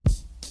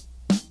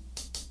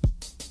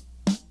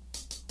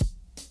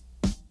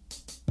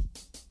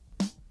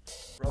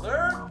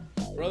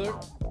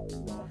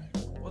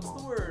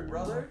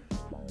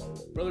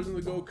Brothers in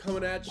the Go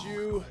coming at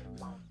you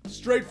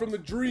straight from the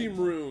dream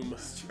room.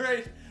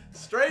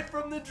 Straight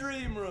from the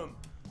dream room.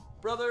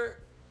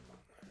 Brother,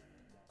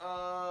 we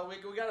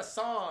got a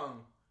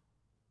song.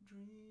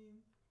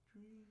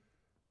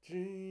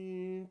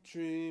 Dream.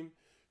 Dream,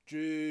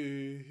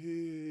 dream,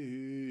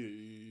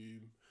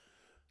 dream.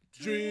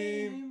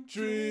 Dream,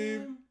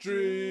 dream,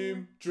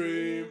 dream,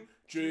 dream,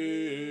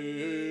 dream.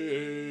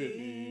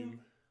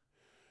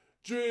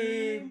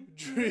 Dream,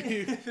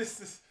 dream.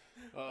 This is...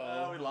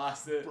 we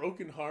lost it.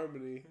 Broken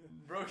harmony.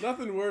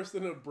 Nothing worse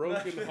than a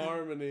broken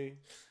harmony.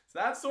 It's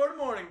that sort of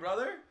morning,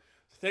 brother.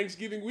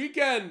 Thanksgiving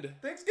weekend. Happy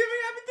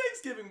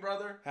Thanksgiving,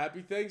 brother.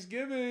 Happy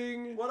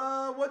Thanksgiving.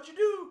 What'd you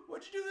do?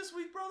 What'd you do this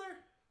week, brother?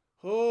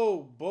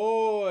 Oh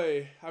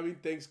boy.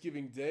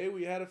 Thanksgiving Day,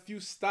 we had a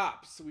few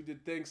stops. We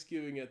did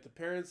Thanksgiving at the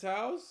parents'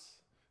 house,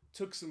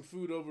 took some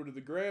food over to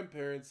the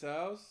grandparents'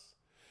 house,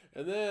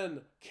 and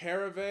then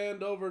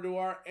caravanned over to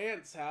our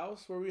aunt's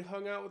house where we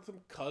hung out with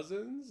some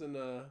cousins, and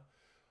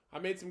I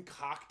made some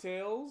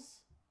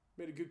cocktails.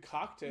 Made a good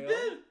cocktail. You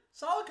did.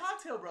 Solid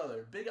cocktail,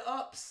 brother. Big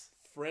ups.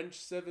 French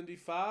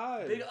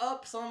 75. Big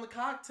ups on the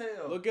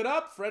cocktail. Look it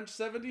up, French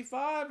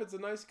 75. It's a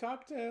nice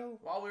cocktail.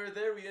 While we were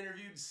there, we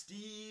interviewed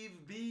Steve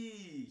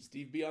B.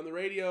 Steve B on the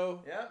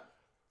radio. Yep.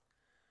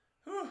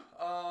 Whew.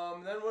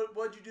 Then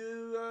what'd you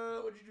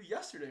do? What'd you do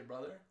yesterday,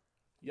 brother?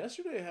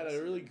 Yesterday I had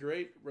a really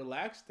great,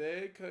 relaxed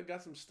day.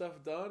 Got some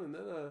stuff done, and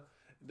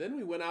then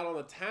we went out on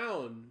the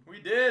town.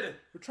 We did.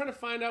 We're trying to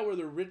find out where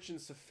the rich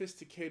and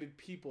sophisticated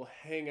people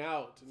hang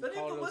out. If any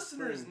of the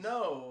listeners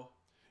know.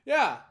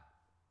 Yeah.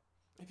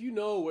 If you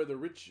know where the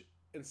rich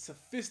and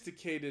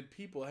sophisticated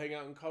people hang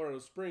out in Colorado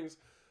Springs,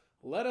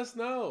 let us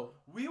know.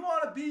 We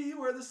want to be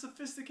where the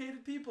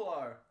sophisticated people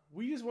are.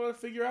 We just want to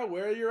figure out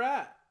where you're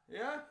at.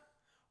 Yeah.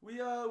 We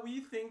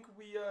think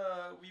we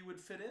would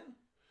fit in.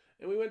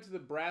 And we went to the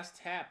Brass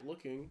Tap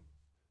looking.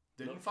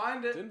 Didn't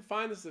find it. Didn't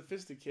find the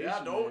sophistication.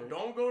 Yeah,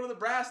 don't go to the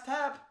Brass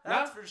Tap.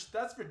 That's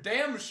for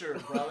damn sure,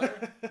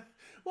 brother.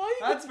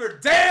 That's for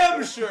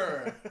damn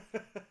sure.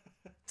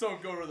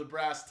 Don't go to the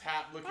Brass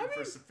Tap looking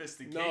for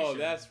sophistication. No,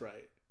 that's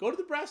right. Go to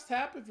the Brass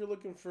Tap if you're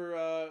looking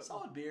for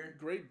solid beer.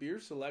 Great beer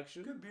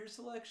selection. Good beer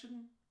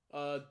selection.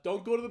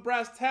 Don't go to the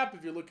Brass Tap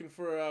if you're looking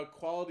for a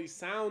quality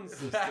sound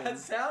system. Bad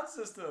sound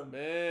system.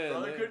 Man.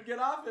 Brother couldn't get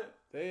off it.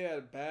 They had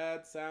a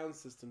bad sound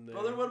system there.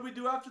 Brother, what did we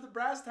do after the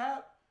Brass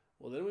Tap?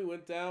 Well, then we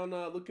went down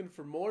looking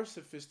for more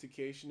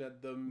sophistication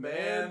at the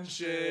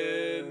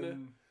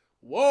mansion.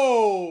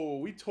 Whoa!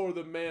 We tore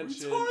the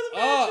mansion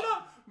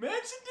up.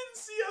 Mansion didn't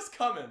see us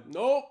coming.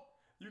 Nope.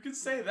 You can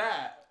say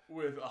that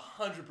with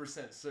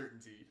 100%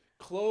 certainty.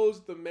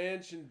 Closed the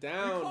mansion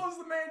down. We closed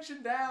the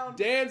mansion down.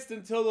 Danced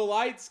until the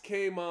lights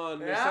came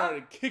on. Yeah. They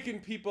started kicking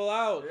people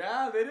out.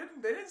 Yeah, they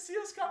didn't see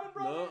us coming,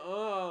 brother.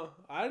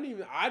 I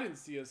didn't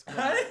see us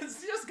coming. I didn't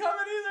see us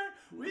coming either.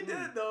 We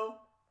did it though.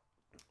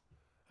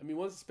 I mean,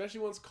 especially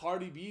once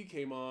Cardi B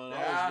came on,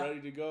 yeah. I was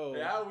ready to go.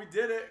 Yeah, we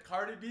did it.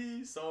 Cardi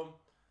B, so...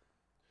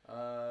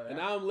 and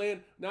now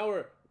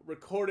we're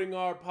recording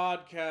our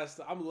podcast.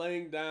 I'm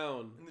laying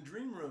down. In the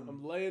dream room.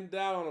 I'm laying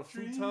down on a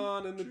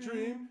futon in the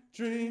dream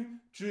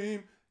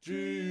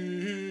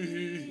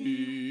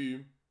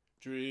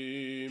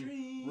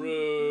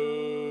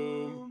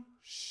room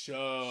show.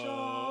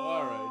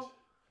 All right.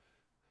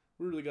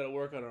 We really got to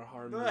work on our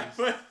harmonies. It's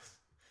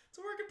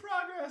a work in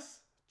progress.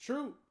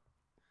 True.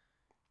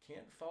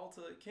 Can't fault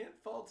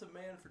a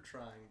man for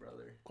trying,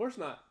 brother. Of course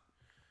not.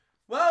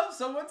 Well,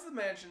 so went to the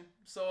mansion.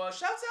 So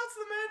shouts out to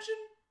the mansion.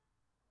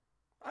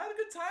 I had a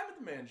good time at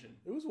the mansion.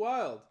 It was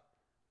wild.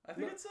 I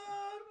think it's I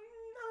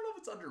don't know if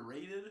it's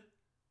underrated.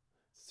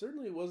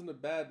 Certainly wasn't a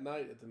bad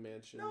night at the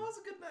mansion. No, it was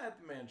a good night at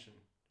the mansion.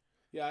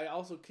 Yeah, I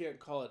also can't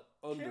call it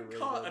underrated.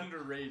 Can't call it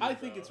underrated. I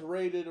think it's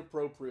rated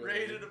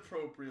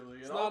appropriately.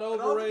 It's not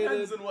overrated. It all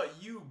depends on what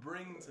you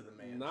bring to the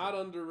mansion. Not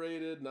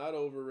underrated, not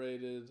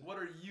overrated. What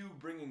are you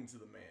bringing to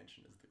the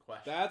mansion is the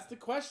question. That's the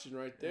question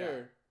right there.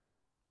 Yeah.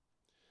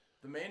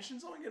 The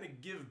mansion's only going to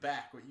give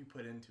back what you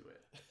put into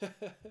it.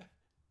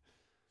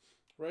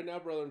 Right now,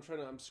 brother, I'm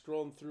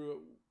scrolling through it.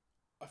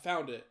 I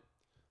found it.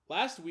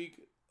 Last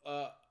week,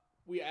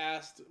 we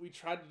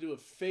tried to do a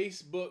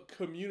Facebook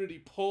community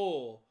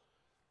poll.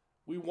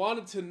 We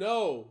wanted to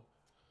know,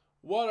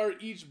 what are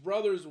each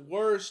brother's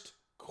worst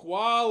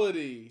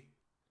quality?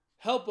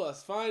 Help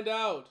us find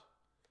out.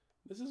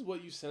 This is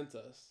what you sent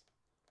us.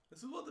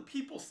 This is what the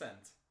people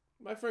sent.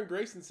 My friend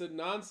Grayson said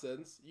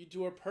nonsense. You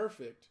two are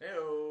perfect.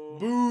 Hey-o.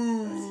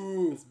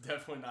 Boo! That's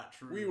definitely not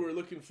true. We were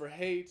looking for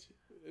hate,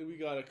 and we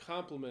got a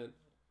compliment.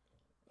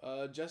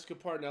 Jessica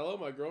Parnello,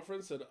 my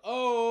girlfriend, said,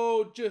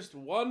 "Oh, just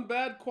one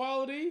bad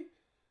quality?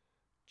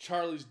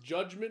 Charlie's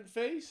judgment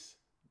face,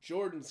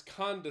 Jordan's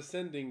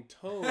condescending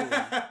tone."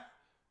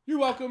 You're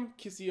welcome,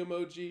 kissy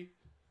emoji.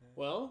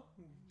 Well,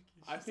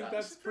 I think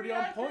that's pretty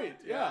on point.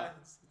 Yeah.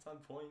 It's on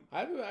point.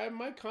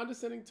 My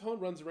condescending tone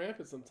runs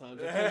rampant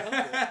sometimes.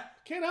 I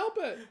can't help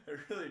it. It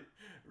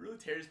really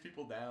tears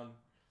people down.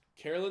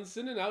 Carolyn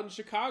Sinnen out in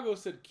Chicago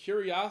said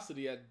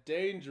curiosity at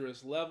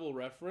dangerous level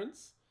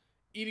reference.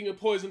 Eating a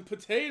poisoned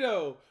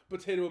potato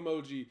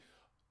emoji.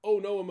 oh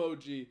no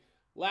emoji,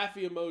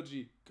 laughy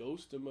emoji,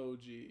 ghost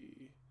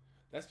emoji.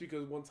 That's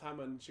because one time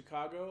in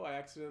Chicago, I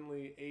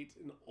accidentally ate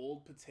an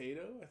old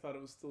potato. I thought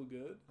it was still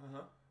good.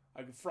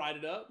 I fried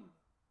it up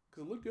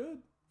because it looked good.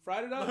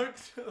 Fried it up.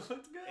 Looked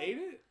good. Ate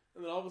it.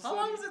 And then all of a sudden...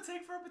 How long does it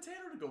take for a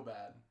potato to go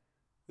bad?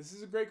 This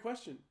is a great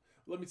question.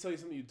 Let me tell you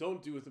something you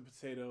don't do with a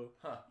potato.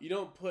 Huh. You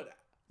don't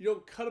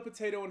cut a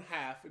potato in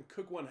half and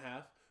cook one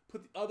half,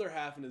 put the other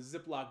half in a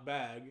Ziploc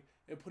bag,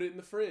 and put it in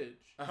the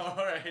fridge. All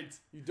right.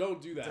 You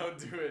don't do that. Don't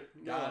do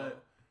it. Got it.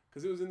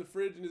 Because it was in the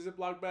fridge in a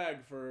Ziploc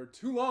bag for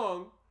too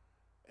long,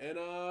 and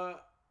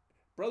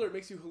brother, it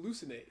makes you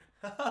hallucinate.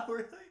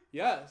 Really?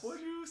 Yes. What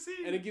do you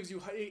see? And it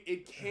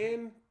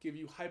can give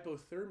you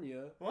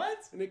hypothermia. What?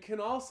 And it can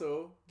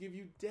also give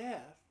you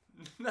death.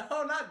 No,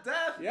 not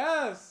death.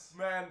 Yes.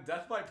 Man,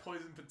 death by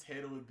poison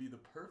potato would be the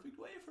perfect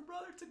way for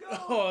brother to go.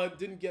 Oh, it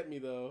didn't get me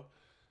though.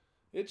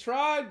 It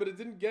tried, but it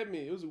didn't get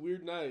me. It was a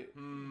weird night.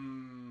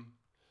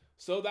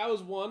 So that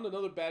was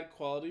another bad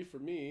quality for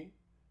me.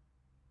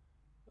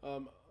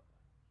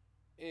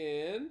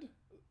 And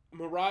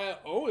Mariah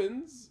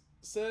Owens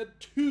said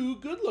too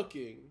good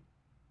looking.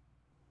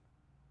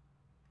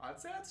 I'd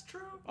say that's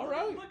true. All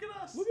right. Look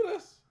at us. Look at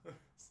us.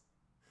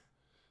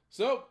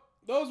 So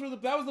that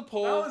was the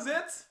poll. That was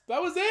it?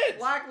 That was it.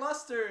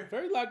 Lackluster.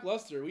 Very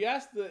lackluster. We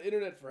asked the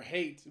internet for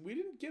hate. We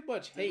didn't get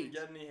much hate.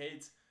 Didn't get any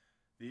hate.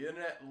 The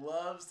internet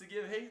loves to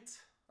give hate.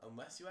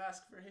 Unless you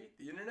ask for hate.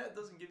 The internet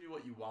doesn't give you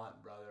what you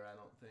want, brother, I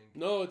don't think.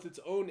 No, it's its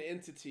own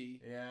entity.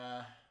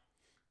 Yeah.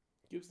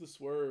 Gives the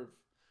swerve.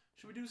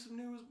 Should we do some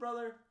news,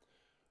 brother?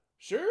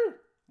 Sure.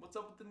 What's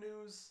up with the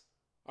news?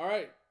 All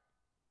right.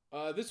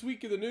 This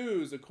week in the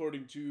news,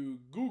 according to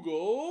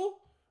Google,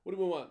 what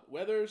do we want?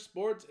 Weather,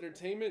 sports,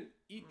 entertainment,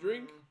 eat,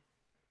 drink?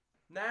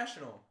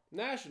 National.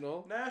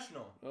 Oh,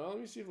 let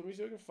me see if I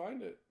can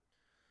find it.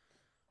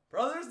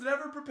 Brothers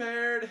never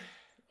prepared.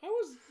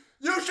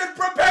 You should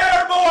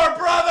prepare more,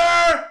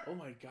 brother! Oh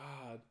my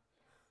God.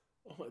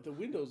 The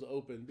window's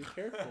open. Be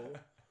careful.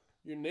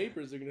 Your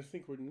neighbors are going to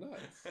think we're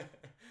nuts.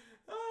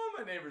 Oh,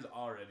 my neighbors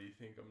already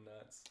think I'm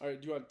nuts. All right,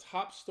 do you want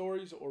top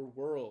stories or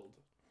world?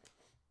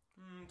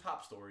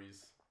 Top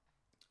stories.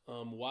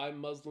 Why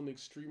Muslim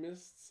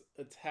extremists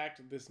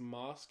attacked this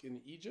mosque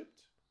in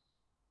Egypt?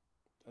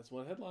 That's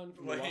one headline.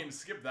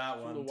 Skip that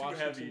one. Too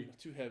heavy.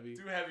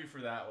 Too heavy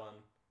for that one.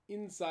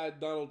 Inside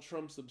Donald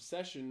Trump's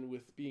obsession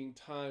with being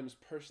Time's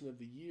Person of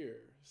the Year.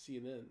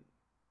 CNN.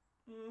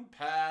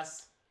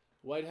 Pass.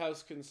 White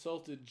House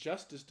consulted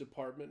Justice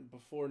Department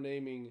before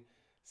naming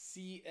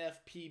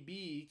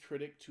CFPB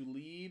critic to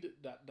lead...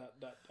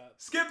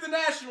 Skip the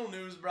national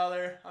news,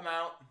 brother. I'm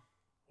out.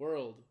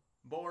 World.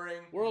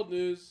 Boring. World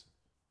news.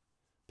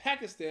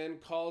 Pakistan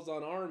calls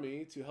on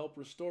army to help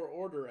restore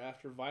order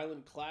after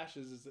violent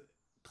clashes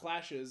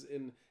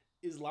in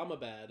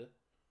Islamabad.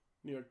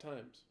 New York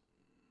Times.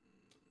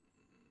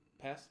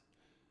 Pass?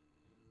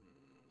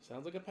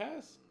 Sounds like a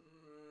pass.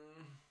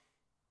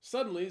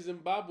 Suddenly,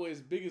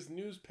 Zimbabwe's biggest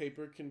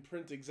newspaper can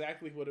print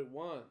exactly what it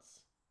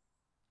wants.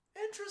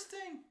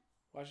 Interesting.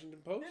 Washington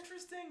Post?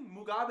 Interesting.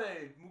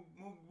 Mugabe.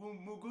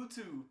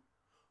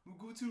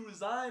 Mugutu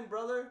resigned,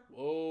 brother.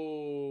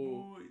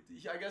 Whoa.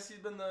 I guess he's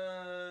been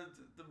the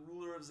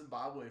ruler of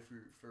Zimbabwe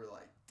for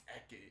like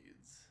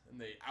decades. And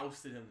they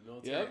ousted him. The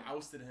military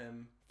ousted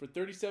him. For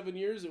 37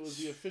 years, it was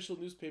the official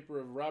newspaper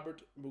of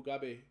Robert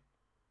Mugabe.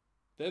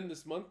 Then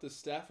this month, the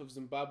staff of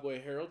Zimbabwe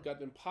Herald got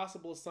an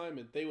impossible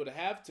assignment. They would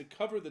have to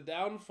cover the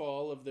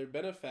downfall of their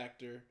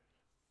benefactor.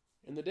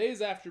 In the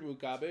days after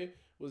Mugabe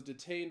was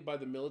detained by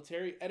the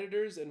military,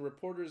 editors and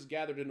reporters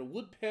gathered in a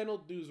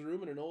wood-paneled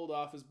newsroom in an old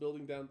office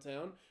building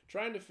downtown,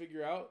 trying to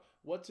figure out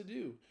what to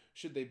do.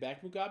 Should they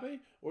back Mugabe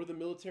or the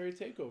military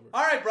takeover?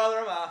 All right, brother,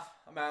 I'm off.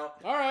 I'm out.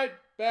 All right,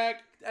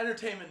 back.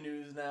 Entertainment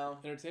news now.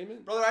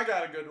 Entertainment? Brother, I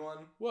got a good one.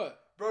 What?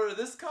 Brother,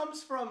 this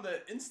comes from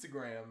the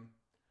Instagram.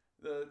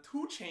 The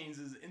 2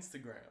 Chainz'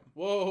 Instagram.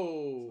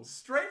 Whoa.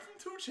 Straight from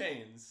 2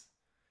 Chainz.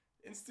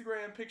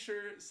 Instagram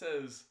picture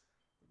says,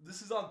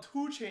 this is on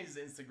 2 Chainz'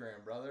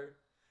 Instagram, brother.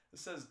 It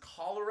says,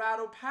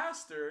 Colorado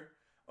pastor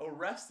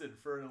arrested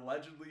for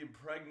allegedly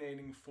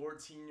impregnating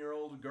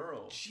 14-year-old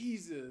girl.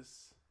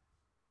 Jesus.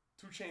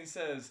 2 Chainz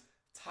says,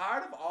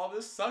 tired of all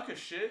this sucker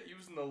shit,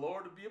 using the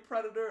Lord to be a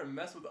predator and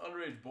mess with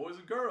underage boys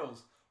and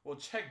girls. Well,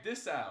 check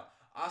this out.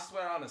 I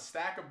swear on a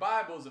stack of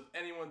Bibles, if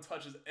anyone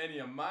touches any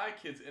of my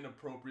kids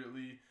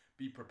inappropriately,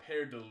 be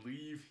prepared to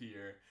leave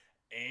here.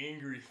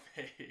 Angry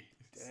face.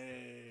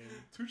 Dang.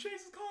 2 Chainz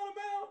is calling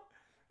him out.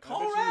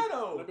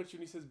 Colorado. I bet you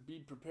when he says be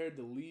prepared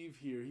to leave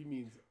here, he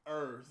means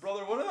Earth.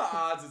 Brother, what are the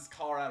odds it's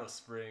Colorado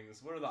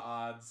Springs? What are the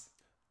odds?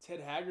 Ted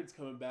Haggard's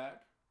coming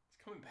back.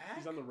 He's coming back?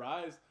 He's on the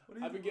rise.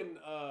 I've been getting...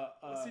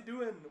 what's he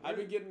doing? I've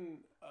been getting...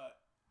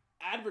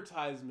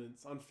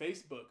 advertisements on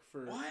Facebook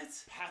for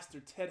Pastor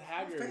Ted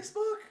Haggard. On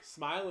Facebook?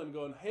 Smiling,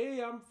 going,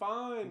 hey, I'm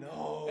fine.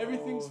 No.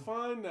 Everything's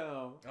fine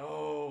now.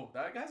 Oh,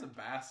 that guy's a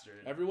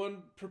bastard.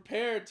 Everyone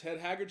prepare. Ted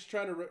Haggard's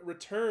trying to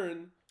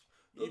return,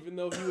 even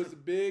though he was a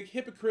big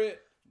hypocrite.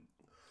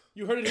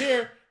 You heard it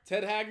here.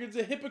 Ted Haggard's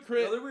a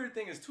hypocrite. The other weird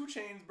thing is 2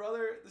 Chainz,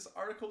 brother. This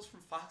article's from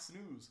Fox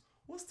News.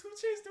 What's 2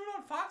 Chainz doing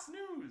on Fox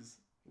News?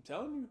 I'm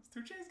telling you. Is 2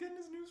 Chainz getting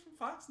his news from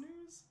Fox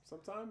News?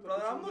 Sometimes.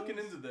 Brother, I'm looking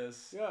into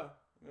this. Yeah.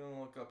 I'm going to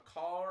look up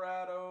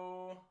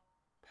Colorado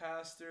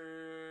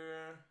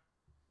pastor.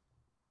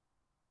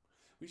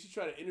 We should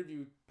try to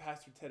interview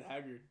Pastor Ted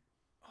Haggard.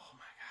 Oh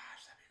my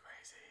gosh, that'd be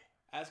crazy.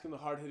 Ask him the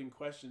hard-hitting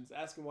questions.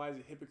 Ask him why he's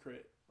a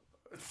hypocrite.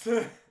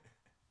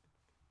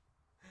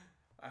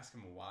 Ask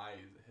him why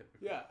he's a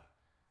hypocrite. Yeah.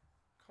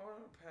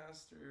 Colorado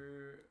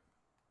pastor.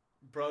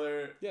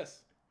 Brother.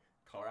 Yes.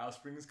 Colorado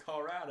Springs,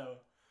 Colorado.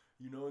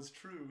 You know it's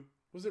true.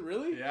 Was it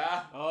really?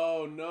 Yeah.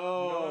 Oh,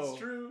 no. You know it's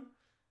true.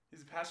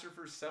 He's a pastor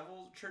for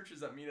several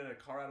churches that meet at a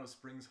Colorado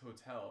Springs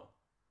hotel.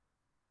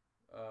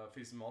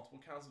 Facing multiple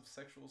counts of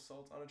sexual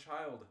assault on a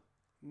child.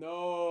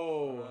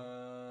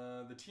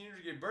 No. The teenager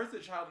gave birth to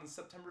a child on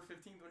September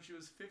 15th when she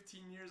was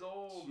 15 years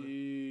old.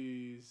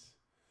 Jeez.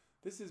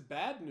 This is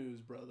bad news,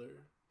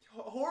 brother.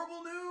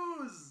 Horrible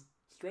news.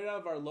 Straight out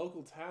of our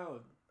local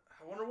town.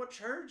 I wonder what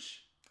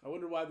church. I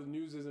wonder why the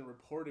news isn't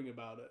reporting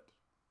about it.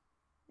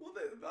 Well,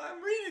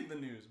 I'm reading the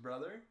news,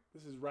 brother.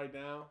 This is right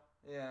now?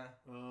 Yeah.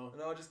 Oh.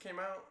 No, it just came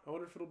out. I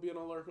wonder if it'll be on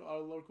our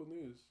local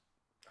news.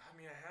 I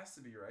mean, it has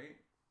to be, right?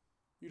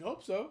 You'd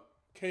hope so.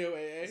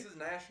 KOAA. This is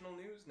national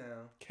news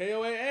now.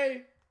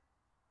 KOAA.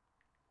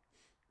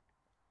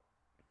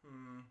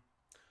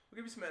 We'll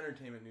give you some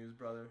entertainment news,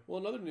 brother. Well,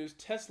 in other news,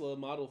 Tesla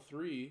Model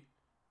 3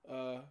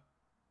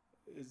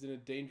 is in a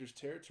dangerous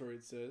territory,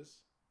 it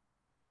says.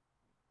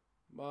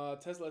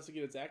 Tesla has to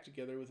get its act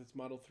together with its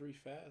Model 3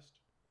 fast.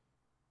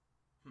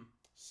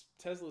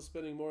 Tesla is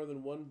spending more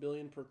than $1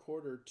 billion per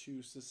quarter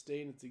to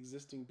sustain its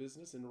existing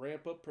business and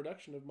ramp up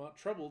production of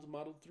troubled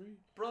Model 3.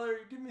 Brother,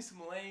 give me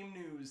some lame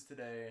news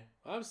today.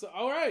 All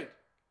right.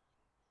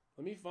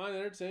 Let me find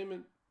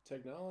entertainment,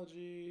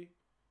 technology,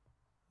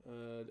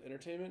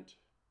 entertainment.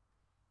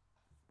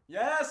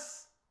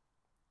 Yes.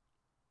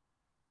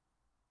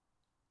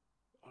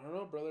 I don't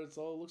know, brother.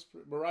 Looks.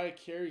 Mariah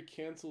Carey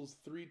cancels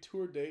 3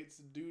 tour dates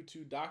due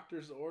to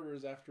doctor's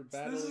orders after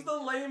battling. This is the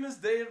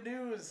lamest day of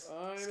news.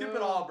 Skip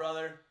it all,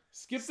 brother.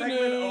 Skip the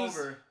Segment news.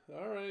 over.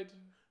 All right.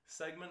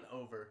 Segment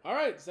over. All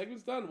right.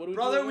 Segment's done. What do we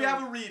Brother, do? we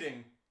have a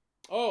reading.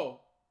 Oh.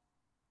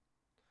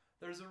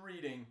 There's a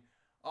reading.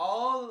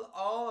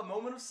 All a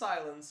moment of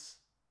silence.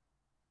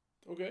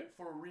 Okay.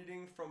 For a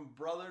reading from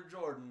Brother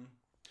Jordan.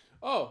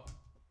 Oh.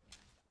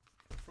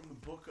 From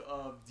the book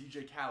of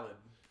DJ Khaled.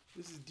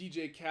 This is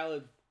DJ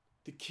Khaled,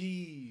 The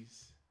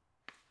Keys.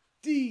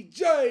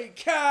 DJ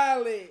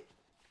Khaled.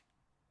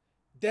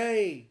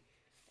 They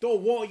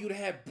don't want you to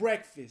have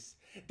breakfast.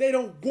 They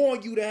don't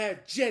want you to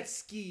have jet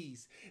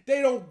skis.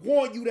 They don't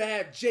want you to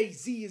have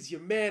Jay-Z as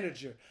your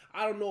manager.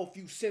 I don't know if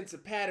you sense a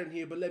pattern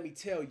here, but let me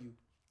tell you.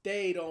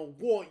 They don't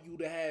want you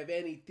to have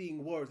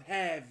anything worth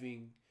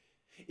having.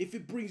 If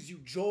it brings you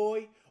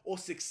joy or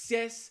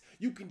success,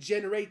 you can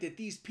generate that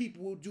these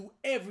people will do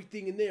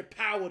everything in their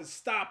power to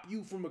stop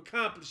you from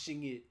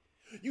accomplishing it.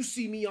 You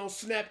see me on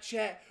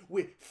Snapchat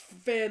with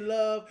fan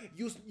love,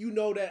 you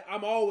know that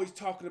I'm always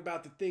talking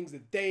about the things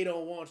that they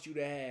don't want you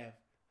to have.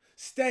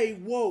 Stay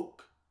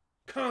woke.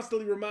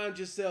 Constantly remind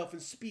yourself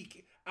and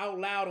speak out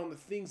loud on the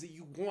things that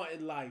you want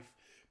in life.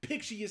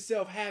 Picture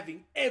yourself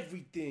having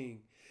everything.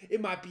 It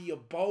might be a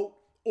boat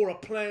or a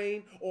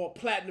plane or a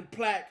platinum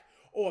plaque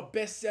or a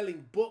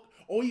best-selling book,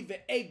 or even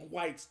egg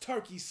whites,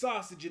 turkey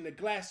sausage, and a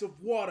glass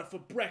of water for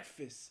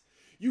breakfast.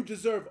 You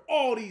deserve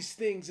all these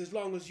things as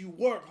long as you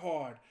work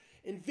hard.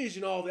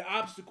 Envision all the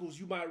obstacles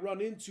you might run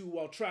into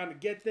while trying to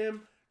get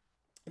them,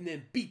 and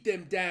then beat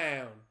them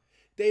down.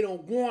 They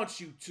don't want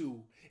you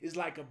to. It's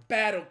like a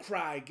battle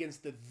cry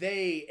against the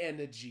they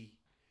energy.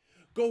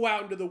 Go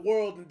out into the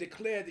world and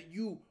declare that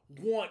you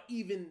want,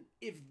 even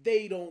if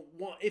they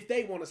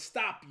want to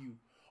stop you.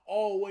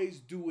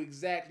 Always do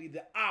exactly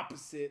the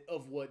opposite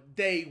of what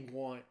they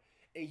want,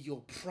 and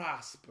you'll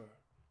prosper.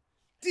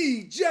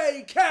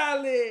 DJ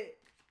Khaled!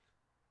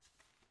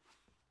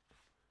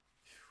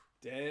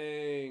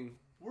 Dang.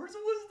 Words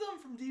of wisdom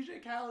from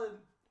DJ Khaled.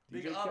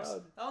 Big DJ ups.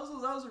 Khaled.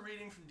 That was a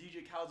reading from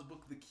DJ Khaled's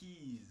book, The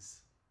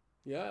Keys.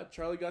 Yeah,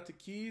 Charlie got the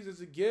keys as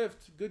a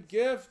gift. Good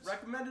gift.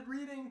 Recommended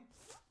reading.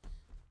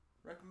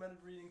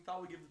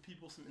 Thought we'd give the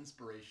people some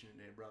inspiration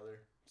today,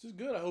 brother. This is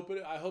good.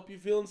 I hope you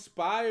feel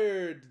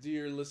inspired,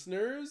 dear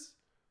listeners.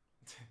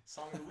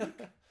 Song of the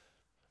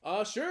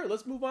week? Sure.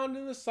 Let's move on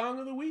to the song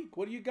of the week.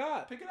 What do you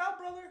got? Pick it out,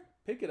 brother.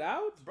 Pick it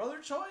out? It's brother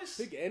choice.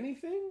 Pick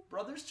anything?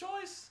 Brother's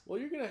choice. Well,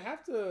 you're going to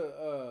have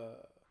to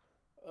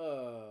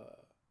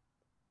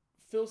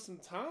fill some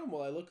time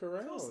while I look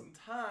around. Fill some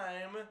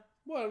time?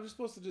 What, I'm just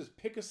supposed to just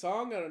pick a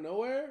song out of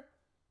nowhere?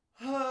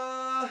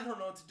 I don't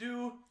know what to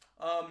do.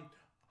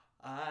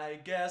 I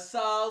guess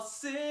I'll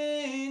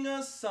sing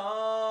a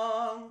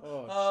song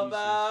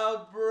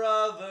about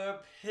brother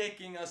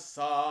picking a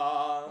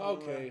song.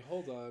 Okay,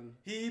 hold on.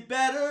 He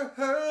better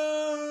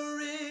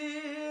hurry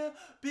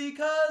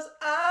because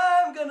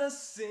I'm gonna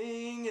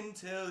sing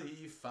until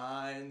he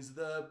finds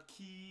the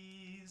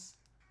keys.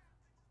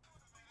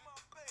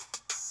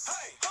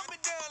 Hey, coming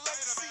down like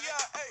the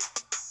CIA.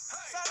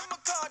 Side of my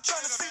car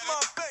trying to see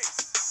my face.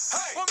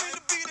 Want me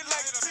to beat it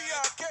like a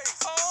TRK.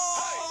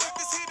 Oh,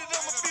 if it's heated,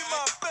 I'ma beat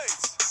my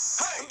face.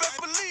 And best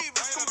believe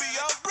it's gonna be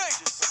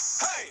outrageous.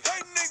 Hey,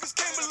 niggas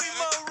can't believe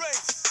my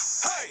race.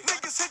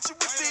 Niggas hit you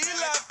with the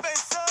Eli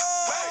face. Oh,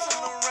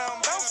 bouncing around,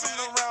 bouncing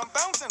around,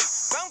 bouncing.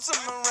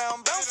 Bouncing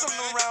around, bouncing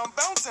around,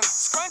 bouncing.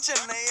 Scrunching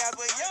they eyes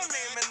with your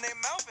name and they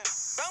mouthing.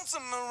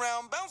 Bouncing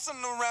around, bouncing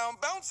around,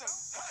 bouncing.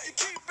 You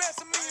keep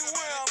asking me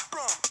where I'm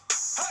from.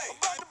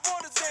 About the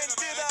borders and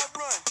did I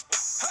run?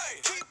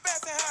 Keep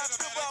asking how I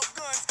feel about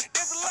guns.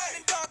 There's a light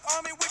and dark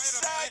army, which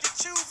side you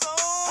choose on?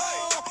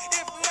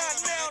 If not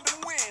now, then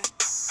when?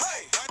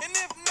 And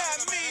if not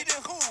me,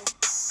 then who?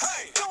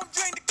 Don't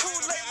drink the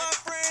Kool-Aid, my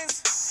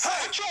friends.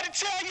 I try to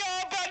tell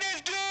y'all about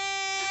this dude.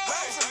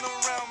 Bouncing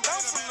around,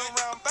 bouncing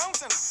around,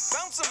 bouncing.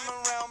 Bouncing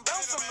around,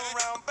 bouncing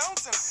around,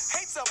 bouncing.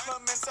 Hate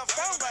supplements I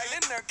found right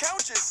in their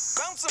couches.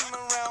 Bouncing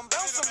around,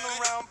 bouncing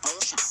around,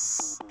 bouncing.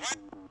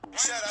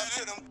 Shout out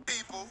to them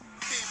people.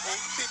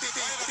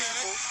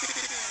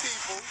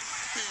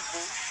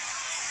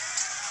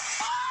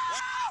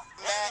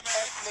 Mad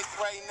ethnic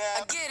right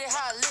now. I get it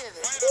how I live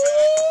it.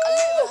 I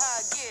live it how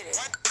I get it.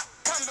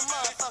 Come to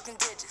motherfucking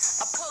digits.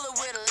 I pull it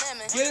with a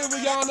lemon. Get it,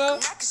 Rihanna.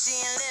 Not cause she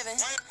ain't living.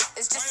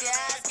 It's just your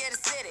eyes get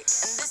acidic.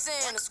 And this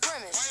ain't a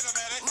scrimmage.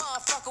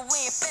 Motherfucker,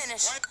 we ain't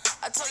finished.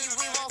 I told you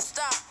we won't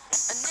stop.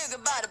 A nigga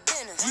by the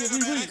business.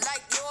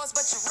 Like yours,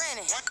 but you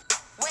rent it.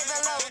 Wave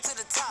hello to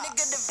the top.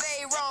 Nigga, the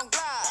very wrong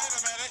glide.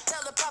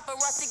 Tell the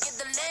paparazzi get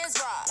the lens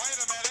right.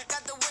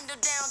 Got the window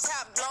down,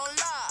 top blown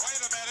live.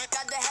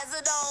 Got the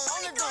hazard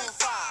on the doom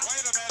fire.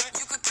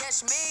 You could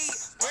catch me,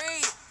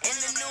 breathe, in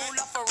the new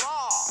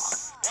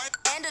LaFerrari.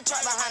 And the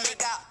truck behind me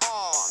got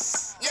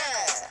arms. Yeah,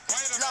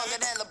 longer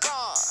than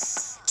LeBron.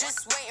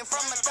 Just waiting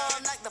from my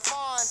thumb like the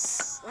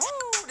fawns.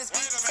 Woo, this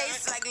beat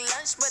tastes like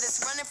lunch, but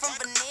it's running from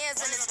veneers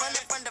and it's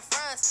running from the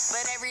fronts.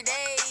 But every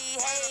day,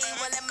 hey,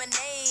 well,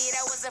 lemonade,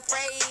 I was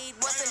afraid.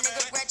 Once a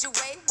nigga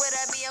graduate, would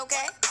I be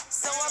okay?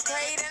 So I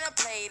played and I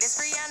played. It's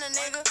Rihanna,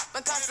 nigga. My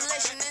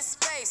constellation is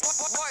space.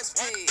 Warp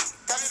speed,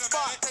 does the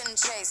spark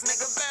couldn't chase,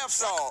 nigga. Bath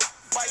salt,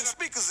 biting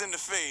speakers in the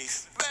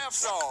face. Bath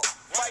salt,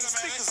 biting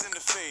speakers in the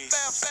face.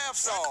 Bath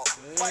salt,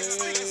 biting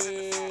speakers in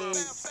the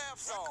face. Bath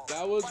salt.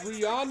 That was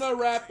Rihanna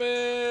rapping.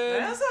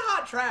 Man, that's a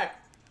hot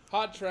track.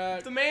 Hot track.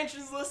 If the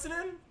Mansion's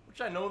listening, which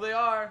I know they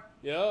are.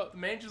 Yep. If the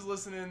Mansion's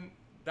listening,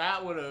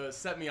 that would have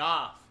set me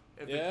off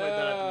if they played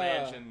that at the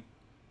Mansion.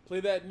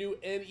 Play that new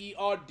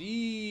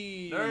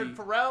N.E.R.D. Nerd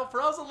Pharrell.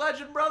 Pharrell's a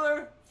legend,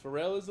 brother.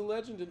 Pharrell is a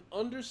legend, an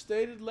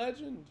understated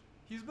legend.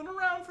 He's been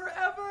around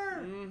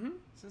forever. Mm-hmm.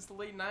 Since the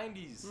late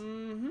 90s.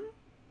 Mm-hmm.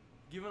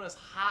 Giving us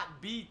hot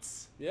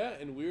beats. Yeah,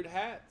 and weird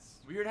hats.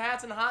 Weird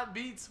hats and hot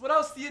beats. What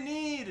else do you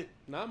need?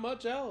 Not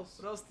much else.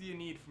 What else do you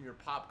need from your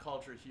pop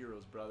culture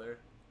heroes, brother?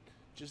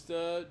 Just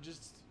a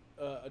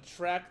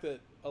track that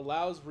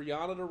allows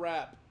Rihanna to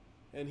rap,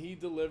 and he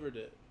delivered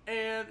it.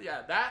 And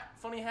yeah, that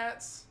funny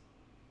hats,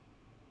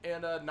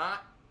 and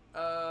not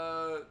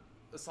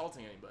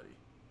assaulting anybody.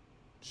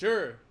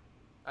 Sure.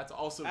 That's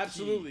also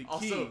absolutely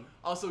key.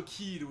 Also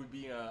key to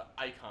being an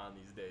icon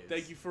these days.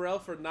 Thank you,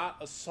 Pharrell, for not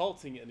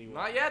assaulting anyone.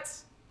 Not yet.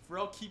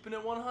 Pharrell keeping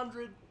it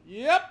 100.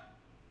 Yep.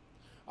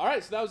 All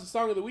right, so that was the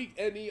song of the week,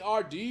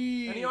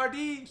 N.E.R.D.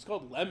 N.E.R.D. It's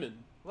called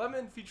Lemon.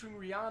 Lemon featuring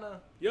Rihanna.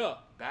 Yeah.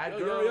 Bad Yo,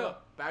 girl. yo, yo.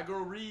 Bad girl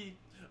Ree.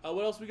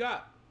 What else we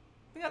got?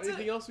 I think that's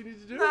Anything it. else we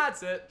need to do?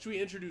 That's it. Should we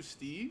introduce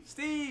Steve?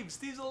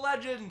 Steve's a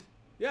legend.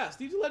 Yeah,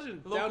 Steve's a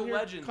legend. Local Down here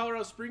legend. in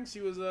Colorado Springs,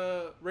 he was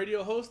a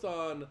radio host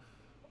on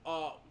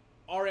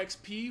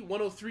RXP,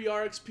 103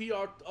 RXP,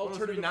 our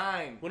alternative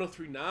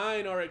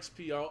 1039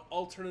 RXP, our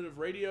alternative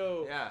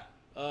radio. Yeah.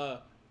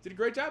 Did a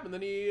great job, and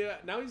then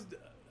now he's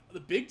the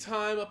big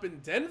time up in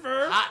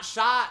Denver. Hot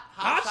shot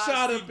up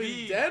CB.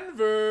 in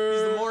Denver.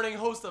 He's the morning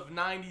host of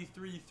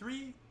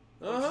 93.3,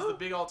 which is the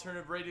big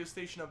alternative radio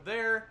station up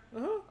there.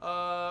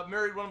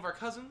 Married one of our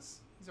cousins.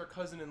 He's our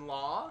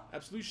cousin-in-law.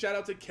 Absolute shout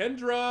out to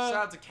Kendra. Shout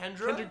out to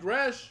Kendra. Kendra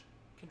Gresh.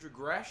 Kendra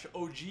Gresh,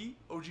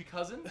 OG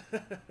cousin.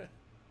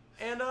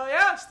 And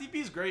yeah, Steve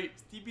B's great.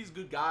 Steve B's a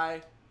good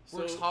guy.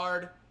 Works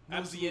hard.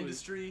 Knows the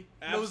industry.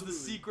 Knows the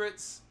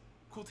secrets.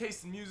 Cool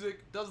taste in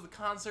music. Does the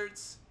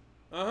concerts.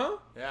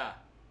 Yeah.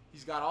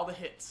 He's got all the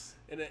hits.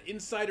 And an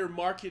insider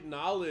market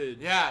knowledge.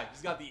 Yeah,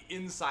 he's got the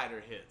insider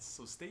hits.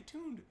 So stay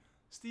tuned.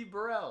 Steve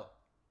Burrell.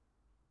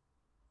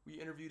 We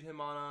interviewed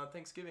him on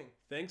Thanksgiving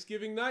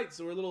night.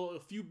 So we're a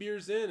few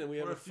beers in, and we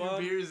have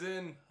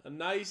a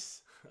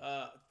nice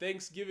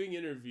Thanksgiving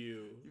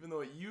interview. Even though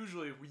we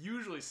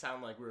usually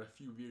sound like we're a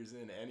few beers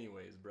in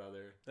anyways,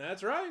 brother.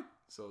 That's right.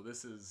 So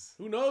this is...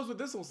 Who knows what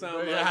this will sound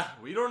like? Yeah,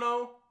 we don't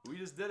know. We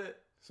just did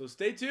it. So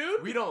stay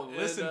tuned. We don't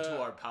listen to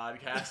our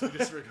podcast. We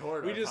just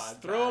record we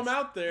just throw them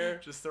out there.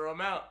 Just throw them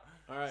out.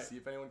 All right. See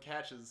if anyone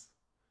catches.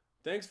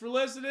 Thanks for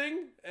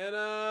listening,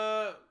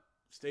 and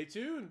stay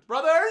tuned.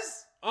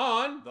 Brothers!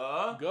 On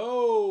the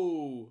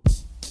go.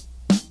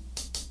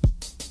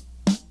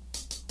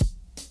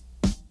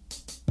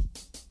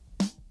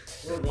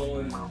 We're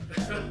rolling. All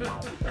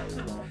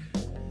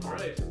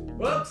right.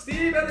 Well,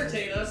 Steve,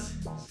 entertain us.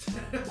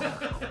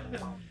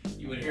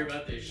 You want to hear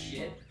about this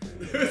shit?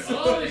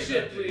 All the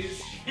shit,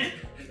 please.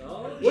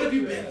 What have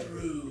you been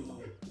through?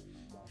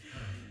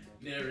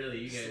 No, really,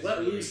 you guys. Let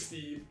really, loose,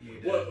 Steve. you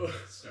What?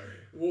 started.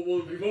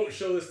 We won't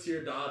show this to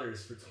your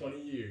daughters for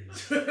 20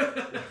 years.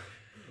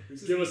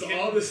 Give us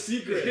all the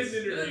secrets.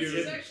 Hidden No, this interview.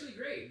 is actually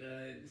great.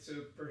 So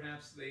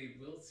perhaps they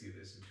will see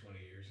this in 20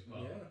 years.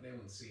 Well, Yeah. they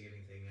won't see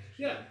anything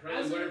actually. Yeah, Probably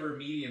as a- whatever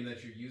medium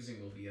that you're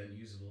using will be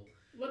unusable.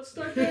 Let's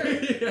start there.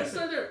 Let's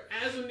start there.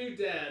 As a new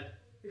dad,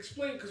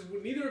 explain, because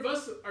neither of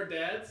us are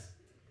dads.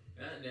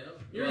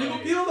 No.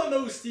 People don't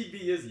know who Steve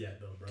B is yet,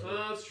 though,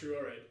 bro. That's true.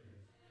 All right.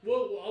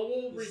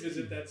 We'll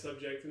revisit that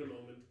subject in a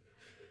moment.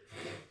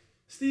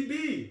 Steve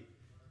B.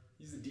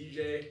 He's the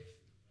DJ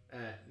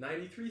at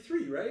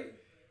 93.3, right?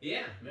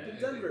 Yeah,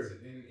 In Denver.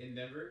 In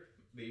Denver,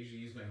 they usually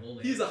use my whole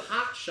name. He's a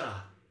hot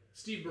shot.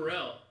 Steve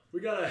Burrell. We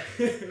got a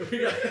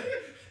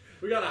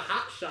a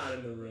hot shot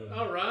in the room.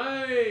 All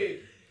right.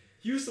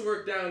 He used to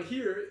work down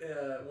here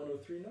at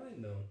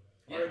 103.9 though.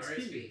 Yeah, RXP.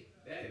 RXP.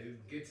 Yeah, it was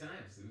good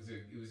times.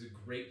 It was a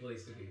great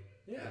place to be.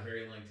 Yeah. For a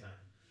very long time.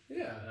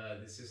 Yeah.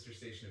 The sister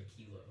station of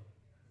Kilo.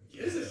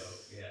 Is it? So,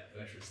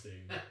 yeah. Interesting.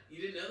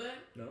 You didn't know that?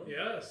 No?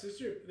 Yeah,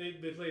 sister. They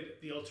played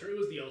the alternative. It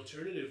was the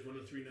alternative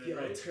 103.9, The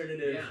right?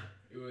 alternative. Yeah.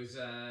 It was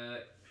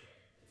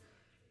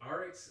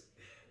RX.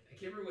 I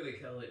can't remember what they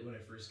called it when I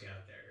first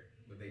got there,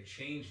 but they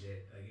changed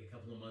it like a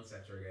couple of months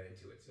after I got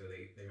into it. So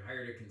they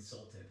hired a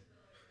consultant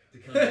to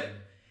come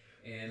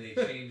in, and they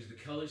changed the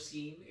color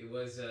scheme. It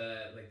was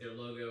like their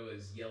logo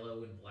is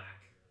yellow and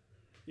black.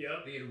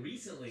 Yep. They had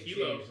recently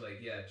Kilo.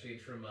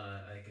 changed from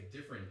like a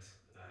different.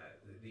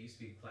 They used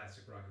to be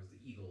classic rock. It was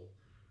the Eagle.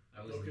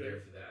 I wasn't Okay. there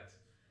for that.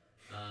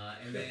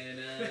 And then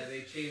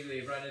they changed.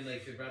 They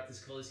brought this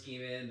color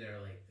scheme in. They're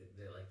like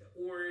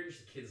the orange.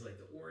 The kids like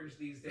the orange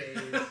these days.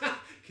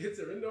 Kids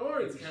are into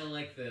orange. It's kind of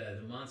like the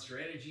Monster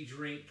Energy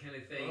drink kind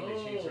of thing.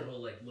 They changed their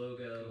whole like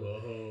logo.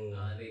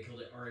 Whoa. They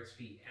called it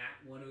RXP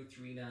at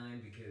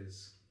 103.9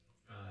 because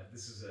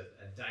this is a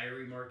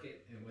diary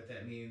market, and what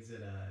that means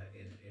in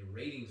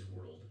ratings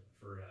world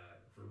for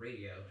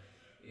radio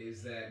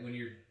is that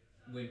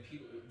when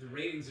people the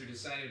ratings are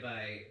decided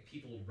by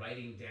people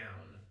writing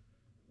down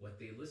what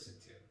they listen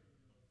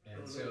to,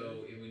 and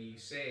so when you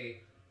say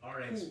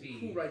RXP,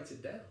 Who writes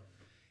it down?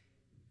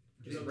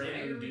 the Just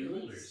random diary dudes?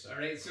 holders. All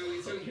right, so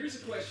here's a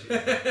question.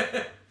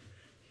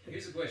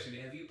 Here's a question.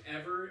 Have you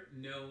ever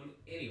known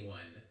anyone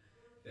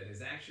that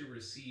has actually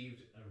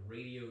received a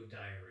radio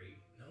diary?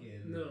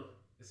 No.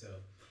 So,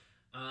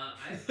 I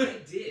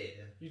did.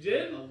 You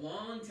did? A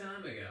long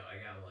time ago, I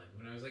got one.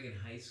 When I was like in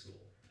high school,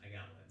 I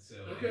got one. So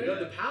Okay. You have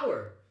the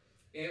power.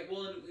 And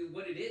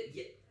what it is,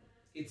 yeah,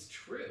 it's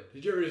true.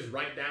 Did you ever just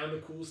write down the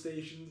cool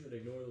stations and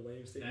ignore the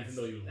lame stations, even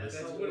though you That's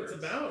listen? That's how what it it's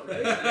works. about,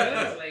 right?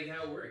 That's like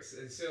how it works.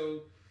 And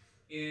so,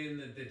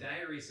 in the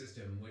diary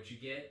system, what you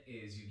get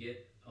is you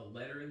get a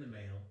letter in the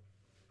mail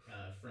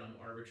from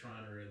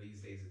Arbitron, or these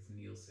days it's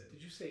Nielsen.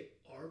 Did you say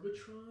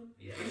Arbitron?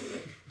 Yeah.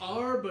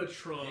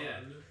 Arbitron. Yeah.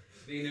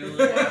 They know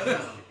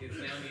it's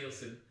now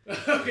Nielsen.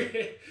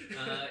 Okay.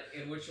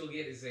 And what you'll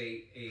get is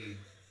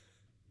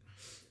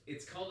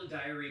it's called a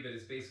diary, but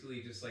it's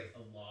basically just like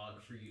a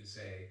log for you to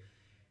say,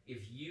 if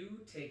you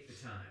take the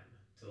time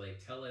to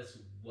like tell us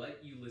what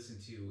you listen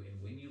to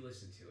and when you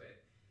listen to it,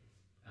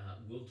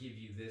 we'll give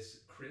you this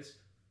crisp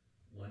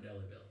 $1 bill.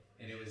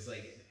 And it was like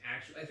an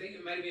actual, I think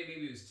it might have been,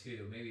 maybe it was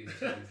two, maybe it was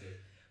two these days,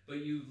 but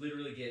you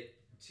literally get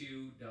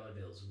 $2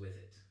 bills with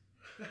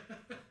it.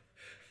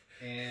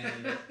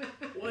 And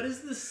What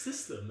is the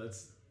system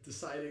that's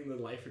deciding the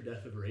life or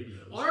death of radio?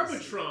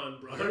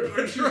 Arbitron, bro.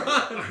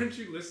 Arbitron. Aren't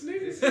you listening?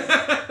 this is,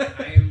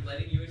 I am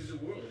letting you into the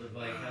world of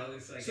like how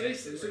this like So they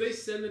actually they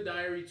works. send the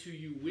diary to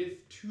you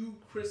with 2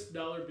 crisp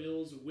dollar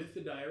bills with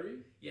the diary.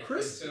 Yeah,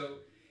 Crisp. and so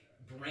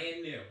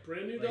brand new.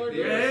 Brand new Like, dollar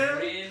they're bills.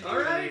 brand new All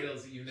right. dollar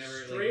bills that you've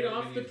never Straight never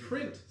off been the used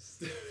print.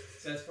 before.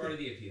 So that's part of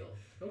the appeal,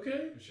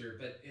 Okay. for sure.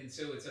 And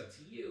so it's up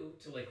to you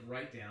to like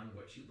write down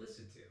what you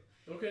listen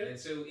to. Okay. And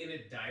so in a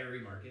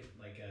diary market,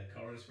 like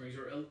Colorado Springs,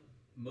 or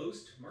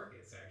most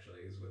markets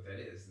actually is what that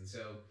is. And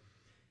so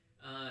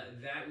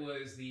that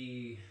was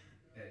the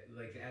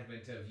like the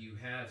advent of, you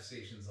have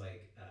stations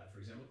like, for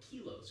example,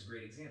 Kilo is a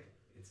great example.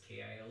 It's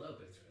KILO,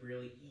 but it's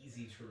really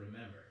easy to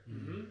remember.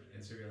 Mm-hmm. And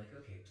so you're like,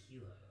 okay,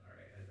 Kilo, all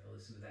right, I'll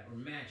listen to that. Or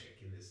Magic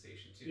in this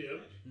station too. Yeah.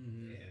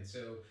 Magic. Mhm. And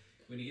so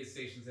when you get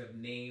stations that have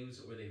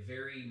names, or they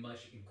very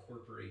much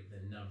incorporate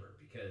the number,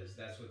 because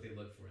that's what they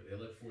look for. They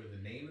look for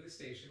the name of the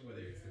station, whether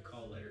it's the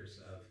call letters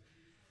of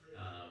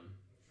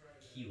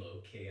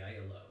Kilo,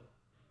 KILO,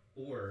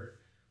 or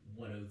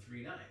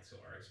 1039, so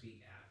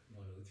RXP at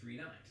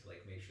 1039, to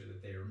like make sure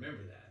that they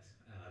remember that.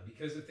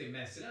 Because if they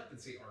mess it up and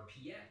say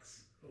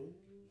RPX, Oh.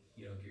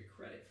 you don't get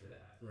credit for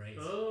that. Right.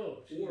 Oh.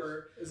 Geez.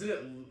 Or isn't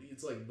it?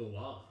 It's like the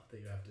law that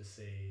you have to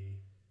say,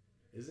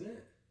 isn't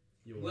it?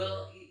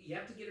 Well, you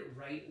have to get it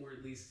right, or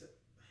at least.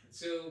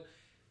 So,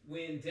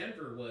 when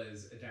Denver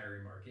was a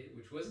diary market,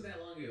 which wasn't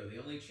that long ago, they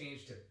only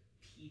changed to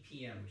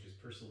PPM, which is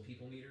personal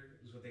people meter,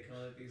 is what they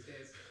call it these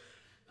days,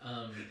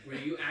 where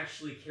you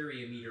actually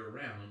carry a meter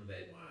around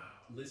that Wow.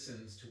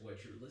 listens to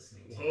what you're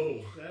listening to.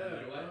 Whoa. No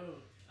matter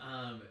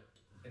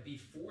what.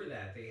 Before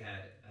that, they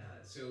had,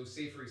 so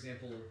say for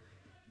example,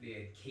 they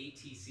had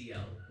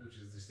KTCL, which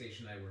is the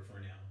station I work for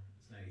now,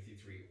 it's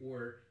 93.3,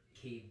 or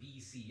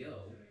KBCO,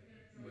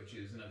 which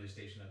is another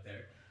station up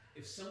there.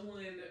 If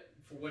someone,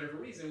 for whatever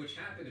reason, which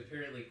happened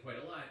apparently quite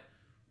a lot,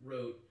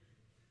 wrote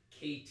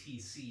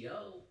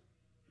KTCO,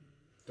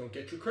 Don't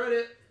get your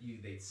credit.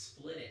 they'd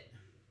split it.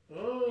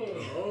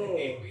 Oh.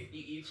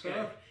 Each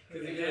guy,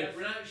 because they'd be like,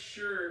 we're not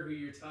sure who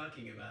you're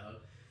talking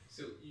about,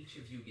 so each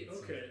of you gets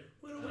Okay.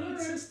 What a All weird right.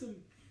 system.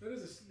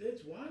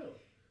 It's wild.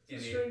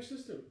 It's And a strange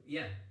system.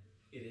 Yeah,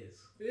 it is.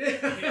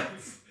 Yeah.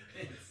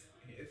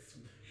 It's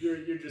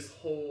Your just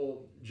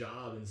whole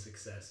job and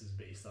success is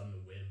based on the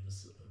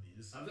whims of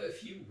these of a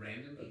few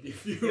random people. a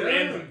few Yeah.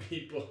 random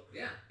people.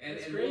 Yeah, and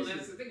That's well, crazy.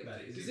 that's the thing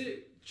about it. Is Does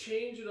it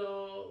change at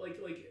all? Like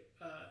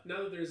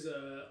now that there's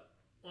a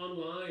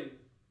online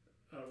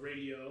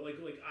radio, like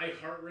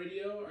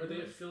iHeartRadio, are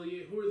they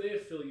affiliated? Who are they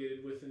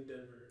affiliated with in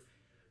Denver?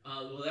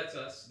 Well, that's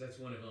us. That's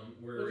one of them.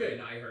 We're Okay.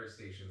 an iHeart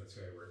station. That's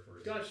who I work for.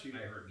 Got you.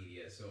 iHeart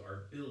Media. So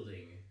our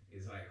building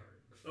is iHeart.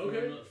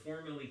 Okay.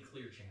 Formerly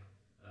Clear Channel.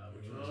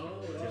 Which was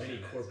Oh, Do you have any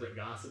that, corporate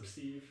gossip,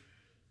 Steve?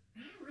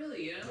 Not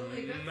really, you know.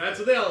 Like That's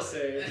what they all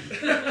say.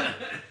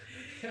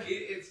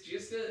 it's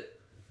just a,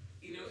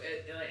 you know,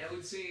 I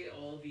would say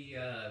all the.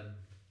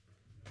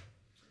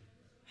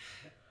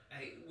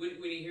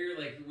 When you hear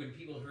when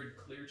people heard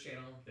Clear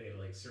Channel, they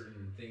have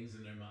certain things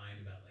in their mind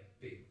about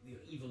big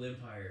evil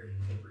empire,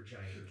 corporate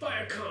giant.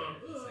 Viacom.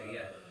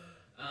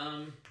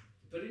 It's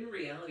but in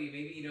reality,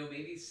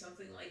 maybe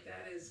something like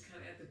that is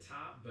kind of at the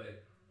top,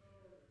 but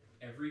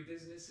every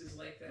business is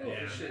like that. Oh,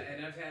 for sure.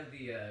 And I've had the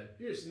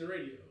You're just in the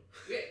radio.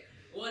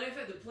 and I've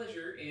had the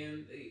pleasure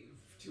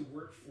to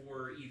work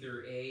for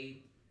either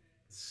a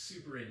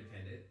super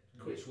independent,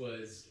 which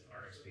was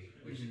RXP,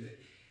 which is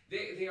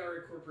they are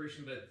a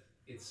corporation, but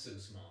it's so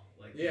small.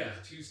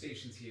 There's 2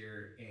 stations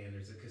here, and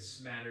there's a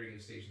smattering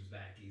of stations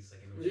back east,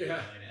 in North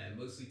Carolina, and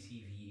mostly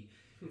TV.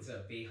 It's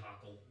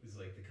Bayhockle is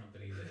the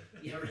company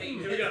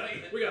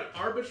that we got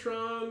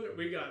Arbitron.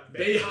 We got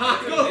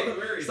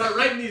Bayhockle. Start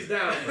writing these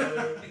down,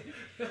 brother.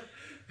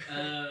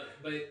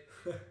 But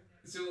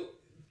so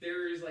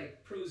there's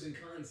pros and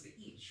cons to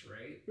each,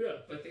 right?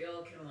 Yeah. But they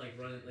all kind of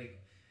run it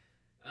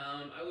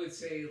I would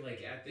say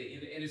at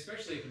the and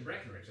especially up in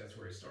Breckenridge, that's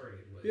where I started.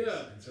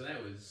 Yeah. And so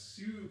that was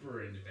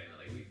super independent.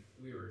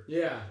 We were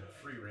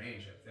free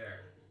range up there.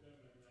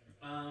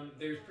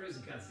 There's pros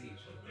and cons to each.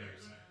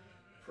 There's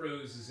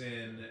pros as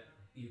in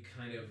you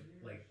kind of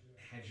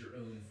had your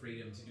own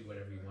freedom to do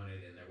whatever you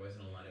wanted, and there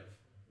wasn't a lot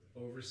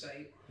of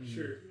oversight.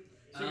 Sure.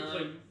 So you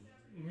play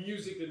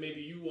music that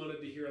maybe you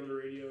wanted to hear on the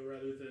radio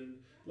rather than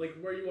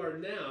where you are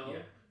now.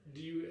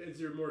 Yeah. Is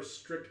there a more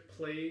strict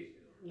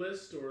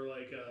playlist or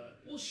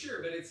Well,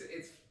 sure, but it's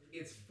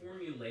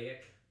formulaic,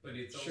 but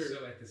it's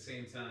also at the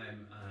same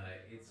time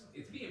it's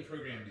being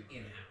programmed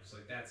in house.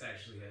 That's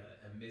actually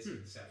a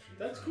misconception.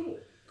 That's cool.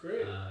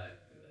 Great.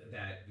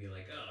 That be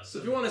So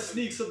if you want to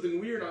sneak something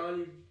weird on,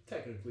 you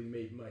technically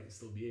might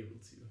still be able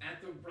to.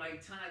 at the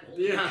right time,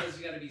 only because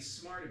you got to be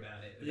smart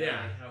about it.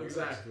 How it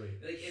exactly.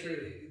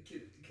 works.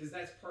 Because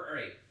that's part. All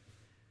right.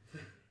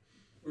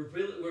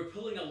 We're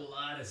pulling a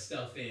lot of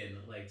stuff in,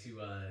 to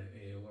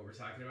what we're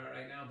talking about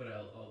right now. But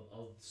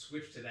I'll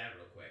switch to that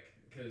real quick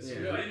because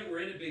we're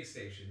in a big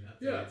station up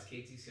there. It's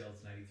KTCL.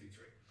 It's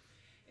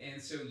 93.3,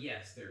 and so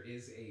yes, there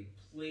is a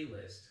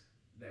playlist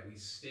that we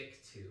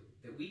stick to,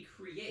 that we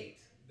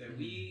create, that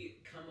we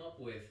come up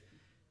with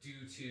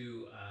due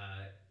to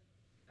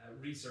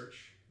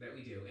research that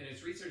we do, and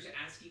it's research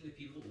asking the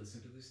people to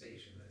listen to the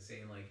station,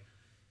 saying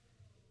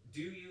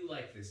do you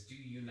like this? Do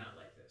you not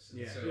like this?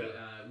 And so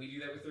we do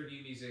that with our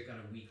new music on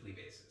a weekly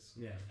basis.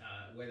 Yeah.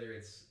 Whether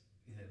it's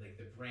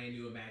the brand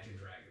new Imagine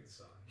Dragons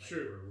song.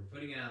 Sure. We're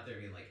putting it out there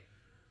being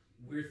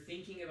we're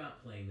thinking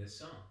about playing this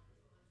song.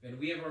 And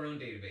we have our own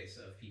database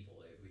of people.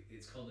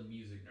 It's called the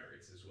Music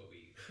Nerds is what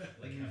we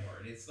have our.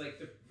 And it's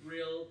the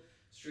real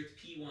strict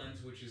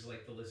P1s, which is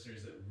the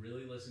listeners that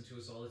really listen to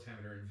us all the time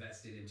and are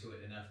invested into it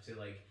enough to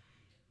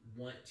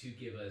want to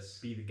give us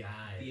Be the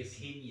guy. the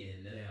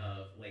opinion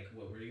of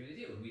what we're going to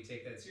do, and we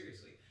take that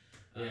seriously.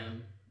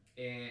 And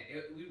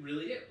we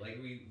really do.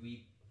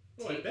 We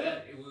take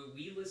that.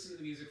 We listen to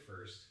the music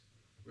first.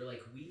 We're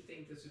we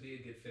think this would be a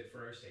good fit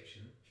for our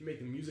station. If you make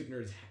the music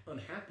nerds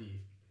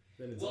unhappy,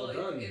 then it's Well, all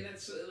done. and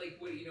that's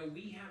what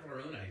we have our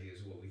own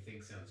ideas of what we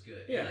think sounds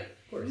good. Yeah, And,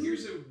 of course.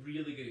 Here's a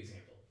really good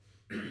example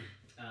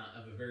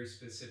of a very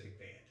specific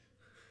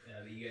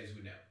band that you guys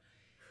would know.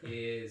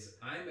 Is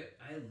I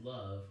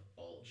love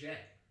Alt J.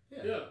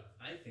 Yeah.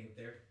 I think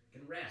they're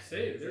fucking rad.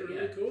 Say they're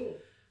really cool.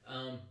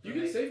 You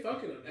can but say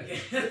fucking on Okay.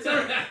 it. It's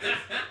alright.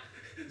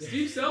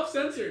 Steve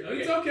self-censored. Okay.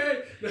 It's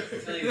okay.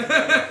 I'm telling you,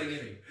 there's nothing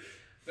in me.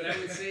 But I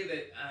would say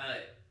that,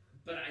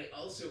 but I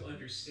also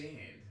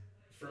understand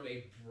from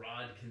a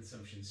broad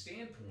consumption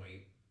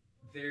standpoint,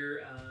 what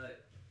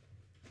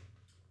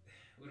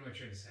am I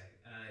trying to say?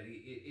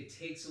 It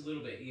takes a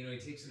little bit,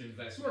 it takes an It's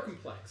investment. more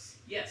complex.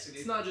 Yes.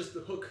 It's not just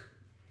the hook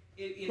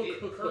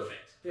Hook.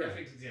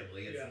 Perfect example.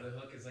 It's, Yeah. The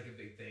hook is like a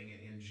big thing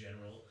in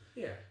general.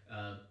 Yeah.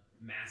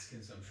 Mass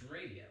consumption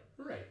radio.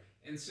 Right.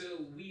 And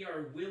so we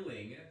are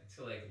willing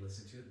to like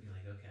listen to it and be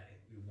like, okay,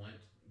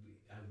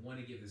 I want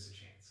to give this a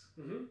chance.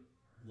 Mm-hmm.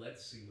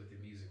 Let's see what the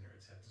music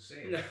nerds have to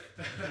say about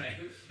it.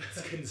 Right?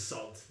 Let's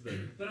consult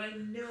them. But I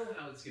know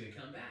how it's gonna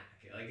come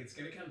back. Like it's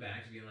gonna come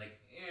back to being like,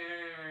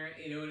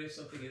 and if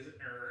something is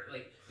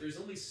like, there's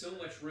only so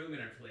much room in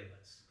our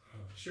playlist.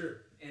 Sure.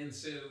 And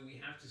so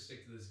we have to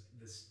stick to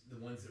the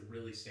ones that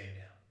really stand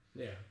out.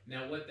 Yeah.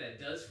 Now, what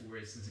that does for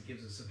us, since it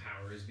gives us some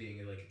power as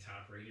being like a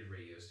top-rated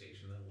radio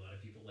station that a lot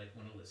of people like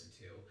want to listen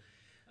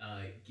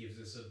to, it gives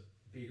us a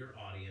bigger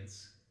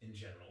audience in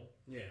general.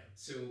 Yeah.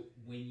 So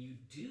when you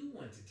do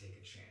want to take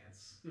a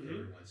chance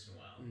every once in a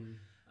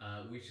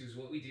while, which is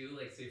what we do,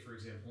 like say for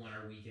example on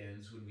our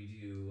weekends when we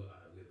do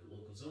we have the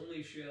Locals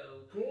Only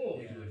show. Cool.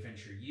 We do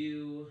Adventure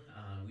U.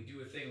 We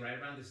do a thing right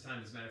around this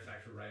time. As a matter of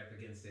fact, we're right up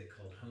against it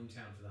called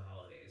Hometown for the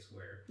Holidays,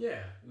 where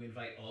we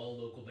invite all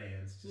local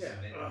bands to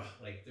submit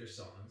like their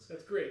songs.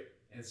 That's great.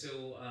 And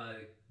so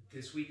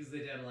this week is the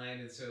deadline,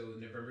 and so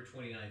November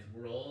 29th,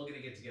 we're all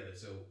gonna get together.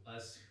 So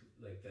us,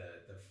 like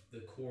the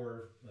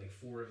core, like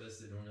 4 of us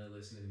that normally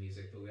listen to the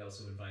music, but we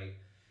also invite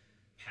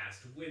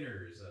past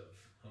winners of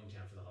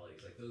Hometown for the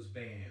Holidays, like those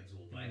bands.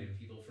 We'll invite in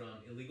people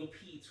from Illegal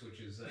Pete's, which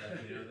is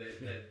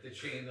the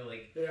chain that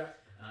like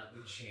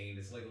the chain.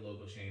 It's like a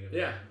local chain of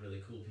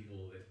really cool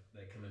people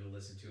that come in to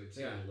listen to it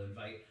too. Yeah. We'll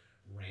invite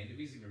random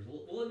music nerds.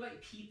 We'll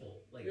invite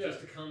people like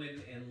just to come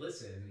in and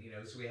listen.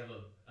 So we have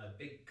a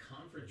big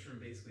conference room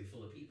basically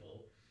full of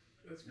people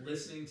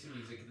listening to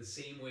music the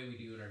same way we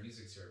do in our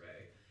music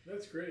survey.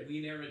 That's great.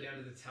 We narrow it down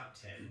to the top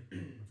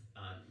 10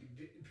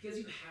 because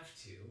you have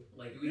to.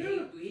 Like we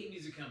hate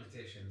music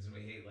competitions, and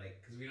we hate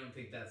because we don't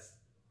think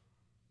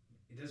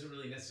it doesn't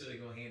really necessarily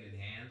go hand in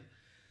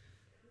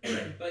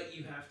hand. But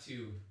you have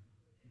to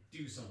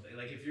do something.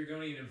 Like if you're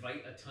going to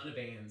invite a ton of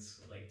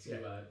bands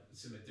to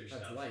submit their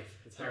stuff. That's life.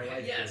 That's how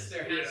life is.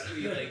 There has to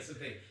be like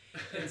something.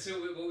 And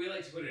so we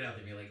like to put it out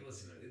there and be like,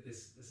 listen,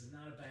 this is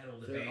not a battle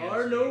of the bands. There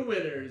are no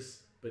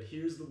winners, but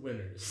here's the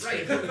winners.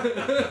 Right.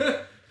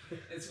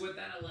 And so what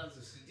that allows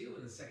us to do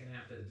in the second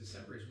half of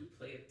December is we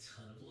play a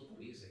ton of local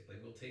music. Like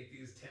we'll take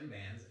these 10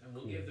 bands and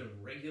we'll give them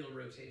regular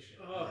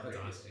rotation on our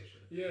radio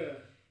station.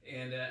 Yeah.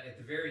 And at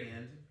the very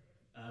end,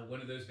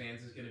 one of those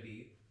bands is going to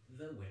be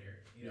the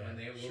winner. And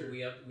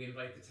we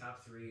invite the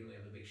top 3, and we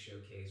have a big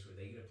showcase where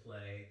they get to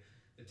play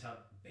the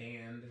top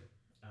band.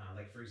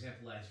 Like for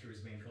example, last year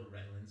was a band called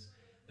Redlands.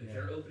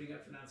 They're opening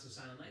up for Not So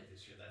Silent Night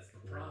this year. That's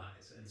the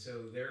prize. And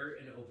so they're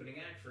an opening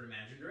act for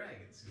Imagine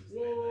Dragons. Who's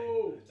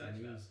Whoa! the band I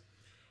talked about.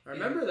 I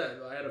remember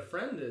that I had a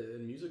friend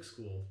in music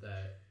school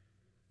that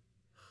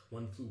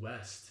One Flew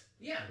West.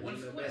 Yeah, One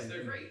Flew West.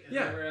 They're great.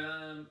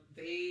 And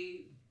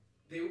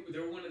they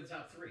were one of the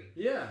top 3.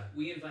 Yeah.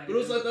 We invited. But it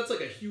was them. that's like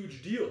a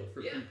huge deal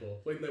for people.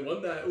 When they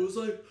won that, it was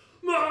like,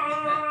 it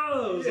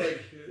was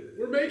like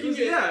we're making it.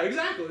 Yeah,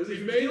 exactly. It was a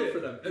huge deal it. for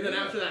them. And then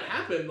after that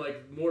happened,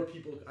 like more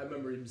people. I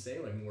remember him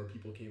saying like more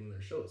people came to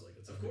their shows. Like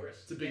it's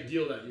a big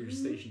deal that your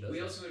station does. We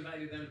that. also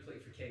invited them to play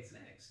for Cakes and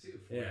Eggs too.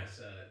 For us,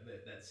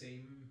 that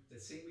same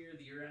year,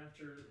 the year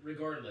after,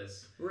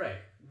 regardless. Right.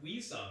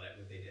 We saw that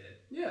what they did.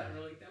 Yeah. And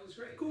we're like, that was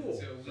great. Cool. And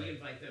so we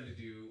invite them to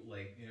do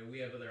we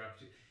have other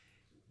opportunities,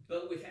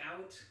 but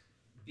without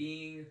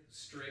being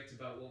strict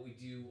about what we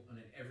do on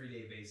an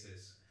everyday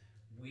basis.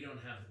 We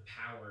don't have the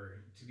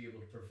power to be able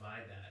to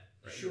provide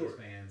that to those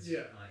bands.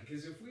 Yeah.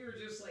 Because if we were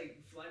just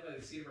like fly by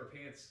the seat of our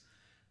pants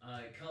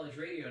college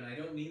radio, and I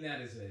don't mean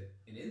that as an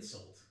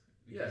insult.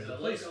 Because I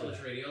love college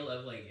radio. I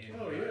love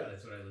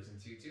that's what I listen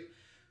to too.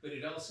 But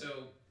it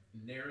also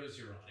narrows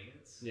your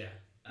audience. Yeah.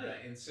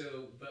 And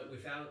so, but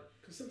without...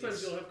 Because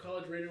sometimes you'll have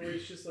college radio where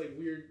it's just like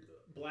weird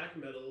black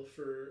metal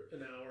for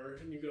an hour,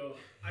 and you go,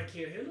 I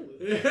can't handle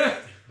it.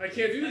 I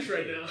can't do this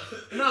right now.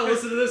 I'm not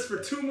listening to this for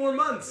 2 more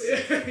months.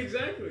 Yeah,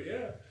 exactly,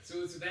 yeah.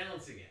 So it's a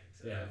balancing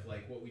act of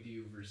like what we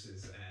do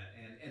versus,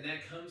 and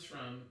that comes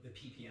from the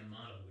PPM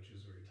model, which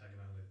is what you're talking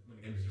about when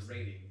it comes to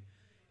rating.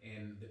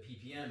 And the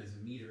PPM is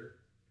a meter,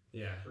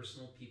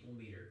 personal people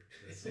meter,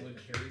 that someone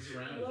carries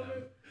around with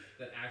them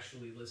that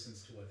actually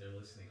listens to what they're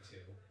listening to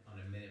on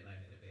a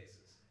minute-by-minute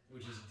basis,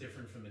 which is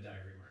different from the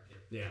diary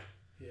market. Yeah.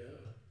 Yeah.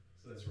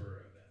 So that's where we're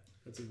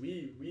at. So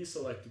we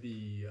select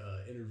the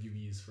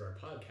interviewees for our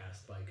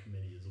podcast by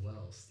committee as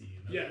well,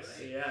 Steve. Yes.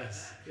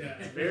 Yes. Yeah.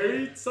 It's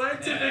very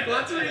scientific,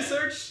 lots of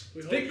research.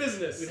 It's big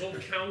business. We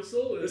hold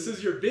council. This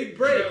is your big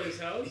break. Charlie's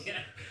house. Yeah.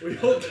 We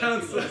hold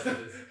council.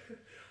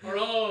 Are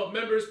all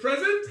members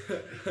present?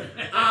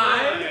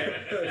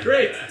 Aye.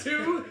 Great.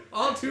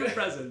 All two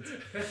present.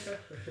 Well,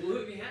 who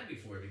have you had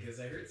before? Because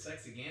I heard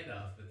Sexy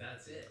Gandalf, but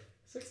that's it.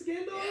 Sexy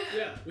Gandalf?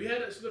 Yeah. We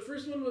had so the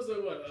first one was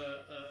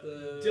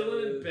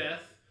Dylan and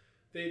Beth.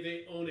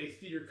 They own a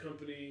theater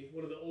company,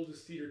 one of the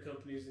oldest theater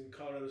companies in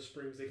Colorado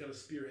Springs. They kind of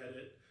spearhead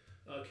it,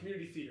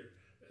 community theater.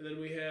 And then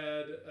we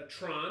had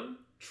Tron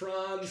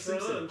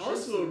Simpson,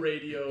 also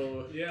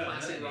radio,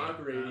 classic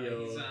rock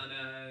radio. He's on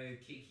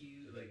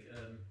KQ,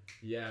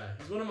 Yeah,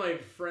 he's one of my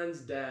friend's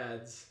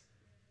dads.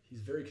 He's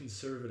very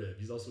conservative.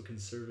 He's also a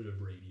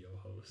conservative radio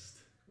host.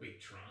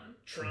 Wait, Tron?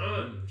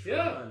 Tron.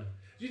 Yeah.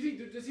 Do you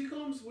think does he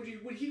call him?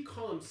 Would he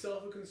call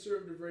himself a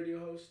conservative radio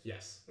host?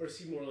 Yes. Or is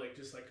he more like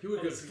just like He would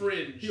on the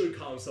fringe? He would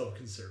call himself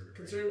conservative.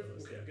 Conservative. radio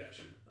host, Okay, yeah.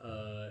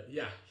 gotcha.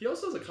 Yeah. He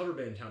also has a cover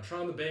band in town.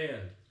 Tron the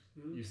Band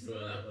used to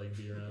like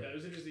be around. Yeah, it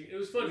was interesting. It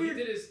was fun. He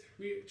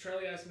did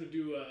Charlie asked him to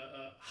do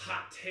a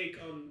hot take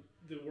on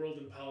the world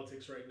and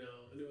politics right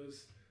now, and it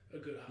was a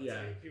good hot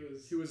take.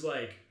 He was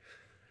like,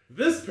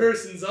 "This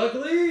person's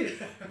ugly.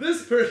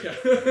 This person."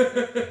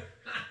 It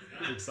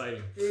was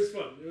exciting. It was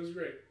fun. It was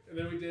great. And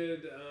then we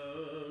did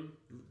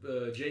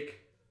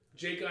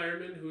Jake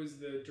Ironman, who is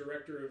the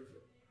director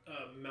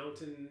of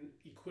mountain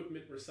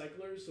equipment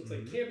recyclers. So it's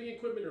like camping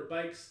equipment or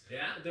bikes.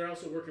 Yeah. They're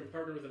also working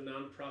partner with a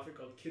nonprofit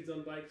called Kids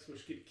on Bikes,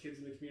 which get kids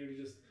in the community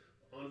just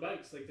on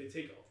bikes. Like they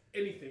take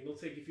anything. They'll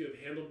take if you have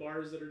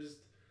handlebars that are just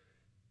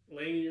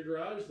laying in your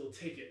garage, they'll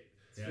take it.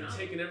 So they're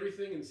taking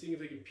everything and seeing if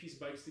they can piece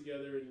bikes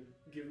together and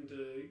give them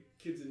to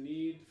kids in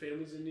need,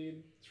 families in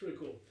need. It's really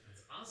cool.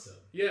 That's awesome.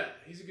 Yeah,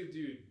 he's a good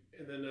dude.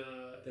 And then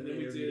we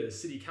interviewed a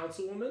city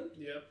councilwoman,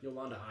 Yep.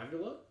 Yolanda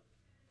Avila,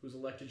 who's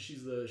elected.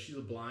 She's the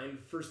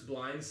first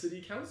blind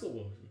city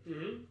councilwoman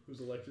who's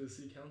elected to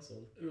city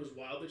council. And it was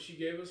wild that she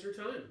gave us her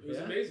time. It was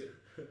amazing.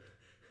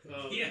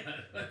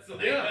 That's like,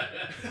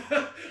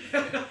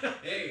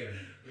 hey,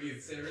 we can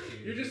say earlier.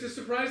 You're just as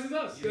surprised as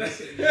us. You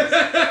miss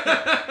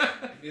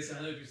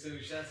 100% of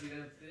the shots you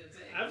don't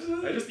take.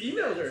 Absolutely. I just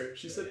emailed her.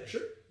 She said,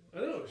 "Sure." I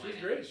know. She was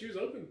great. She was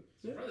open.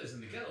 So brothers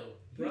in the go.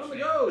 We're on the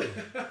go.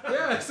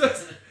 Yeah,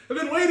 I've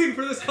been waiting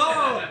for this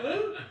call.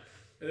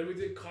 And then we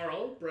did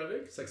Carl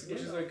Brevik, Sexy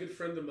which is Gandalf. a good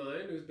friend of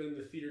mine who's been in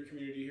the theater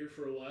community here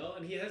for a while.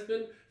 And he has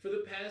been for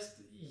the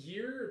past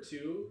year or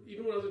two.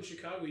 Even when I was in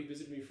Chicago, he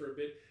visited me for a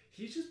bit.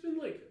 He's just been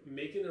like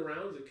making the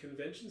rounds at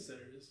convention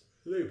centers.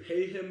 They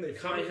pay him. They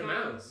fly him out.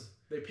 Comic-Cons.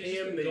 They pay He's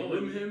him. been They going.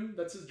 room him.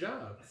 That's his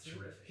job. That's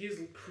terrific. He's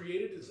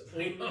created his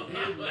own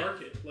weird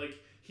market. Like,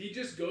 he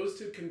just goes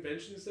to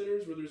convention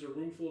centers where there's a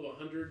room full of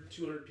 100,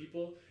 200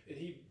 people, and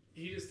he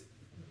just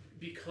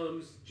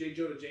becomes J.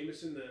 Jonah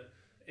Jameson, the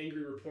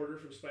angry reporter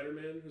from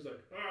Spider-Man, who's like,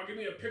 "Oh, give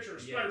me a picture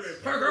of Spider-Man."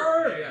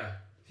 Parker! Yeah.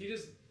 He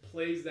just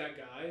plays that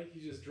guy.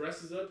 He just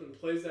dresses up and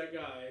plays that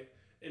guy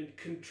and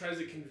tries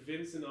to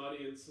convince an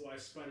audience why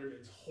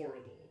Spider-Man's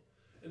horrible.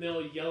 And they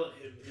all yell at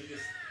him,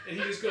 and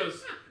he just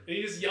goes, and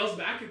he just yells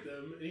back at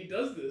them, and he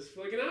does this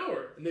for like an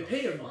hour. And they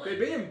pay him. They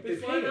pay him. They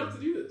fly him out to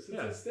do this. It's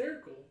Yeah.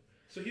 hysterical.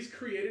 So he's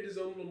created his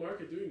own little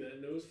market doing that,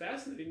 and it was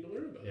fascinating to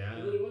learn about. Yeah.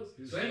 It really was.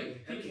 He's So funny.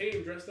 He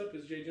came dressed up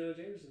as J. Jonah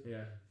Jameson.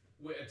 Yeah.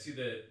 Wait, to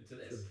this.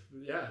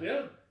 Yeah.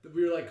 Yeah.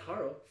 We were like,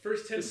 Carl,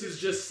 First 10 this is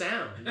just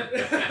sound.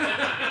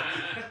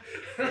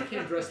 He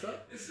came dressed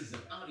up. This is an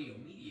audio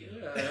medium.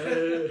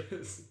 Yeah.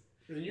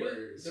 And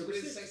you're So number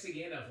what does 6. Sexy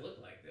Gandalf look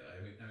like, though?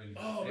 I mean,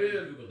 Oh, maybe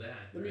man. Google that.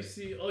 Let me right?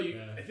 see. Oh,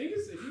 Yeah. I think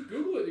it's if you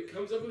Google it, it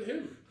comes up with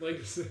him. Like,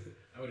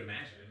 I would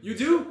imagine. You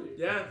do?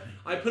 Yeah.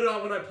 I put it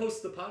on when I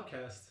post the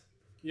podcast.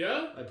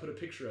 yeah. I put a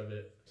picture of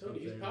it. Tony, up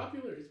he's there.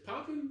 popular. He's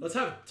popping. Let's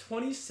have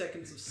 20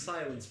 seconds of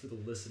silence for the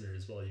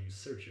listeners while you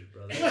search it,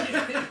 brother.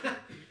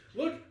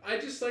 Look, I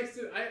just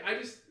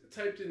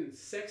typed in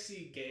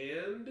 "sexy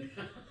Gand,"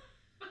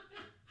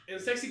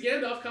 and "sexy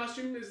Gandalf"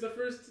 costume is the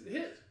first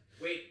hit.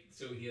 Wait,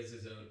 so he has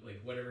his own,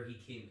 like, whatever he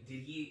came...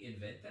 Did he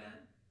invent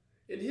that?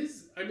 In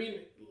his, I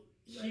mean,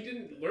 he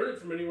didn't learn it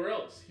from anywhere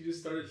else. He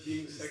just started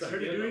being sexy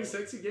Started Gandalf. doing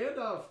Sexy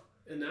Gandalf.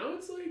 And now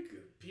it's like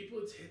people,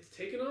 it's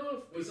taken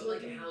off. Was it People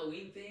like a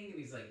Halloween thing? And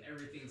he's like,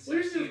 everything's Well,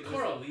 here's sexy. the It was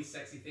Carl. the least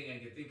sexy thing I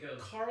could think of.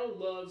 Carl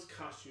loves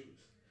costumes.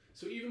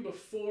 So even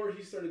before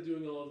he started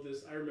doing all of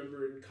this, I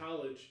remember in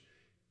college,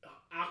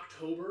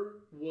 October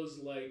was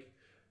like,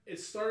 it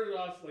started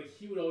off like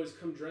he would always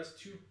come dressed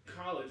to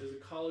college as a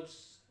college,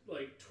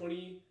 like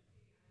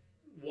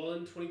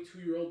 21,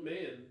 22-year-old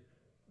man.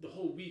 The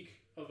whole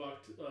week of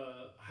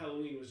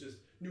Halloween was just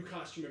new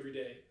costume every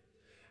day.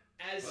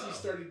 As he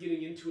started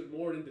getting into it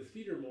more and into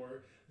theater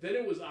more, then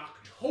it was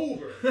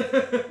October.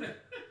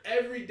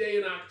 Every day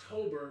in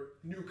October,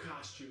 new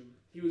costume.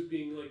 He was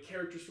being like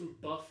characters from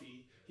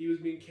Buffy. He was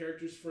being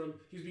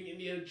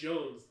Indiana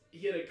Jones.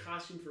 He had a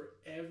costume for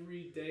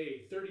every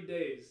day, 30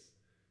 days.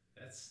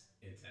 That's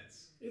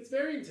intense. It's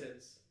very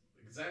intense.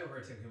 Because I have a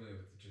hard time coming up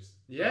with just...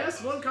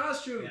 Yes, one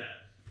costume.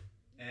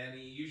 Yeah. And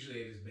he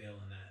usually just bail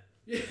on that.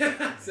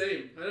 Yeah,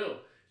 same. I know.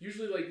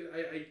 Usually, like,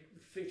 I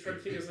try to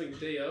think of something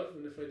day of,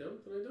 and if I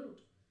don't, then I don't.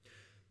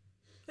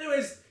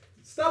 Anyways,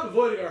 stop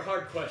avoiding our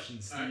hard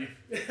questions, Steve.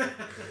 Hit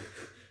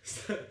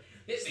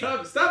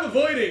me. Stop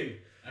avoiding.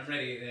 I'm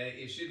ready.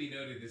 It should be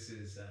noted this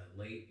is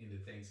late into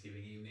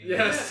Thanksgiving evening.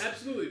 Yes. Yeah,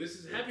 absolutely. This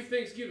is Happy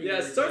Thanksgiving.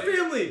 Yes, it's our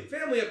everybody.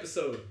 family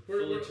episode.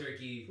 Full of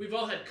turkey, We've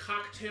all had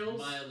cocktails.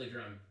 mildly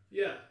drunk.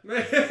 Yeah. We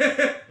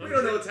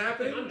don't know what's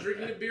happening. I'm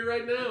drinking a beer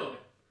right now.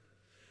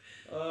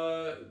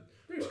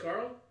 Thanks,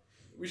 Carl.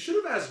 We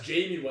should have asked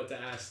Jamie what to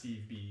ask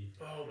Steve B.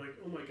 Oh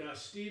my gosh,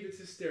 Steve, it's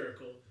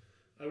hysterical.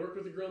 I work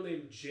with a girl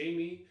named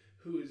Jamie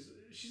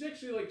she's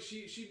actually like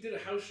she did a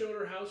house show at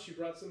her house. She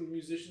brought some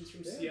musicians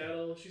from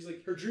Seattle. She's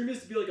like Her dream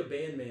is to be like a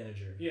band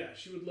manager.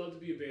 she would love to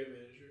be a band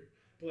manager.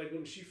 But like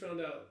when she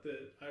found out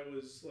that I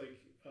was like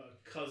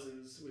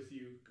cousins with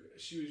you,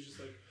 she was just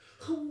like,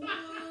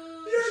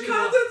 You're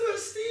cousins with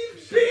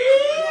Steve B.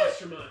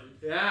 Lost her mind.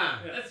 Yeah.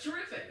 That's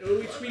terrific. And when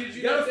we tweeted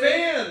you Got that a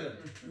day, fan.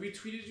 we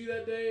tweeted you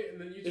that day, and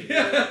then you tweeted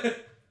that,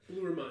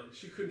 blew her mind.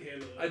 She couldn't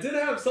handle it. I did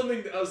have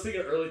something I was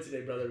thinking early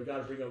today, brother. We got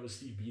to bring up with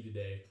Steve B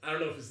today. I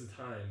don't know if it's the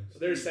time.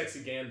 There's sexy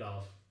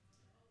Gandalf.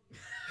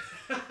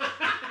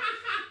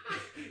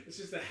 It's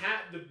just the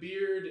hat, the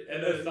beard,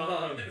 And the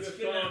thong. And the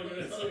thong.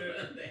 That's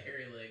it. The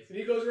hairy legs. And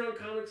he goes around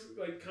Comic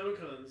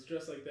Cons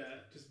dressed like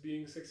that, just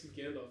being sexy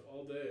Gandalf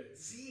all day.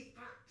 See,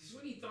 fuck, just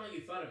when you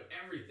thought of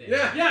everything.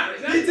 Yeah,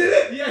 exactly. He did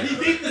it. Yeah, he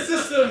beat the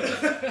system.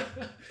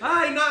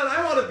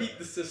 I want to beat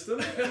the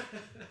system.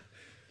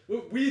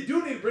 We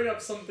do need to bring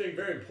up something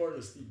very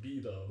important to Steve B,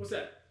 though. What's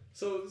that?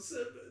 So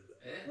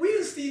we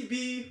and Steve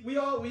B, we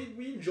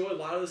enjoy a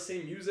lot of the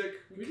same music.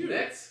 We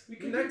connect. do. We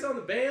connect on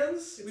the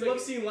bands. It's We like- love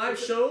seeing live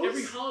it's shows.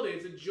 Every holiday,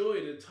 it's a joy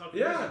to talk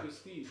Yeah. music with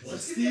Steve.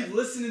 What's Steve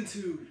listening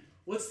to?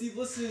 What's Steve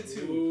listening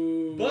to?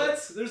 Ooh.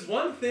 But there's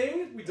one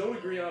thing we don't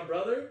agree on,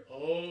 brother.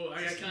 Oh,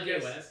 I Just can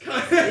Kanye guess.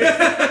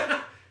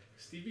 West.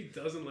 Stevie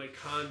doesn't like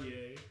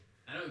Kanye.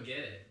 I don't get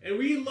it. And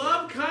we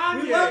love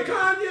Kanye. We love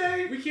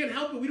Kanye. We can't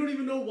help it. We don't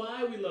even know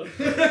why we love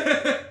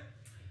Kanye.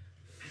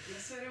 I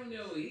guess I don't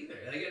know either.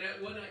 Like,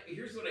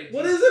 here's what I do.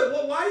 What is it?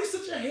 Why are you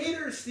such a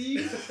hater,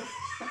 Steve?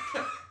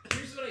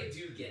 Here's what I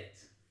do get.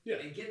 Yeah.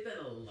 I get that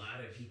a lot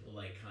of people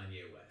like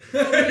Kanye West.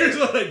 Here's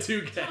what I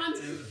do get.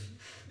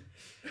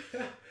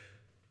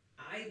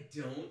 I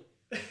don't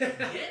get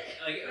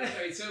it. Like,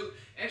 alright, so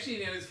actually,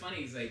 you know, it's funny.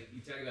 It's like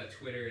you talk about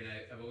Twitter, and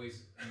I've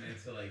always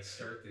meant to like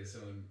start this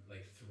own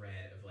like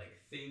thread of like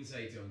things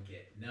I don't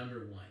get.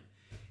 Number one,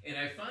 and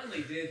I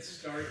finally did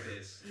start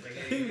this. Like,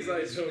 Things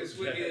I don't this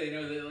would be, get. you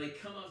know, that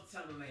like come off the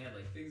top of my head,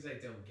 like things I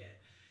don't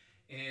get,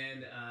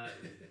 and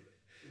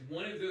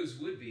one of those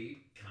would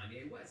be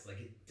Kanye West. Like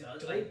it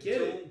does. Don't I get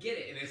don't it. get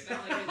it, and it's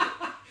not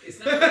like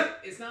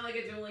it's not like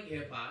I don't like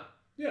hip hop.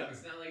 Yeah.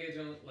 It's not like I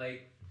don't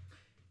like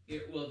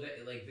it. Well,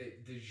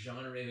 the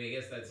genre. I mean, I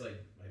guess that's like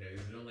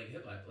I don't like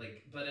hip hop.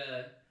 Like, but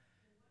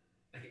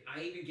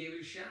I even gave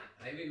it a shot.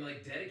 I even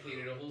like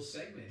dedicated a whole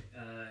segment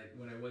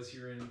when I was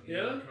here in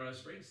Colorado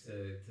Springs to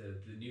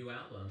the new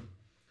album.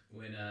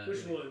 When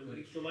Which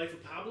one? The Life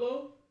of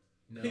Pablo?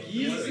 No, Yeezus?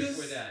 the one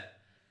before that.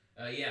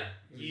 Yeah,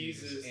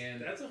 Jesus.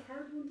 and That's a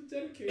hard one to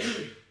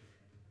dedicate.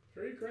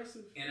 Very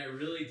aggressive. and I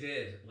really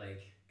did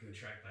like go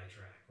track by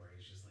track where I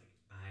was just like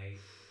I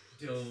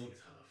don't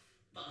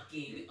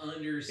fucking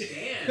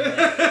understand.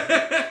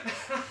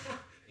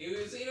 It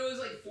was, you know, it was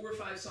like 4 or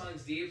 5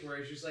 songs deep where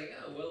it's just like,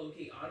 oh, well,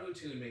 okay,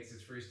 auto-tune makes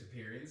its first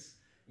appearance,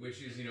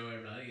 which is, you know,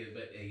 ironic,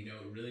 but, you know,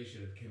 it really should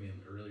have come in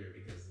earlier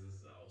because this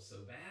is all so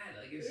bad.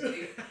 Like, it's,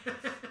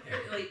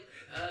 like,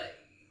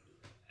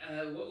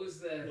 what was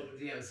the,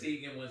 yeah, see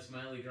again, one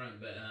Smiley drunk,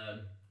 but,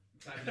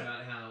 talking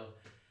about how,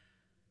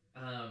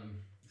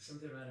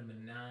 something about a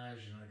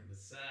menage and like a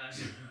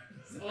massage.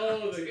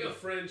 Oh, the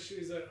French.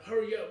 He's like,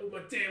 hurry up with my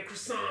damn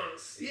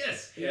croissants.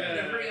 Yes.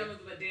 Yeah. Hurry up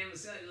with my damn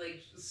massage.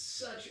 Like,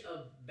 such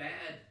a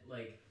bad,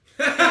 like,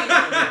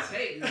 angle to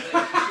take. It's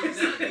like, you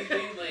should not be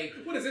being like,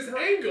 What is this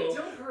angle?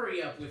 don't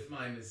hurry up with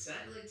my massage.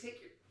 Like,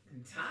 take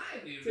your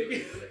time, dude. Take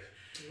it.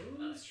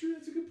 Well, that's true.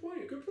 That's a good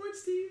point. Good point,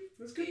 Steve.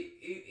 That's good.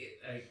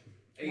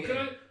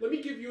 Let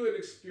me give you an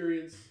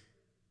experience.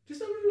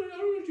 Just I don't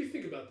know what you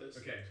think about this.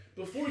 Okay.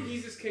 Before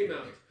Yeezus came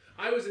out,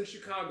 I was in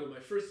Chicago, my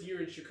first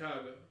year in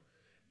Chicago.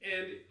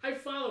 And I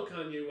follow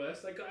Kanye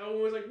West. Like, I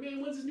was like,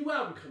 man, when's his new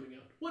album coming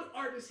out? What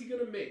art is he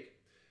going to make?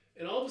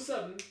 And all of a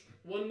sudden,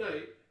 one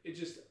night, it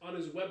just, on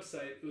his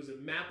website, it was a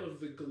map of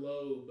the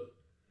globe.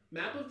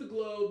 Map of the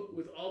globe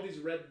with all these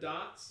red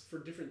dots for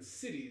different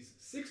cities.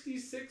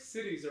 66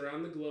 cities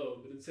around the globe.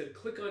 And it said,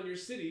 click on your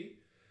city.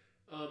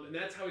 And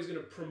that's how he's going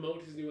to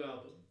promote his new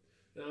album.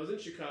 And I was in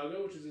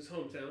Chicago, which is his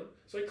hometown.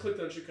 So I clicked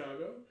on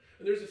Chicago.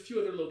 And there's a few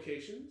other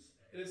locations.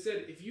 And it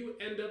said, if you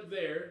end up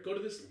there, go to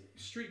this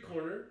street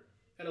corner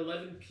at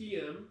 11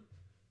 p.m.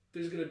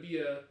 There's going to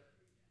be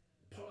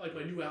like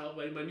my new album,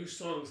 like my new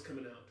song's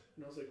coming out.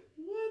 And I was like,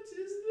 what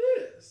is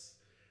this?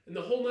 And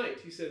the whole night,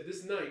 he said,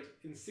 this night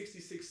in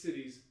 66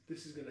 cities,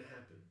 this is going to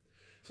happen.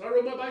 So I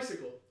rode my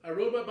bicycle.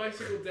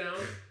 Down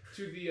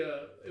to the,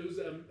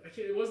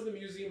 it wasn't the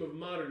Museum of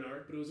Modern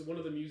Art, but it was one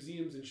of the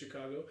museums in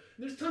Chicago. And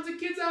there's tons of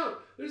kids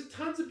out. There's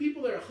tons of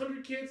people there,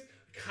 100 kids.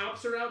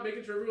 Cops are out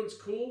making sure everyone's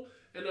cool.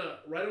 And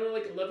right around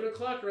like 11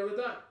 o'clock, around the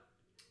dot,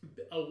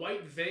 a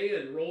white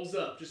van rolls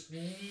up,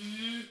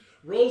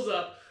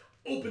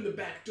 open the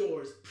back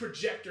doors,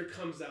 projector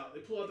comes out.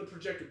 They pull out the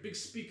projector, big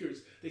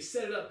speakers. They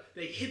set it up.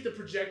 They hit the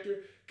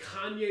projector.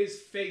 Kanye's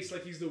face,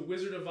 like he's the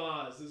Wizard of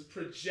Oz, is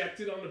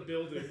projected on the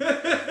building.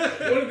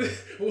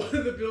 one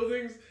of the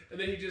buildings, and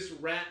then he just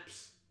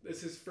raps.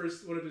 That's his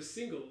first one of his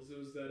singles. It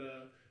was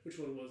that. Which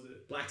one was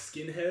it? Black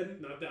Skinhead?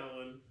 Not that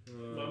one.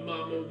 My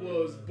mama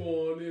was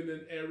born in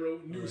an era.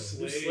 New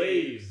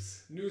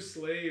Slaves. New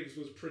Slaves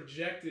was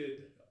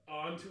projected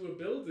onto a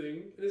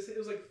building. And it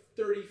was like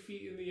 30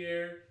 feet in the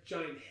air,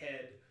 giant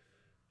head.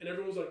 And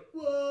everyone was like,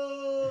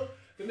 whoa.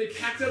 Then they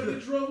packed up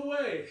and drove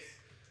away.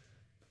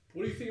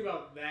 What do you think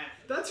about that?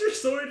 That's your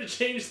story to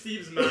change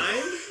Steve's mind?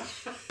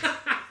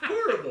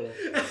 Horrible.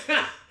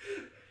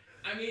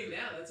 I mean,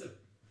 yeah, that's a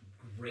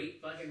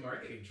great fucking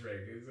marketing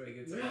trick. It's like,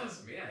 it's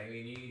awesome. Yeah, I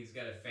mean, he's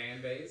got a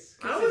fan base.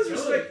 I always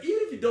respect, even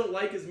if you don't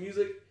like his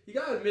music, you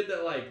gotta admit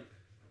that, like,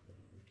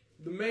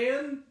 the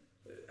man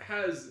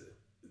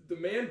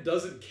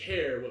doesn't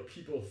care what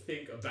people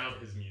think about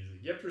his music.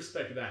 You have to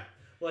respect that.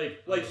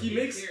 Like he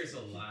makes. He cares a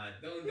lot.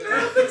 I don't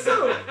think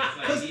so.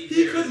 Because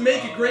he could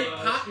make great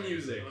pop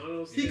music.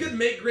 He could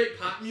make great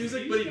pop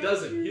music, but he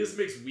doesn't. He just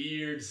makes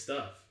weird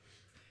stuff.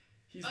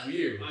 He's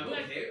weird. I'm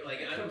okay.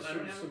 Like I don't have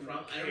a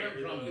problem. I don't have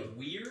a problem with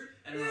weird.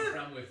 I don't have a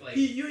problem with like.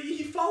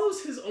 He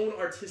follows his own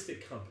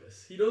artistic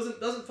compass. He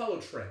doesn't follow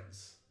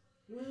trends.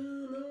 Well,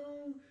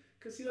 no.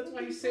 Because see, that's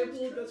why he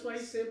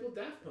sampled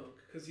Daft Punk,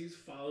 because he's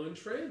following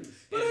trends.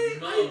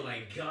 Oh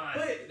my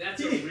god,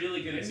 that's a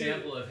really good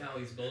example of how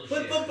he's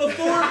bullshit. But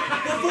before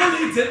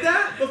he did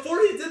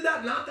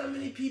that, not that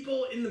many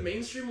people in the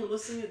mainstream were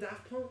listening to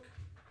Daft Punk.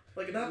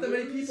 Like, not that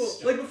many people.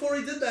 Like, before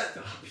he did that.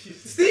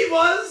 Steve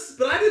was,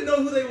 but I didn't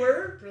know who they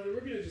were. Brother,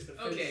 we're gonna just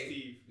offend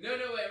Steve. No,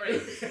 wait,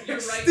 right. You're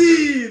right.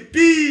 Steve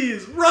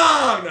B's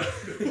wrong.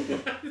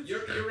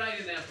 You're right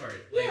in that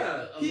part. Like,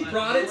 yeah, he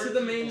brought it to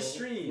the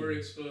mainstream. We're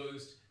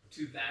exposed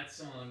to that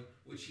song,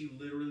 which he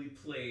literally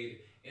played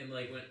and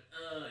like went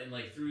and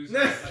like threw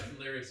some fucking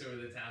lyrics over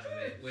the top of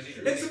it. When it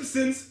and some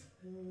synths.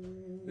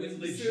 When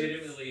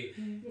legitimately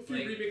a few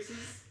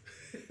remixes.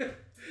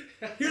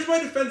 Here's my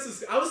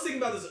defense. I was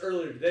thinking about this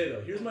earlier today,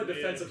 though. Here's my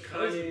defense of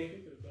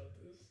Kanye.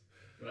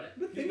 What? I've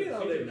been thinking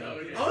all day now.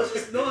 I was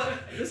just not.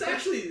 This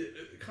actually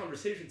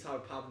conversation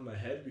topic popped in my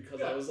head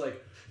because I was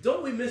like,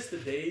 don't we miss the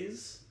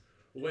days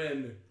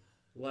when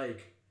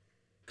like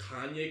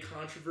Kanye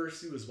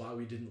controversy was why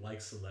we didn't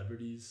like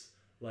celebrities?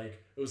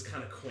 Like, it was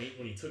kind of quaint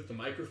when he took the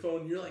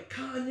microphone. You're like,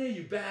 Kanye,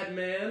 you bad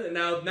man. And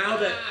now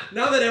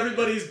that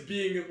everybody's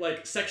being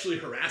like sexually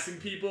harassing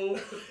people,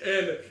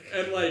 and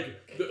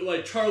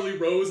like Charlie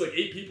Rose, like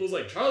 8 people's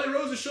like, Charlie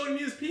Rose is showing me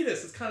his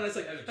penis. It's kind of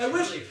like I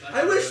wish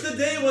the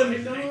day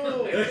when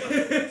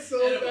so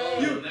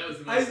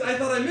bad. I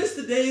thought I missed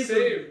the days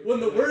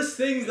when the worst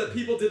things that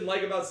people didn't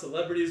like about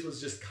celebrities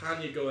was just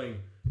Kanye going,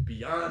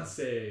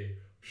 Beyonce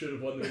should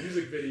have won the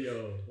music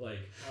video. Like,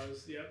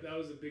 that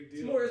was a big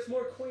deal. It's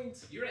more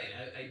quaint. You're right.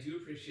 I do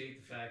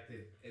appreciate the fact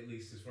that, at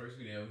least as far as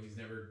we know, he's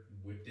never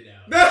whipped it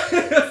out.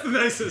 That's the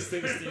nicest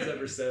thing Steve's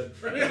ever said.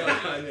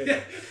 I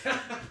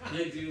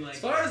do like. As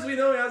far as we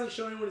know, he hasn't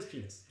shown anyone his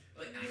penis.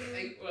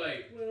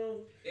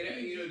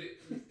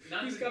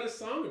 He's got a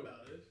song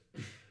about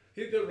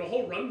it. The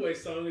whole Runway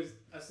song is,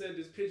 I said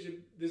this bitchy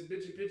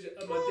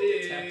up my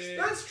dick.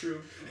 That's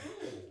true.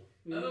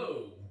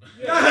 Oh.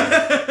 Yeah.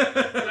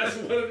 That's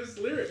one of his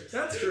lyrics.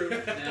 That's true.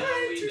 Now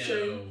we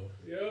know.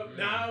 Yep.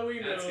 Now we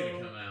know. That's gonna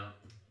come out.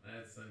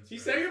 He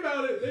sang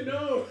about it. They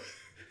know.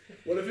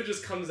 What if it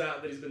just comes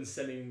out that he's been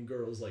sending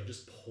girls like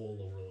just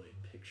Polaroid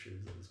pictures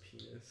of his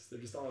penis?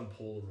 They're just on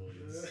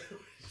Polaroids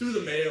through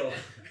the mail.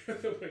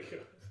 Oh my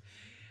god.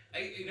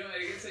 I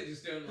guess I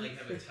just don't like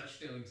have a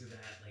touchstone to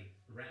that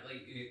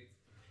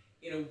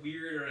in a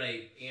weird or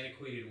like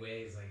antiquated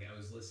ways. Like I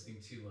was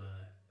listening to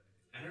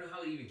I don't know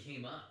how it even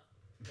came up.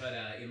 But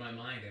in my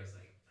mind, I was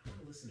like, I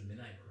want to listen to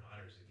Midnight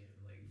Marauders again,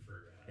 like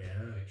for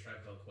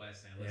Tribe Called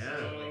Quest, and I listened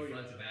to it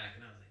front to back,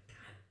 and I was like,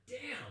 God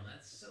damn,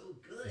 that's so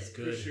good. It's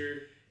good. For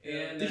sure.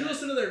 And did you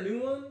listen to their new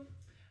one?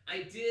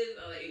 I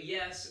did.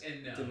 Yes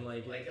and no. Didn't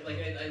like it.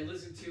 I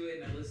listened to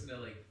it, and I listened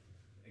to like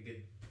a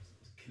good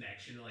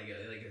connection, like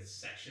a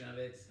section of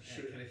it,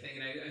 kind of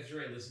thing. And I'm sure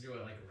I listened to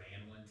it like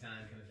ran one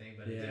time, kind of thing,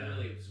 but I didn't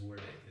really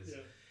absorb it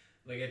because,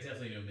 like, I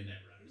definitely know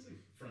Midnight Marauders.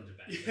 Front to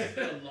back. It's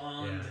been a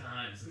long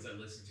time since I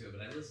listened to it,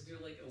 but I listened to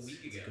it like a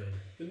week ago. Good.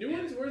 The new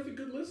one's worth a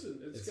good listen.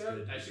 It's got.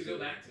 Good. I should go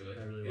back to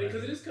it.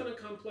 Because it is kind of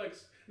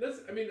complex.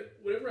 And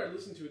whenever I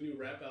listen to a new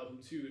rap album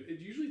too, it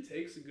usually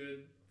takes a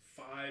good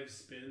 5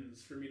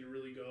 spins for me to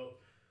really go,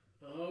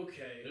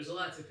 okay. There's a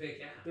lot to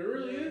pick out. There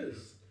really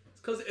is.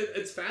 Because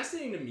it's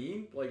fascinating to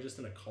me, like just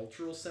in a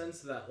cultural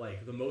sense, that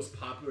like the most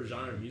popular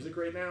genre of music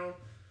right now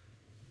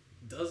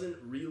doesn't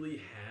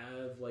really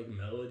have like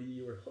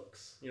melody or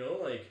hooks. You know,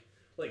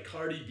 like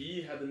Cardi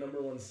B had the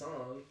 #1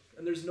 song,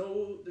 and there's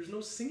no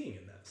singing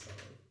in that song.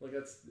 Like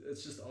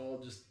it's just all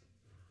just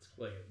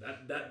like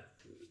that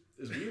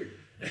is weird.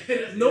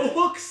 No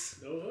hooks.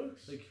 No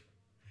hooks. Like,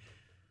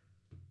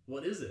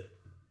 what is it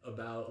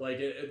about? Like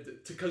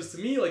because to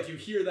me, like you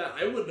hear that,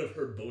 I wouldn't have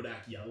heard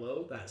Bodak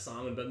Yellow, that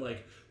song, and been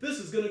like, this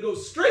is gonna go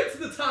straight to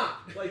the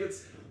top. Like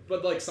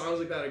but like songs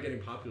like that are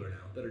getting popular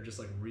now, that are just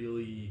like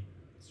really,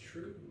 it's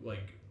true,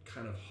 like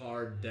kind of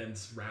hard,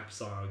 dense rap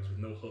songs with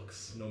no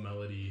hooks, no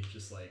melody,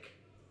 just like,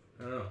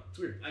 I don't know, it's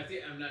weird. I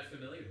think I'm not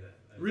familiar with that.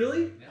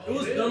 Really? No. It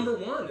was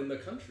 #1 in the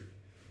country.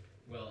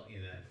 Well,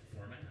 in that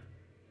format.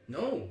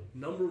 No,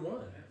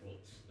 #1.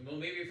 Well,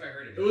 maybe if I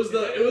heard it. It was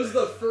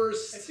the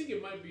first. I think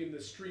it might be in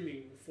the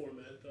streaming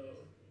format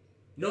though.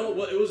 No,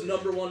 well, it was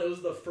number one. It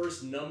was the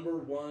first number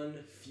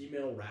one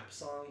female rap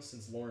song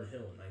since Lauryn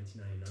Hill in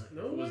 1999.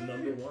 No It was way.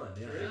 number one,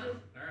 yeah.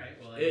 All right.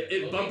 Well,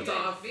 It bumped maybe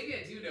off. Maybe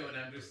I do know, and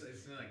I'm just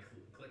it's not like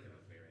clicking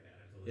with me right now.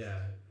 I have to listen Yeah,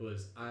 to it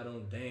was I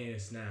don't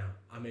dance now,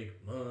 I make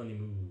money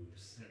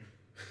moves.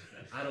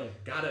 I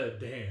don't gotta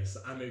dance,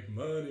 I make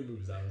money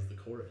moves. That was the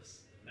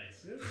chorus.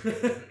 Nice.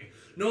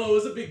 No, it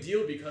was a big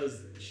deal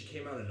because she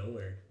came out of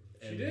nowhere.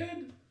 She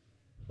did.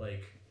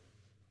 Like,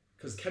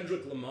 because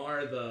Kendrick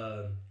Lamar,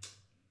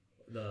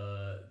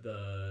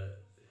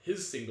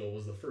 his single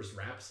was the first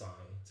rap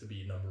song to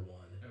be number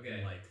one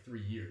in like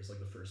 3 years. Like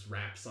the first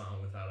rap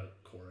song without a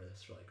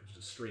chorus, or like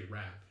just straight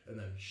rap. And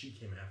then she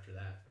came after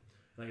that.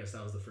 And I guess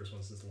that was the first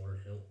one since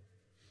Lauryn Hill.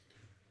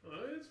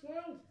 It's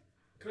wild.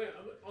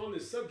 On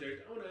this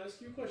subject, I want to ask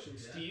you a question,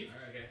 Steve.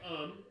 All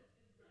right, okay.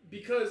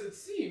 Because it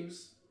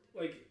seems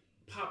like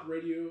pop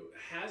radio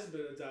has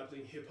been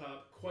adopting hip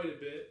hop quite a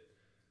bit.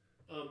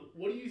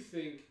 What do you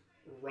think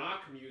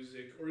rock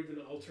music or even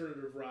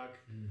alternative rock?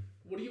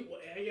 What do you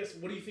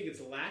think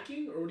it's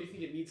lacking, or what do you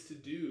think it needs to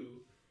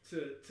do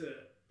to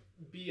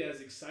be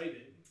as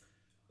exciting?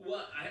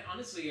 Well, I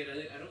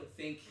don't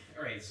think.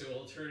 All right, so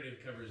alternative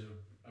covers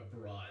a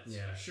broad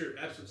Sure,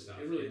 absolutely. stuff.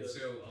 It really and does.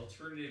 so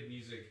alternative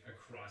music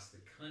across the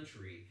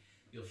country,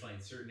 you'll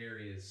find certain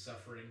areas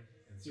suffering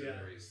and certain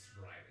areas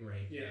thriving.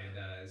 Right. Yeah.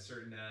 And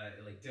certain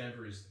like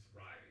Denver is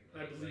thriving.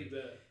 I believe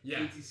that. Yeah.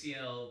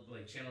 KTCL,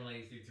 like Channel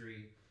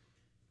 93.3,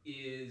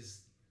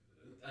 is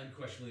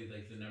unquestionably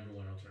like the number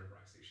one alternative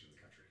rock station in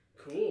the country.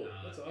 Cool.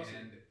 That's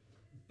awesome.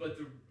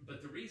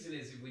 But the reason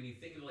is when you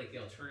think of like the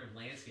alternative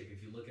landscape,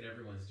 if you look at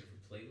everyone's different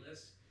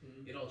playlists,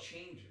 it all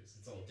changes.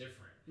 It's all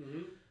different.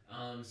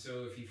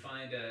 So if you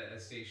find a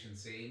station,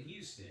 say in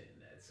Houston,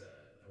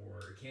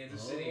 or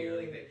Kansas City, or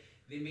like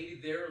they maybe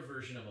their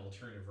version of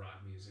alternative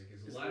rock music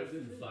is a lot of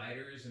Foo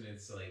Fighters, and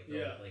it's like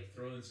like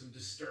throwing some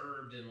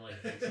Disturbed and like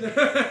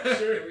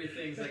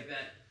everything's like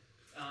that.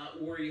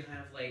 Or you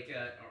have like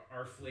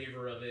our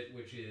flavor of it,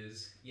 which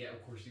is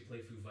of course we play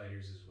Foo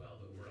Fighters as well,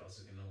 but we're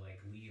also gonna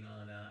like lean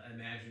on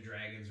Imagine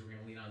Dragons. We're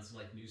gonna lean on some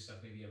like new stuff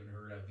maybe you haven't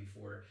heard of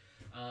before.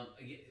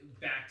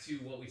 Back to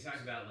what we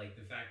talked about, like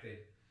the fact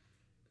that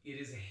it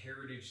is a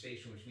heritage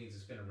station, which means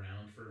it's been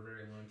around for a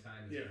very long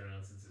time. It's been around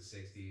since the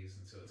 60s,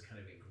 and so it's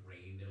kind of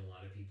ingrained in a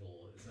lot of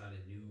people. It's not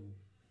a new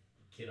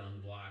kid on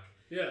the block.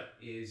 Yeah.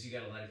 Is you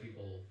got a lot of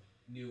people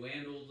new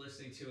and old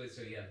listening to it,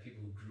 so you have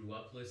people who grew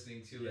up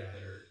listening to it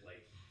that are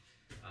like,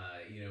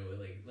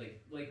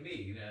 like me.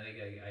 You know,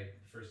 I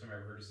first time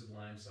I ever heard a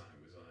Sublime song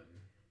was on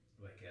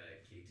like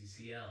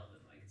KTCL,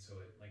 and like so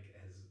it like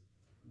has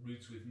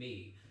roots with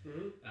me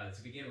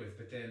to begin with.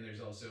 But then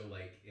there's also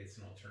like it's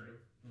an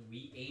alternative.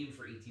 We aim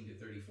for 18 to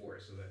 34,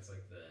 so that's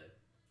like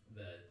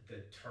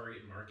the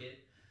target market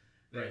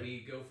that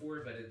we go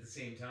for. But at the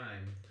same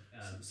time,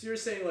 so you're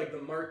saying like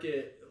the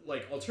market,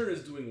 like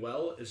alternative's doing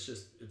well. It's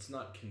just it's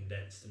not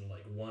condensed in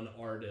like one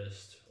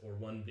artist or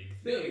one big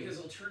thing. No, because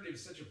alternative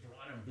is such a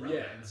broad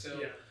umbrella, and so.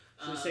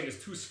 So you're saying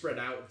it's too spread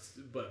out,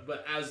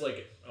 but as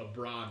like a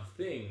broad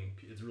thing,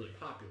 it's really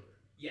popular.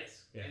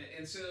 Yes,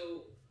 and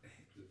so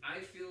I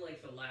feel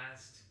like the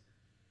last,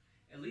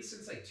 at least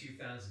since like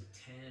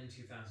 2010,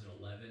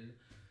 2011,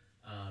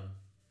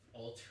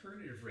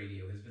 alternative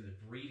radio has been the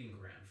breeding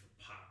ground for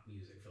pop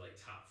music, for like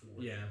top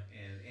 40. Yeah.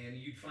 And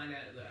you'd find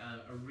out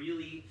a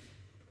really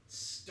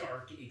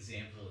stark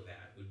example of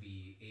that would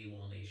be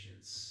AWOL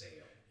Nation's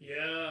Sail.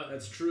 Yeah.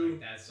 That's true. Like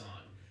that song.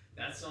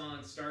 That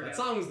song started. That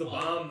song was the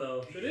bomb,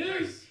 though. It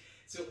is.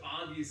 So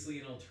obviously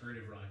an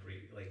alternative rock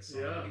radio, like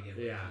song to begin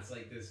with. It's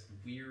like this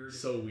weird.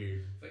 So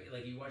weird. But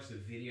like you watch the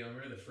video. I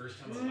remember the first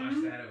time I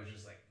watched that, I was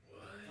just like,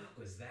 "What the fuck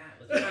was that?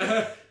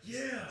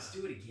 Let's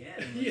do it again."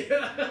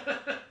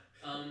 Like,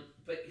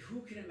 but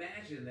who can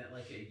imagine that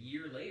like a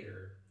year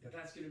later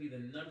that's going to be the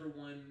number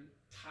one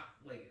top,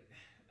 like,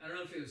 I don't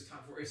know if it was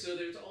top 4. So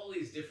there's all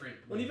these different.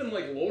 Well, even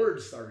like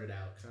Lorde started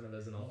out kind of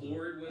as an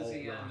Lorde was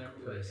a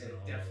number one.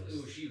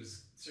 Definitely. Oh, She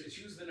was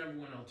the number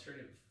one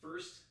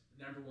first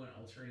number one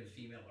alternative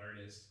female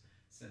artist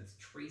since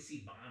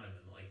Tracy Bonham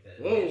in like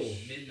the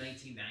mid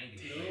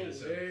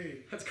 1990s. No way.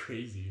 That's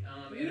crazy.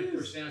 And of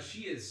course now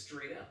she is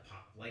straight up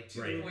pop, like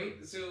to the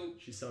point. So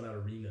she's selling out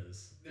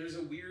arenas. There's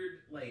a weird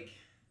like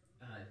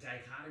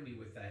dichotomy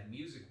with that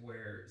music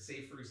where,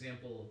 say for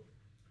example.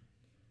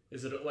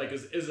 Is it like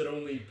is it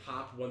only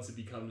pop once it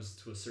becomes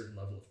to a certain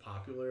level of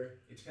popular?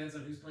 It depends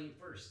on who's playing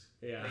first.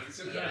 Yeah. Like,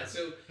 so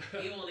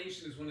AWOL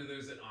Nation is one of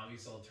those that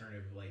obvious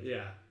alternative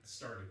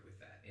started with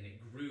that, and it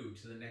grew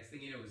to the next thing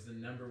you know, it was the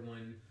number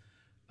one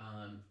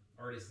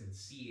artist in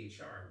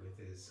CHR with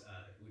his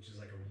which is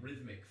like a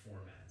rhythmic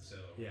format. So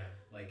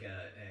like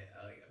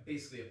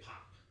basically a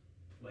pop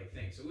like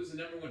thing. So it was the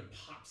number one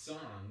pop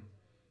song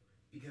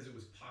because it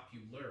was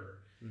popular.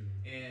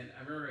 And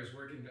I remember I was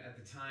working at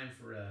the time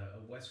for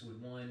a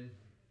Westwood One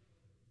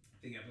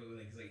thing up with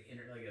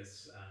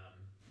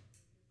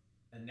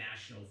a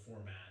national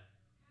format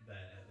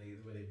that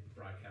where they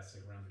broadcast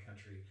like around the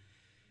country,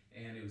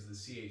 and it was the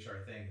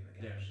CHR thing, and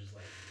the guy was just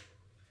like,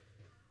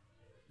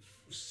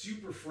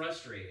 super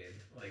frustrated,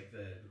 like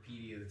the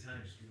PD at the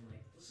time, just being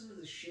like, listen to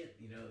this shit,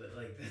 you know, that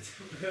like that's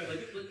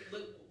like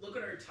look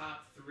at our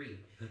top 3,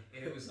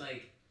 and it was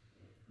like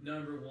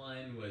number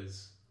 1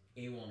 was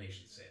AWOL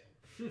Nation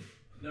Sale,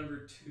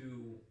 number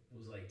 2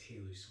 was like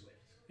Taylor Swift,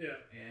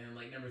 and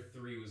like number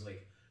 3 was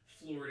like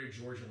Florida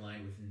Georgia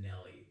Line with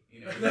Nelly,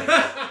 you know,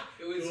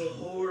 it was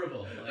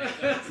horrible.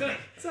 Like,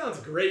 sounds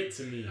great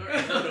to me.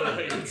 I don't know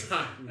what you're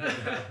talking about.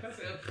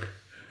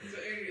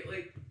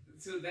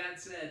 So that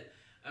said,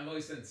 I've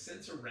always done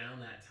since around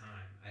that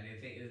time. And I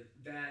think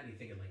that, and you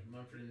think of like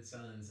Mumford and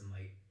Sons and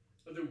like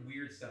other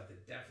weird stuff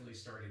that definitely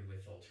started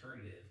with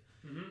alternative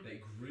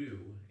that grew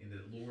into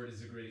Lord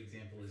is a great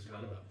example as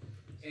well.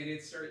 And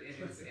it's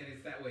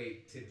that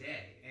way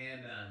today.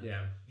 And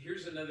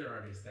here's another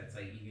artist that's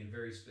like you can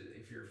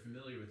if you're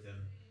familiar with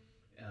him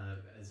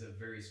as a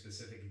very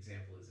specific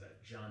example is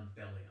John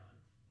Bellion.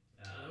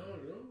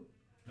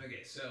 No.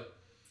 Okay, so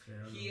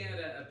he had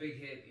a big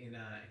hit in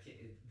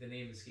the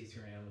name escapes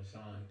me right now, the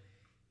song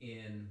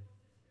in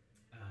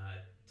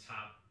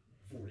top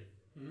 40.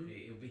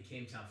 It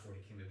became top 40,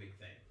 became a big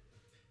thing.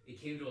 It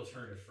came to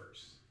alternative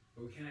first,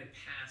 but we kind of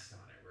passed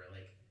on it. We're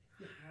like,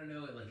 I don't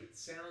know, it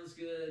sounds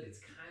good. It's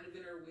kind of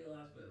in our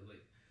wheelhouse, but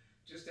like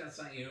just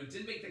outside, you know, it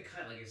didn't make the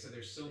cut. Like I said,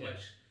 there's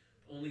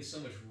only so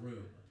much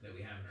room that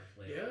we have in our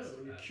playlist. Yeah,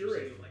 when you're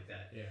curating something like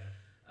that. Yeah.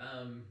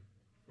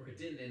 Or it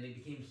didn't, and they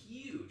became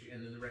huge,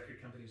 and then the record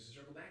companies would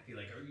circle back, be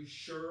like, "Are you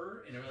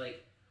sure?" And they were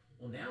like,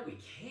 "Well, now we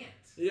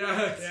can't."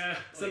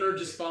 So we're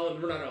just following.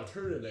 We're not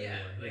alternative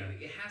anymore.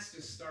 It has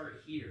to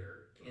start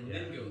here and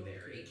then go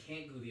there. It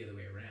can't go the other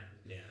way around.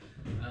 Yeah.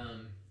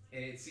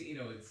 And it's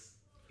it's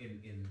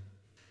in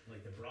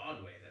like the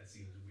Broadway that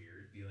seems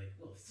weird. Be like,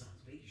 well, if the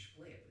song's big, you should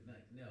play it.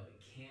 But no, it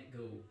can't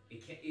go.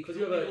 It can't. Because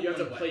you have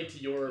to play to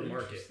your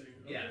market.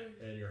 Yeah.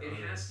 And your it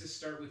has to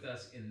start with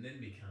us and then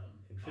become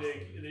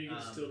big, and then you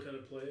can still kind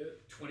of play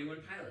it.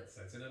 21 Pilots,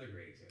 that's another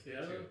great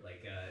example too.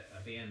 Like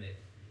a band that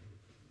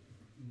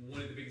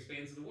one of the biggest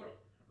bands in the world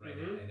right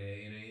now,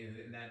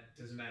 and that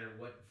doesn't matter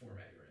what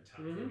format you're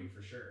in, top 40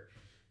 for sure.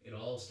 It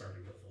all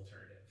started with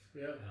alternative.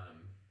 Yeah.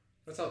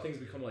 That's how things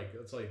become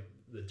that's like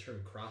the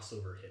term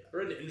crossover hit. I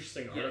read an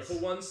interesting article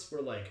once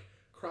where like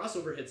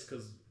crossover hits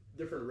because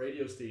different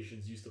radio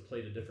stations used to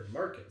play to different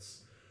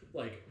markets.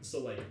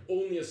 So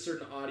only a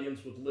certain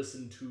audience would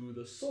listen to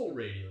the soul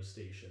radio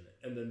station,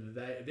 and then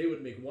they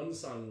would make one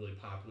song really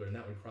popular, and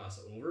that would cross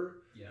over.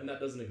 Yeah. And that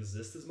doesn't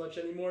exist as much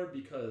anymore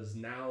because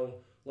now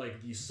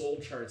these soul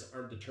charts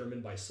aren't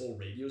determined by soul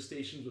radio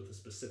stations with a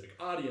specific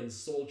audience.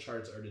 Soul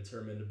charts are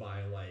determined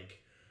by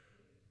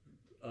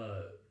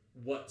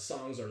what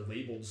songs are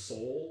labeled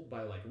soul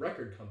by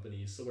record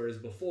companies. So whereas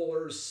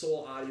before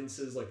soul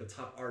audiences the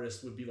top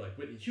artist would be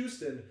Whitney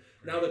Houston,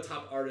 now the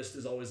top artist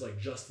is always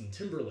Justin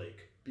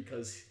Timberlake.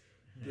 Because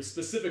the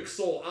specific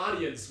soul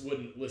audience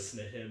wouldn't listen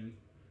to him,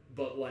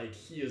 but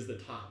he is the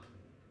top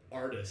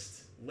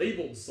artist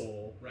labeled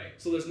soul. Right.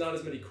 So there's not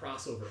as many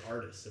crossover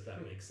artists, if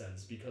that makes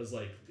sense. Because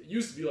it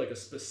used to be a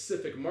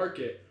specific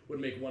market would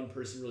make one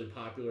person really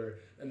popular,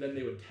 and then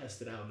they would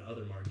test it out in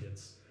other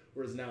markets.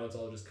 Whereas now it's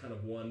all just kind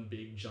of one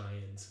big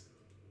giant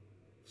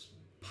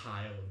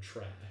pile of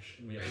trash,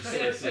 and we have to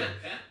sort through.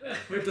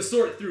 We have to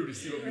sort through to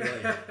see what we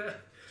like.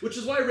 Which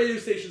is why radio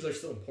stations are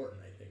still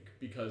important, I think.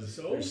 Because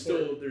there's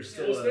still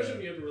especially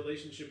when you have a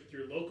relationship with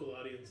your local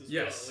audience as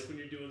well. When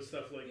you're doing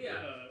stuff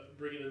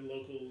bringing in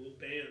local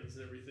bands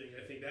and everything.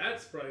 I think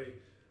that's probably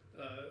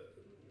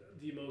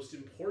the most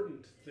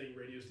important thing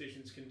radio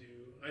stations can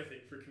do. I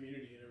think for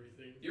community and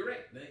everything. You're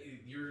right.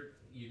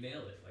 You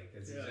nailed it.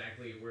 That's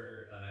exactly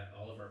where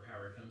all of our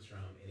power comes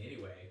from. In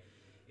any way,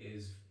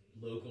 is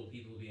local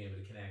people being able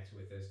to connect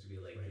with us to be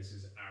this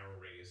is our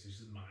radio station,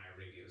 this is my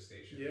radio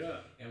station.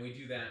 Yeah. And we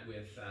do that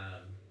with.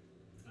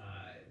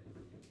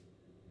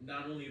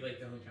 Not only the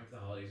hometown for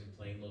the holidays and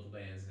playing local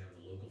bands and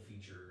having a local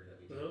feature that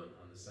we do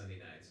on the Sunday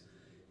nights,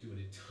 doing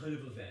a ton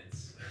of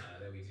events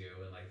that we do,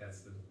 and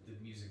that's the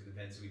music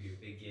events that we do,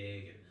 Big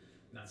Gig and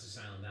Not So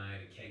Silent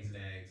Night and Kegs and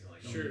Eggs and all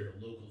the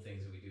local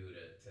things that we do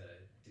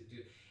to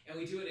do, and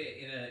we do it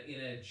in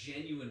a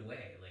genuine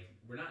way.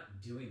 We're not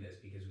doing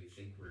this because we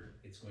think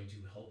it's going to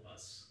help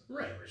us.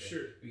 Right.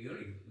 Sure. We do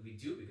it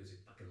because we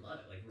fucking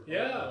love it.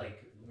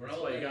 We're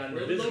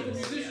local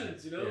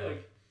musicians, you know.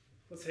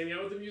 Let's hang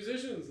out with the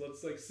musicians.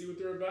 Let's see what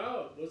they're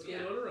about. What's going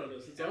on around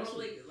us? It's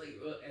awesome.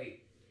 Hey,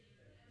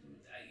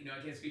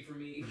 I can't speak for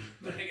me,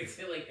 but I can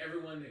say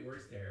everyone that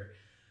works there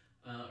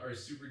are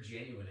super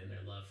genuine in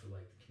their love for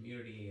the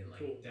community and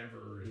cool.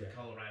 Denver and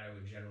Colorado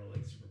in general.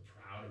 Super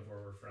proud of where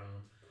we're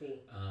from. Cool.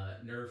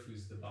 Nerf,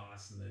 who's the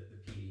boss and the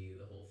PD,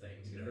 the whole thing.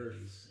 Nerf.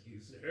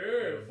 He's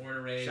Nerf. Born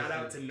and raised. Shout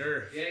out to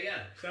Nerf.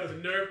 Yeah. Shout out to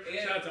Nerf.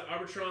 Shout out to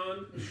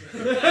Arbitron.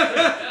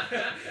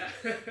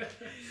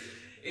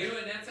 And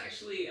that's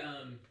actually,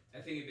 I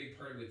think, a big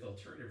part with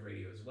alternative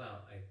radio as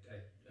well. I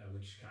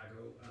went to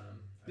Chicago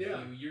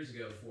a few years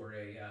ago for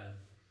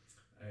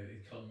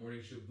it's called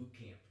Morning Show Boot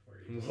Camp,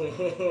 where you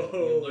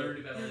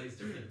learned about all these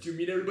different. Did you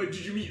meet everybody?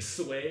 Did you meet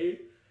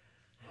Sway?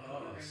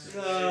 Oh,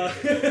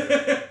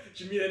 Did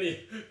you meet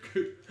any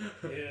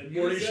Yeah,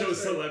 morning you show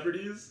just said-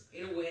 celebrities?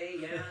 In a way,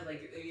 yeah.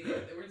 Like, I mean,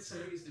 they weren't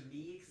celebrities to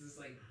me because it's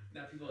like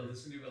not people I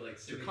listen to, but like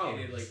syndicated,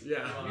 colleagues, like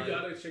yeah. You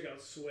gotta check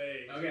out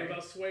Sway. Okay. You know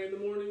about Sway in the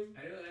morning?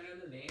 I know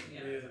the name. Yeah.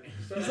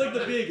 Yeah. He's like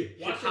the big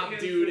Watch hip hop a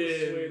dude handful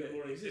of Sway in in. the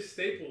morning. He's a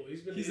staple.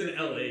 He's in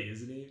LA,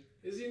 isn't he?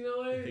 Is he in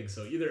LA? I think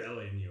so. Either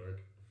LA or New York.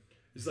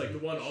 It's like the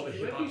one all the He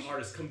hip might hop be-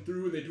 artists come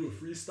through and they do a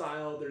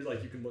freestyle. There's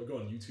like you can go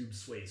on YouTube,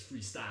 Sway's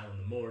freestyle in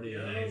the morning.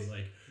 Yeah. And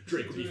like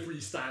Drake will be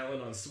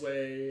freestyling on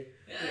Sway.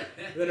 Yeah.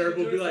 And then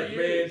everybody will be Doing it like, for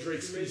man, years.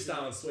 Drake's It's amazing.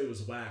 freestyle on Sway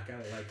was whack. I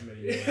don't like him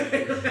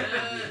anymore.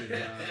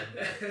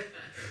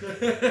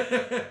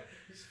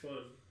 He's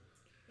fun.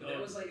 But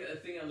that was like a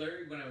thing I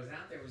learned when I was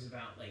out there was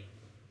about like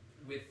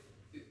with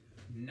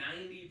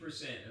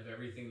 90% of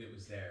everything that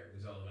was there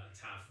was all about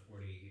top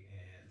 40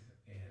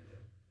 and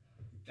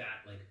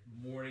that like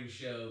morning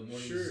show,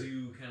 morning Sure.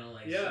 zoo kind of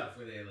like Yeah. stuff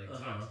where they like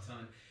talked a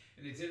ton,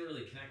 and it didn't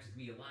really connect with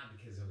me a lot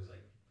because I was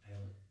like I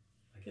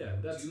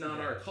don't that's do not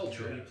that. our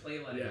culture. You know, we play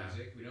a lot Yeah. of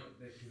music. We don't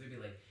because they'd be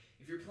like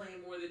if you're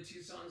playing more than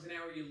 2 songs an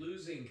hour, you're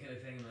losing kind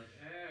of thing. I'm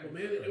like, Well,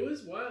 man, it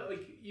was wild.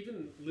 Like,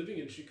 even living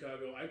in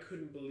Chicago, I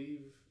couldn't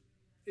believe...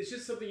 It's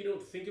just something you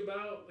don't think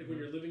about, like, when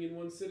you're living in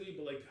one city,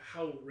 but, like,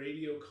 how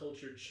radio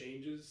culture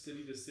changes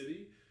city to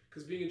city.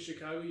 Because being in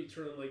Chicago, you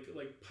turn on,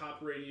 like pop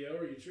radio,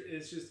 or and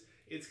it's just...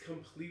 It's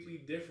completely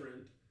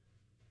different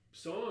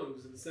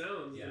songs and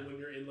sounds than when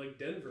you're in, like,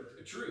 Denver.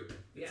 True.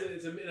 Yeah.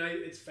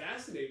 It's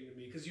fascinating to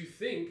me, because you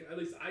think, at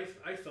least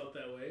I felt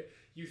that way,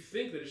 you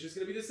think that it's just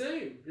going to be the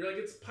same. You're like,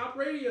 it's pop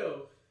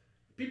radio.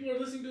 People are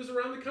listening to us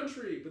around the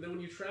country. But then when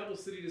you travel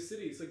city to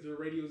city, it's like the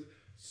radio's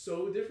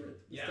so different.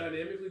 It's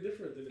dynamically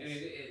different. Than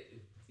and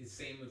it's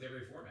same with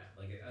every format.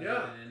 Like,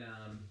 yeah. And,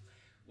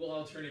 well,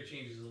 alternative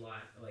changes a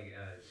lot. Like,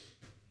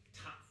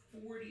 top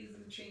 40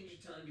 doesn't change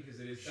a ton because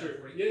it is top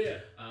 40. Yeah.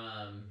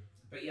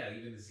 But yeah,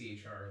 even the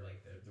CHR,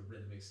 like the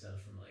rhythmic stuff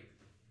from like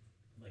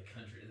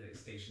country, like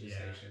station to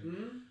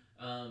station.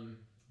 Mm-hmm.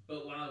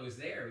 But while I was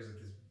there, it was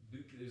at this.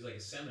 It was like a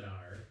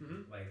seminar.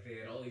 Mm-hmm. Like they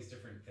had all these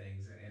different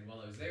things, and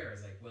while I was there, I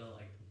was like, well,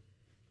 like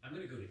I'm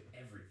gonna go to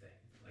everything.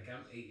 Like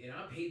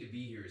I'm paid to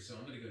be here, so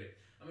I'm gonna go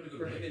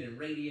to women in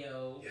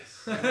radio.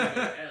 Yes. I'm gonna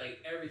go to, like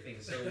everything.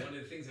 So one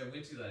of the things I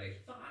went to that I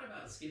thought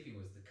about skipping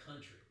was the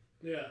country.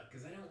 Yeah.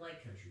 Because I don't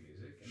like country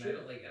music, and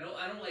Sure.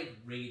 I don't like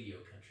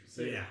radio country.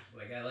 So yeah.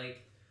 Like I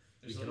like.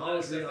 There's We a can lot all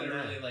of agree stuff on that I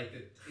that. really like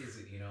that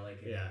isn't, like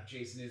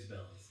Jason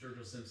Isbell,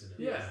 Sturgill Simpson, and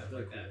stuff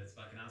they're like cool. that. It's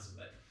fucking awesome.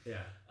 But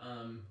Yeah.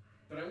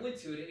 but I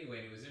went to it anyway,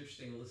 and it was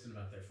interesting to listen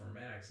about their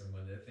formatics. And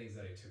one of the things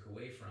that I took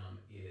away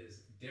from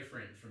is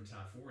different from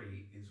Top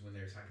 40 is when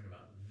they're talking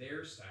about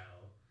their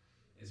style.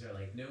 Is they're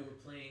like, no,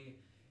 we're playing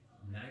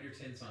 9 or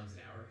 10 songs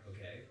an hour.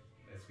 Okay,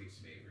 that speaks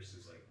to me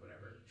versus like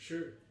whatever.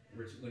 Sure.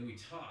 When we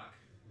talk,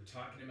 we're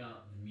talking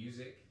about the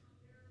music,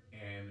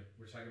 and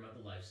we're talking about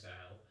the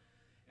lifestyle.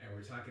 And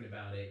we're talking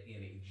about it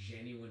in a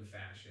genuine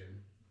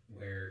fashion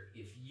where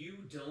if you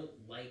don't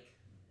like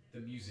the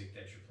music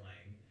that you're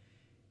playing,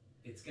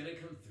 it's gonna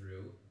come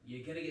through.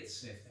 You're gonna get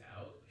sniffed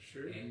out.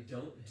 Sure. And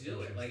don't do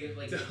it. Like if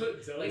don't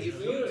if do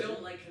you it.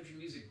 don't like country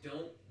music,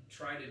 don't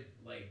try to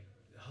like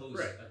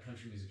host a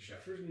country music show.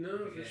 For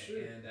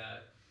sure.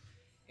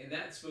 And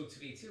that spoke to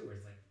me too, where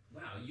it's like,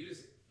 wow, you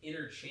just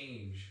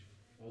interchange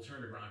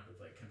alternative rock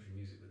with like country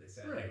music. What they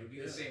said, Right, it would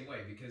be the same way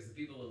because the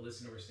people that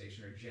listen to our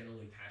station are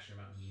generally passionate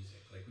about music.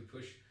 Like we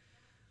push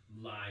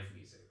live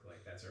music,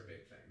 like that's our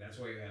big thing. That's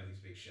why we have these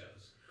big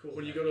shows. Cool.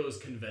 When you go to those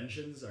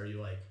conventions, are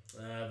you like,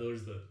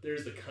 there's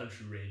the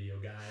country radio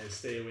guys,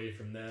 stay away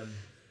from them.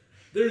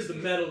 There's the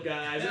metal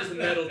guys, there's the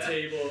metal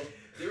table.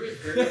 There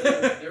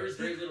was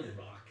very little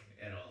rock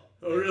at all.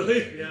 Oh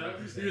really? Yeah.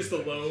 You're just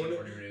alone.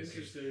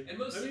 Interesting. And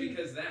mostly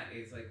because that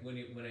it's like when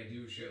I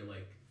do a show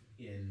like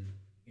in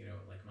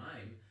like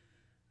mine,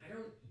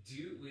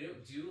 we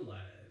don't do a lot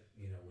of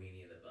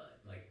weenie in the butt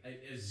like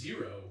a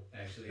zero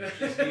actually. It's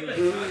just me like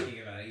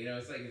talking about it.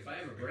 It's like if I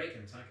have a break,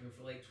 I'm talking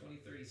for like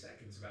 20-30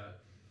 seconds about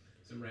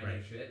some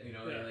random shit. And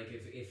like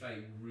if I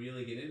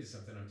really get into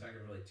something, I'm talking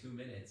for like 2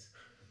 minutes,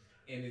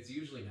 and it's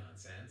usually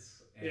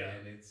nonsense.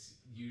 And it's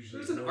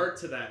usually there's an art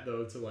to that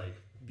though, to like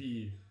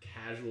be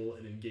casual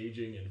and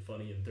engaging and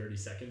funny in 30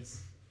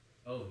 seconds.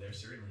 Oh, there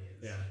certainly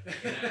is. Yeah.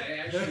 And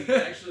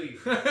I actually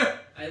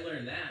I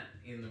learned that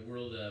in the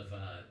world of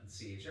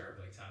CHR,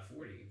 like Top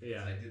 40.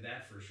 Yeah. I did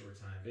that for a short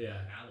time. Yeah.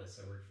 Alice,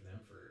 I worked for them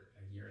for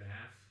a year and a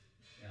half,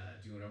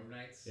 doing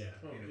overnights. Yeah.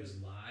 And it was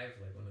live,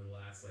 like one of the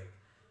last like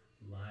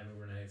live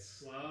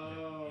overnights.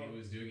 Wow. It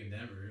was doing in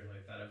Denver. I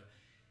thought of,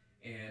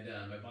 and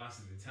my boss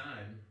at the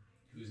time,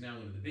 who's now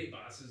one of the big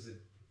bosses at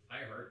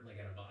iHeart, like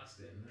out of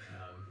Boston.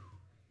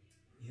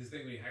 His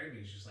thing when he hired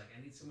me was just like,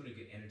 I need someone who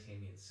could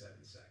entertain me in 7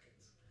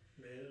 seconds.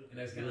 Man. And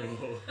I was kind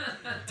of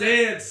like,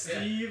 dance,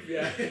 Steve.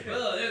 Yeah.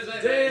 Well, that was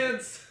my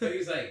dance. But he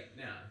was like,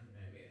 no,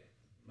 I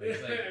mean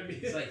it.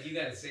 Like, It's like you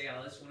got to say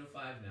Alice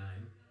 105.9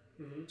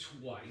 Mm-hmm.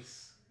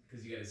 twice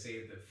because you got to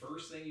say the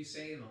first thing you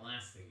say and the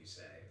last thing you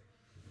say,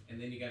 and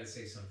then you got to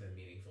say something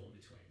meaningful in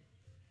between.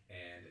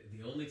 And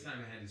the only time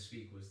I had to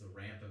speak was the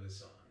ramp of the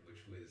song, which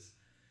was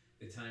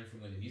the time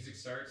from when the music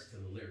starts to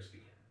the lyrics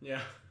begin.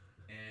 Yeah.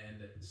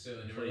 And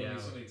so there would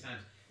only so many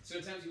times.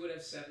 Sometimes you would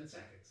have 7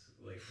 seconds,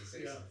 like, to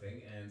say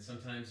something, and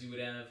sometimes you would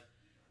have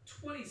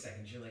 20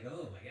 seconds. You're like,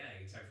 oh my god,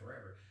 I can talk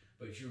forever.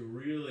 But you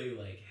really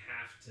like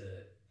have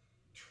to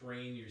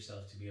train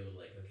yourself to be able to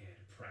like, okay, I have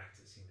to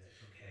practice, and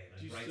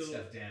I write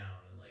stuff down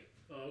and like.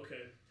 Oh,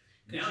 okay.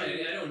 Now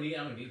I don't need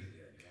to do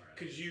that anymore.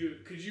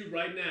 Could you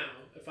right now,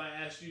 if I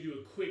asked you to do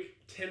a quick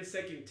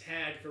 10-second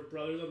tag for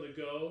Brothers on the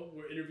Go,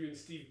 we're interviewing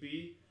Steve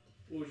B,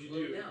 what would you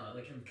do? No,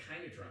 like I'm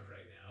kind of drunk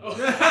right now. Oh.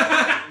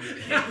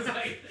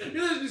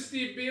 You're listening to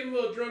Steve B. I'm a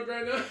little drunk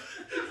right now.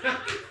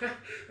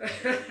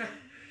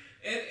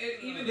 and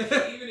even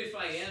if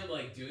I am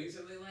like doing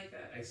something like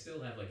that, I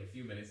still have like a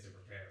few minutes to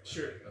prepare.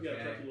 Sure, like, okay, you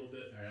gotta prep a little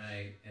bit. All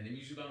right, and I'm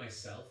usually by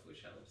myself,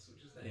 which helps,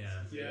 which is nice.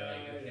 Yeah.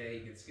 Like,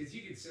 okay, because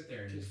you can sit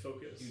there and just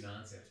focus, do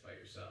nonsense by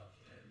yourself.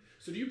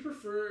 So do you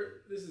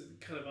prefer? This is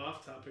kind of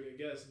off topic, I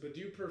guess, but do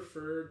you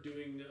prefer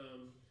doing?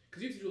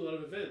 Because you have to do a lot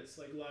of events,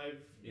 like live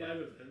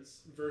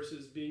events,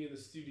 versus being in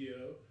the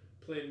studio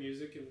playing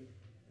music and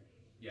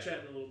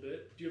chatting a little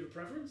bit. Do you have a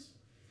preference?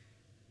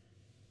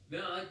 No,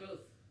 I like both.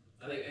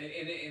 I like,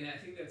 and I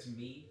think that's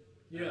me.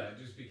 Yeah.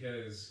 Just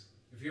because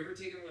if you ever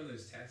taken one of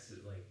those tests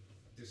that like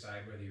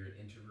decide whether you're an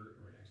introvert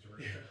or an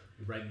extrovert,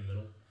 You're right in the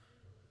middle.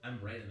 I'm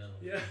right in the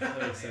middle. Yeah,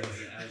 that makes sense.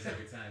 I was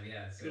every time.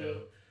 Yeah. So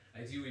cool.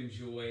 I do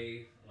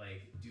enjoy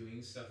like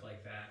doing stuff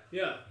like that.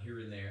 Yeah. Here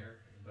and there,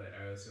 but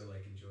I also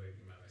like enjoy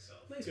being by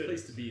myself. Nice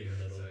place to be in the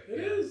middle. So, It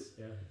is.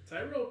 Yeah.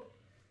 Tightrope.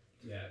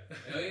 Yeah,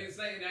 I mean, it's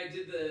like, and I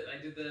did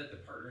the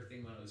partner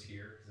thing when I was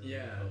here.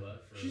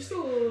 She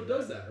still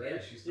does that, right?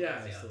 Yeah, she still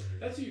does. Yeah.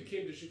 That's who you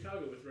came to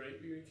Chicago with, right?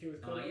 You came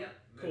with Cola? Yeah.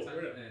 Cool.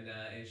 Right.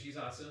 And she's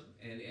awesome.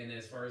 And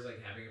as far as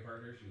like having a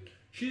partner,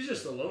 she's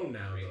just alone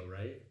now, though,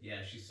 right?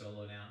 Yeah, she's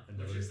solo now.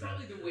 Which is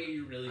probably the way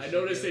you really. I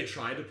noticed they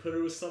tried to put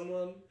her with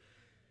someone.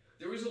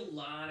 There was a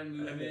lot of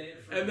movement.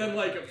 And then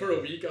like for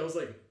a week, I was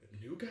like,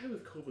 new guy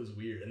with Kova's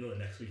weird, and then the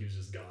next week he was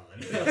just gone. I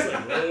was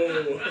like,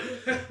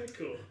 whoa,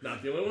 cool.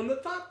 Not the only one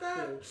that thought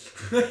that.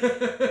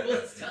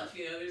 Well, it's tough,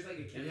 you know. There's like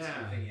a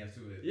chemistry thing you have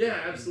to.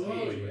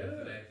 Absolutely.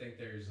 But I think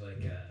there's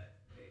like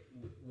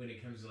when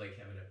it comes to like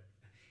having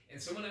and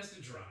someone has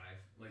to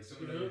drive. Like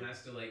someone who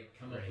has to like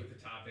come up with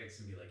the topics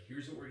and be like,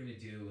 here's what we're gonna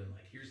do, and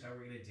like here's how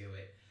we're gonna do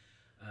it.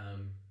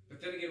 But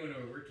then again, when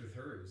I worked with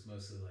her, it was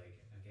mostly like,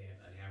 okay,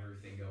 I'd have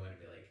everything go in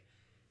and be like,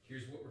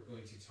 here's what we're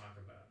going to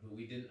talk about. But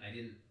I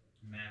didn't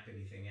map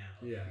anything out.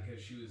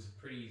 Because she was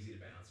pretty easy to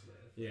bounce with.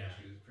 Yeah.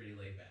 She was pretty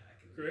laid back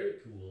and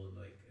great, cool, and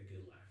like a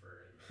good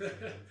laugher.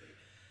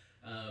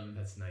 And,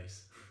 that's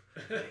nice.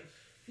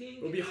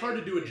 It would be hard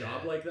to do a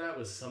job like that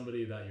with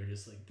somebody that you're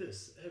just like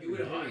this. It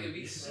would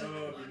be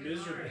so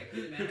miserable.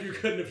 If you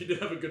couldn't, if you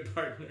didn't have a good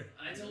partner.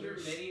 I told her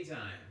many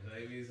times.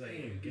 Like, it was like,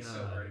 it'd be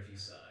so hard if you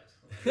sucked.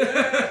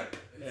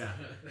 Yeah.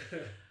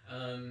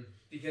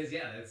 Because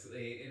that's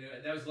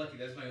that was lucky.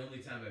 That was my only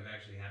time I've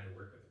actually had to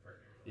work with a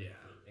partner.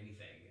 For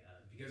anything.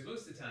 Because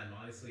most of the time,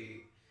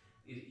 honestly,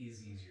 it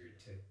is easier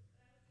to.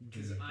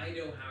 Because I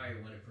know how I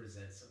want to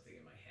present something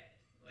in my head.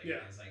 Like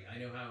it's like I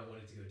know how I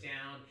want it to go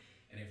down,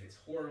 and if it's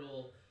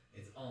horrible,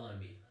 it's all on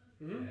me.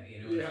 Mm-hmm.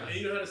 And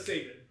you know how to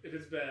save it if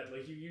it's bad.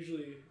 Like you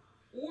usually.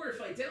 Or if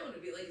I don't,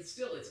 it'd be like it's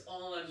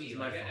all on me.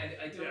 Like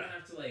I don't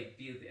have to like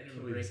be at the end of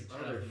a break and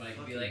turn off the mic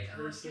and be like,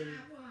 person.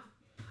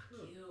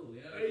 Fuck you know.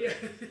 Yeah.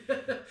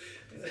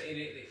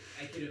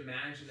 I can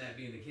imagine that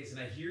being the case,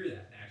 and I hear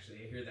that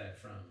actually. I hear that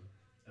from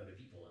other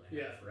people, and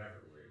I have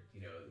forever. Where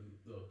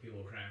the people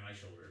will cry on my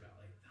shoulder about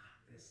like,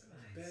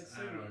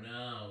 I don't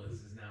know,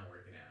 this is not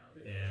working out.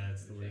 Yeah,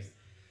 it's the worst.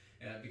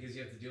 Because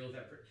you have to deal with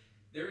that.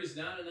 There is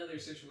not another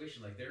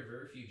situation like there are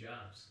very few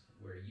jobs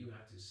where you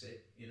have to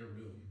sit in a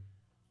room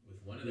with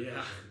one other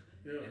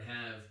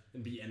person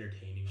and be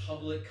entertaining,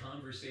 public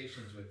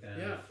conversations with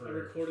them for a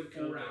recorded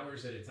 4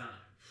 hours at a time.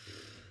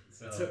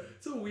 So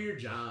it's a weird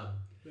job.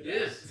 It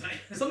is.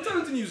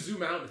 Sometimes when you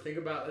zoom out and think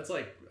about it's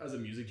like as a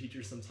music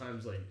teacher,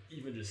 sometimes like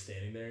even just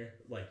standing there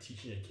like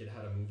teaching a kid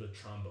how to move a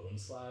trombone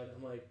slide,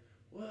 I'm like,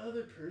 what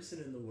other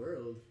person in the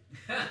world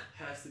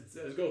has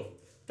to go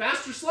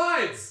faster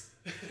slides,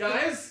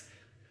 guys?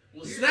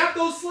 Snap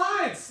those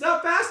slides.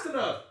 Not fast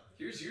enough.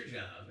 Here's your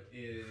job: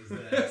 is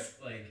that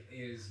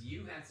is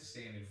you have to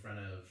stand in front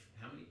of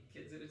how many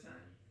kids at a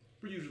time?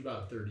 We're usually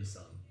about 30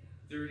 some.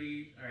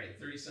 30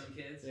 some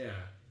kids. Yeah.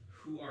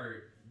 Who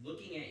are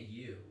looking at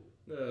you.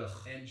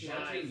 And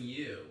judging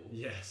you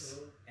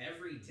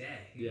every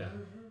day. Yeah.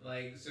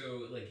 Like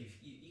if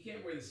you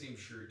can't wear the same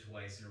shirt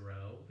twice in a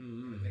row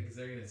because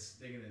they're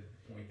gonna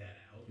point that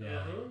out.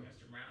 Yeah.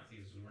 Mr.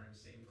 Matthews was wearing the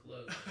same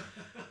clothes.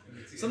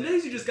 Some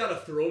days you just gotta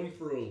throw them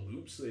for a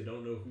loop so they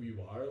don't know who you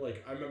are.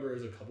 Like I remember there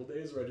was a couple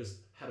days where I just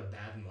had a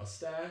bad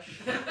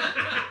mustache.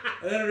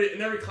 And then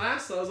in every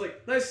class I was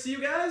like, nice to see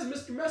you guys.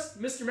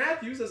 Mr.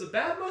 Matthews has a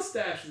bad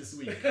mustache this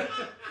week.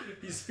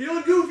 He's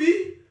feeling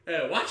goofy.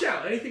 Watch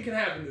out, anything can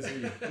happen this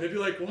week. And they'd be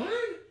like, what?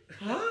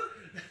 Huh?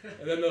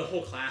 And then the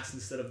whole class,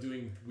 instead of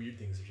doing weird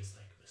things, are just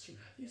like, Mr.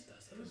 Matthews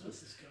does that. What's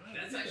this guy?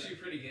 That's actually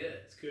pretty good.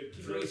 It's good.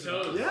 Keep Throw on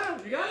some toes.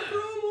 Yeah, you gotta throw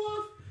them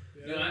off.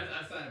 You know,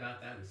 I've thought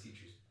about that with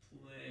teachers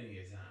plenty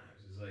of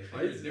times. It's like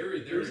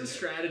there's a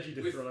strategy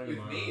to throwing them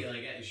off. With me,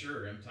 like,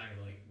 sure, I'm talking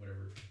to, like,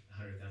 whatever,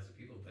 100,000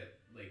 people, but,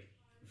 like,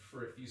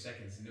 for a few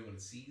seconds, no one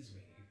sees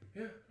me.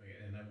 Yeah. Like,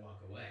 and I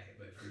walk away.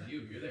 But for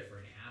you, you're there for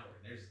an hour,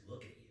 and they're just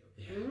looking at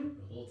you. Yeah.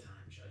 The whole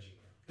time, judging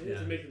you. You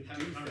have to make them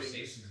Having do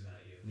conversations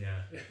about you.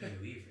 Yeah. And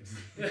you leave.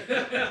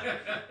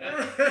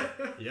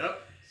 Yep.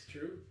 It's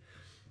true.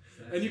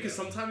 And you can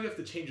sometimes you have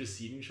to change the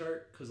seating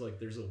chart because like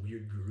there's a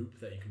weird group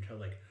that you can try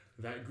like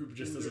that group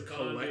just as a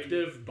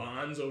collective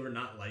bonds over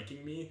not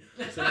liking me.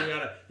 So you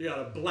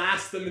gotta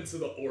blast them into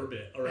the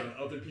orbit around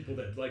other people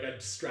that like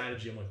a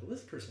strategy. I'm like, well,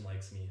 this person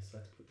likes me, so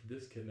I have to put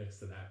this kid next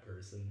to that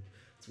person.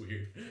 It's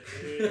weird.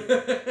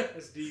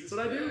 That's deep. That's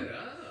what I do.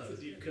 That's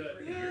a deep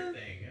cut. Weird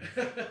thing.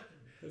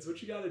 That's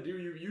what you gotta do.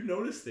 You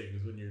notice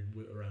things when you're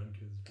around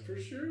kids. For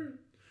sure.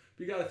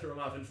 But you gotta throw them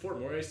off. In Fort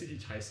Moore, I used to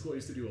teach high school. I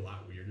used to do a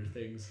lot weirder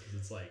things because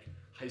it's like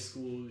high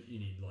school. You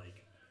need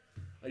like.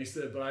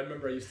 But I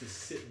remember I used to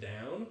sit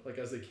down, like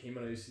as they came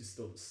in, I used to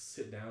still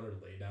sit down or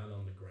lay down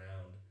on the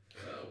ground.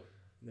 Oh.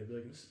 And they'd be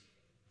like,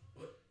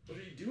 what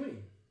are you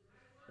doing?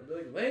 I'd be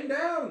like, laying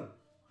down.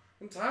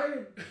 I'm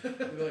tired.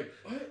 They'd be like,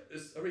 what?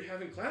 Are we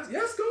having class?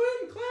 Yes, go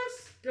in,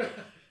 class.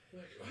 I'm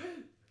like,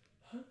 what?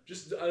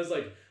 Huh? I was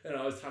like, and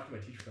I was talking to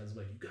my teacher friends, I'm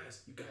like, you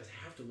guys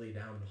have to lay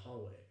down in the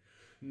hallway.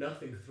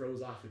 Nothing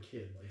throws off a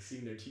kid like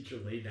seeing their teacher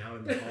lay down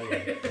in the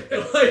hallway.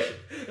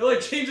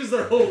 it changes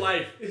their whole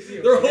life.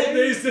 Their whole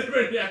day's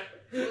different. Yeah.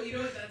 Well, you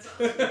know what? That's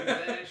awesome. Because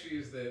that actually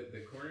is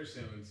the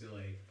cornerstone to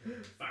like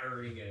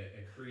firing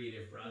a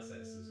creative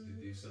process is to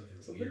do something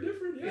weird.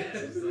 Different. Yeah.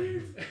 Just something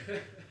weird.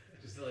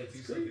 Just to like do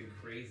something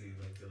crazy,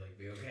 like to like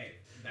be okay.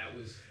 That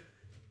was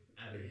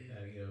out of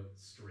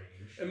strange.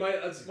 And I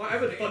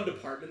have a fun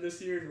department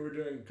this year, and we're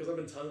doing because I've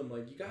been telling them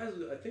like, you guys,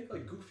 I think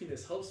like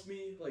goofiness helps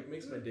me, like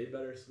makes my day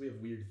better. So we have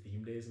weird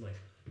theme days. I'm like,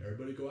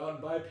 everybody go out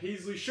and buy a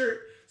Paisley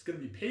shirt. It's gonna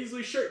be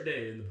Paisley Shirt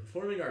Day in the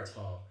Performing Arts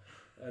Hall,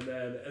 and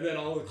then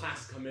all the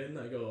classes come in.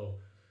 I go,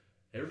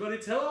 everybody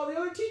tell all the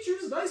other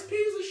teachers, nice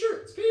Paisley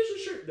shirt. It's Paisley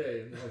Shirt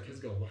Day, and all the kids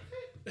go, what?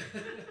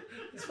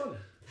 It's fun.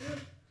 Yeah,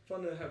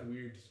 fun to have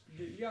weird.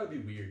 You gotta be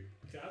weird.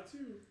 Got to.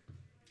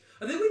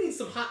 I think we need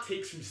some hot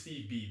takes from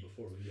Steve B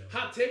before we go.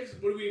 Hot takes?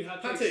 What do we need?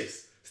 Hot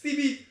takes? Steve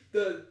B,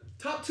 the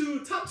top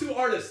two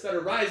artists that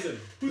are rising.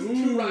 Who's the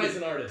two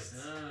rising artists?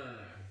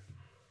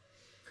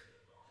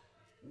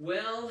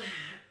 Well,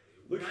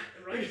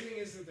 rising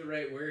isn't the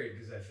right word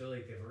because I feel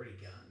like they've already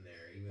gotten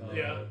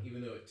there.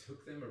 Even though it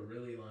took them a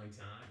really long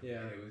time.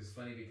 Yeah. And it was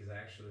funny because I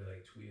actually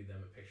like tweeted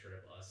them a picture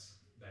of us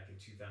back in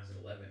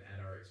 2011 at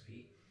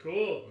RXP.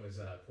 Cool. It was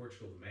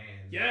Portugal the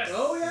Man. Yes.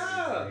 Oh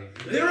yeah.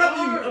 They were at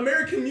the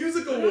American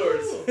Music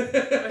Awards.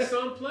 I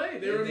saw them play.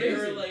 They were amazing.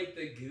 They were like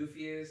the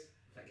goofiest,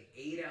 like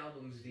 8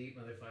 albums deep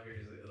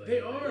motherfuckers. Like, they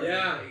are.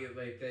 Yeah.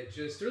 Like that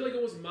just. They're like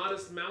almost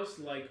Modest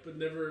Mouse-like, but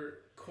never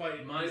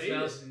quite. Modest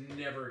Mouse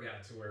never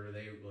got to where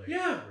they like.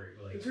 Yeah.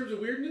 Were, like, in terms of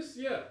weirdness,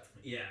 yeah.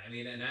 Yeah, I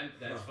mean, and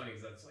that's funny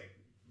because that's like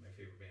my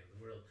favorite band in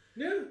the world.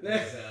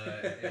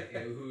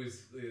 Yeah. Who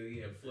is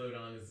Float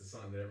On is the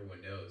song that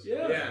everyone knows.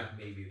 Yeah.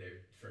 Maybe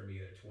for me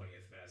they're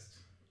 20th best.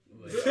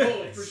 Like,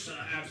 for sure,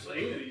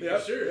 absolutely, yeah,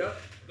 for sure. Yeah.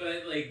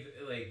 But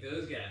like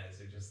those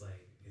guys are just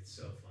like it's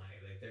so funny.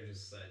 Like they're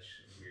just such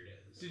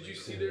weirdos. Did like, you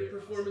see their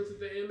performance at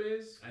the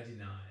AMAs? I did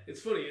not.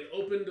 It's funny. It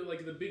opened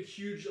like the big,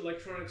 huge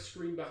electronic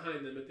screen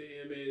behind them at the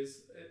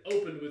AMAs. It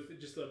opened with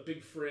just a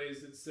big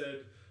phrase that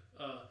said,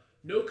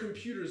 "No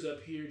computers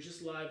up here,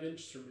 just live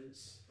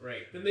instruments."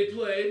 Right. Then they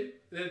played,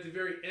 and then at the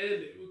very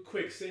end,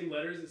 quick, same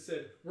letters, it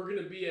said, "We're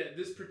going to be at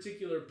this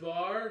particular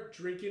bar,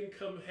 drinking,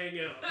 come hang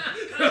out."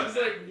 I was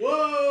like,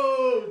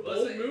 whoa,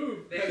 bold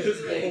move. They That actually,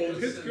 is like,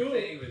 bold. It's cool.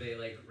 Thing where they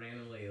like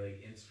randomly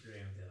like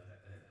Instagrammed a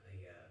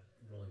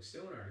Rolling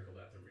Stone article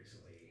about them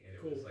recently, and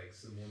it was like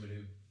some woman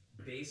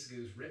who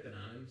basically was ripping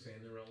on them, saying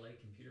they were all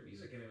like computer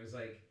music, and it was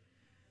like,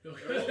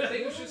 their whole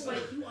thing was just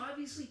like, you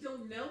obviously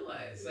don't know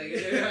us. Like,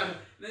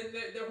 then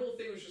their whole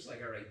thing was just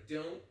like, all right,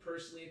 don't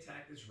personally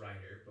attack this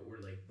writer, but we're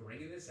like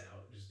bringing this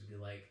out just to be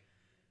like,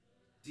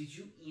 did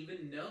you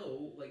even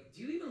know? Like,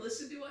 do you even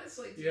listen to us?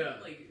 Like, do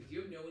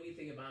you know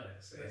anything about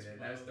us? And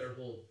that's their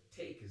whole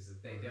take is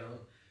that they don't.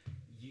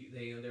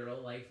 They're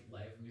all live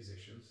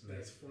musicians.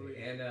 That's funny.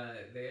 And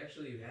they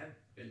actually have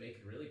been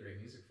making really great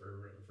music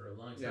for a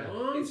long time.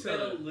 Yeah. It's been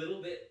a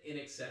little bit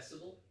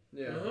inaccessible.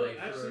 Yeah,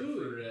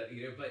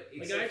 absolutely. But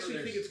I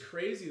actually think it's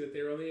crazy that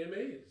they're on the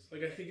AMAs.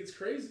 Like, I think it's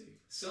crazy.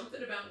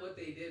 Something about what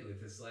they did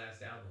with this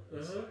last album,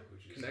 Woodstock,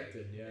 which is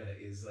Connected,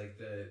 is like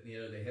the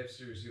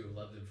hipsters who have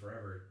loved them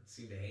forever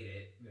seem to hate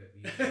it.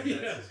 Yeah.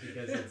 That's just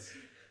because it's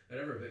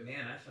whatever. But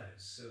man, I thought it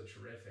was so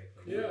terrific.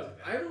 Like,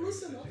 I haven't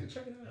listened. I'll have to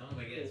check it out. Oh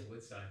my god, it's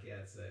Woodstock. Yeah,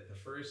 it's the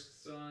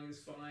first song is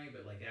fine,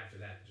 but like after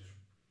that, just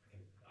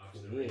off to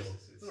the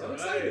races. I'm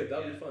excited.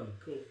 That'll be fun.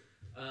 Cool.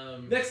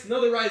 Next,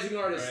 another rising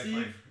artist,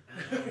 Steve.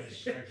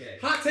 Okay.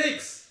 Hot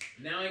takes.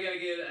 Now I gotta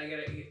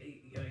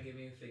give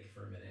me a think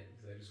for a minute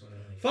because I just want to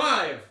like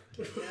 5.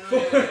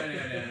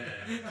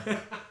 No.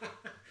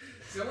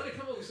 So I want to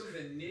come up with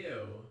something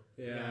new.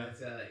 Yeah.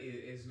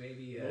 Is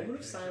maybe a Moment of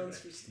connection, silence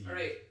but- for Steve. All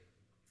right,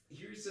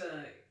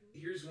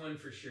 here's one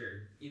for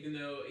sure. Even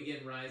though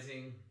again,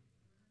 Rising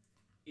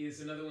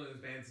is another one of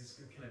those bands that's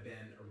kind of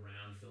been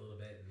around for a little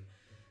bit, and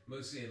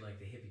mostly in like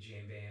the hippie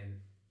jam band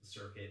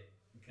circuit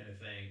kind of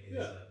thing. Is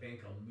a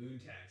band called Moon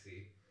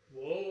Taxi.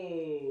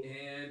 Whoa.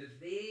 And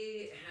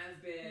they have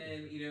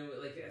been,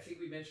 like I think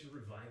we mentioned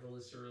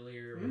Revivalists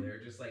earlier, where they're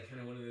just like kind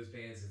of one of those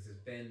bands that's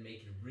just been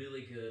making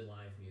really good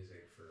live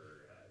music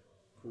for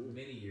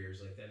many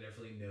years. Like they're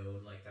definitely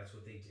known, like that's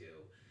what they do.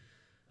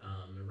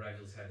 The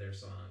Revivalists had their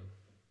song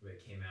that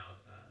came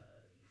out,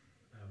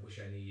 Wish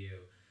I Knew You.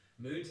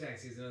 Moon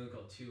Taxi is another one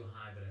called Too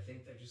High, but I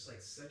think they're just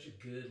like such a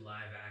good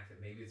live act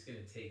that maybe it's going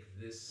to take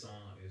this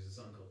song. There's a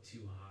song called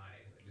Too High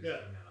that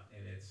just came out,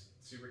 and it's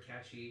super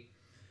catchy.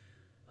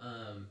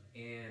 And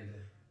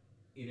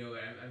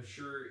I'm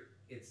sure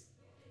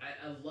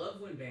I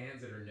love when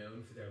bands that are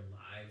known for their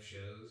live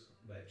shows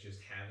but just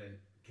haven't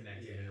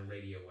connected in a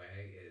radio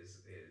way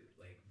is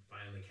like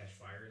finally catch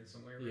fire in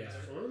some way. It's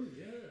fun.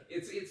 Yeah.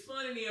 It's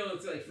fun, and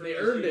it's like for They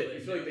most earned people it.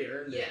 You feel like they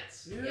earned it.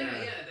 Yes.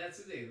 Yeah. That's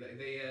the thing.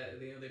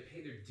 They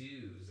pay their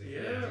dues. They do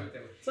it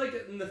that way. It's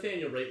like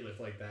Nathaniel Rateliff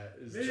like that.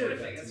 Is That's like a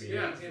that to good me.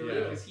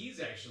 example because he's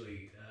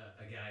actually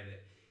a guy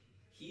that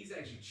he's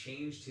actually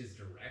changed his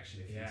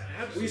direction.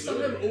 We saw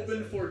him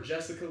open for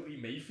Jessica Lee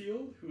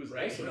Mayfield, who was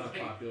also not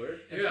popular.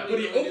 Yeah. But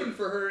he opened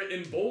for her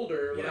in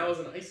Boulder when I was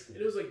in high school.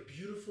 And it was like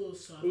beautiful,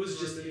 soft. It was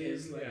just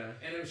harmonies, his, like,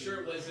 And I'm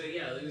sure it was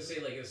let me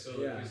say like a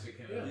solo acoustic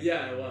kind of.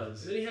 Yeah, it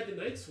was. And then he had the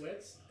Night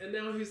Sweats, and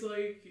now he's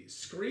like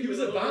screaming. He was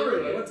at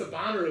Bonnaroo. I went to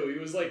Bonnaroo. He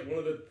was like one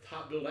of the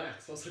top billed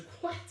acts. I was like,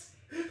 what?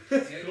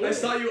 Cool. I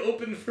saw you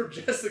open for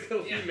Jessica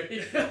Lee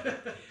Mayfield.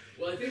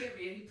 Well, I think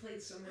he played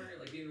somewhere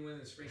like even when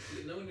the spring.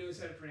 No one knows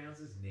how to pronounce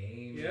his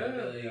name.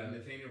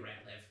 Nathaniel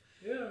Rateliff.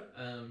 Yeah.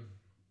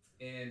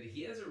 And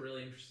he has a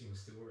really interesting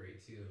story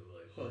too,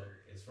 like where,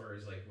 as far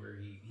as like where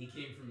he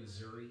came from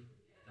Missouri,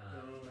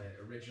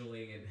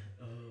 originally,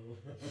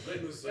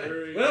 and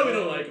Missouri. Well, we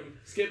don't like him.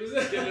 Skip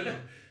it.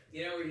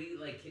 where he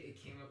like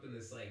came up in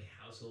this like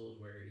household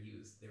where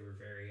they were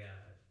very I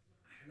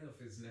don't know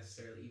if it's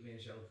necessarily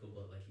evangelical,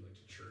 but like he went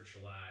to church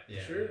a lot.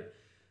 Yeah. Sure.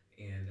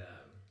 And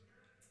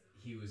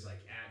he was like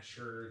at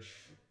church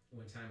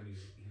one time when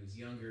he was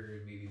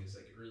younger, maybe he was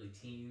like early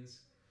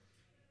teens,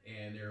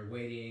 and they were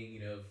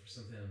waiting, for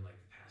something, and like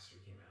the pastor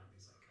came out and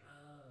he's like,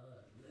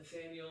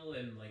 Nathaniel,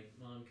 and like,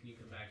 Mom, can you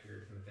come back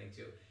here, kind of thing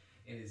too.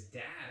 And his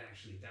dad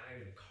actually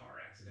died in a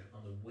car accident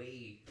on the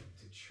way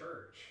to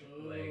church,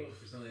 like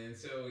or something. And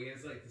so he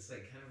has like this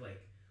like kind of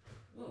like,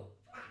 whoa,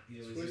 fuck,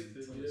 he's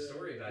telling a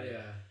story about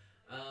it.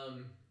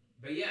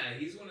 But yeah,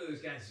 he's one of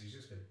those guys who's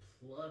just been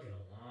plugging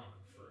along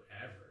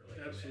forever,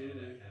 like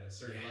absolutely at a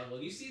certain level.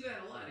 And you see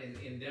that a lot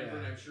in Denver,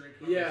 and I'm sure in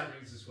Colorado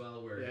Springs as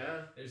well,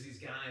 where there's these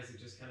guys that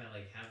just kind of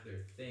like have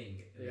their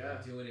thing, and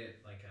they're doing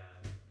it like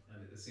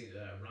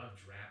Rob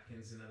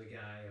Drapkin's another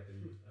guy up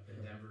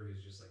in Denver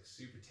who's just like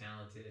super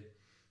talented.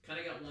 Kind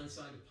of got one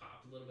song to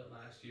pop a little bit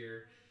last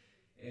year,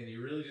 and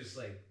you really just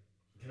like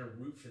kind of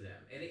root for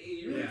them, and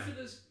you root for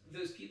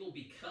those people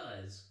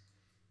because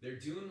they're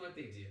doing what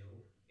they do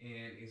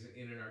and is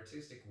in an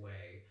artistic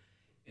way,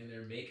 and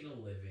they're making a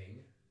living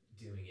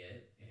doing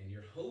it, and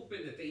you're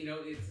hoping that they,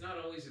 it's not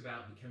always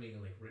about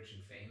becoming like rich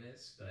and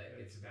famous, but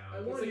it's about. I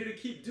want you to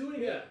keep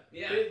doing it.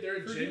 Yeah, they're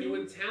a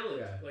genuine talent.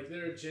 Yeah. Like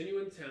they're a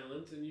genuine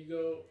talent, and you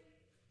go,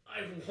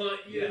 I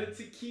want you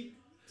to keep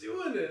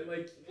doing it.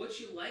 Like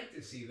what you like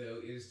to see though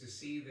is to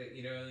see that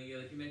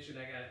like you mentioned,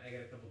 I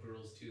got a couple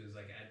girls too. Is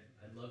like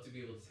I'd love to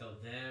be able to tell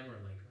them,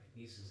 or like my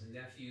nieces and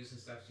nephews and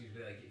stuff, to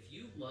be like, if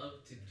you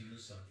love to do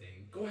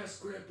something, go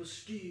ask Grandpa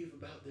Steve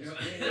about this.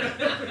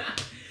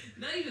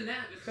 Not even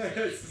that, but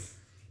just,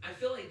 I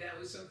feel like that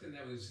was something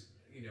that was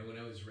when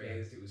I was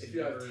raised, it was. If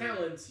you have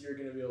talents, you're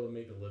gonna be able to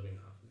make a living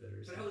off of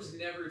it. But I was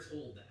never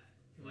told that.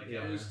 Like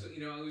I was,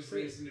 I was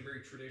raised in a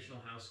very traditional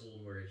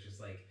household where it's just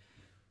like,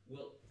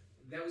 well,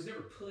 that was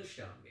never pushed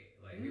on me.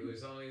 Like it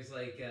was always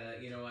like, I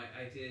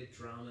did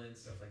drama and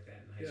stuff like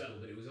that in high school,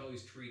 but it was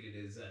always treated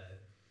as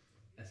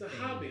it's a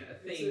hobby, a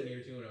thing you're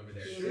doing over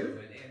there too.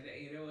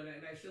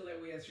 And I feel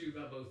that way that's true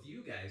about both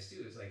you guys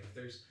too. It's like if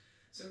there's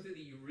something that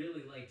you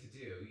really like to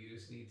do, you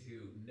just need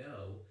to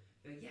know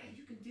that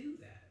you can do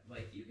that.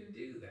 Like you can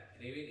do that.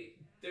 And I mean,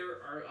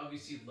 there are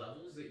obviously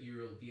levels that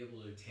you'll be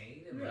able to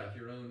attain, and like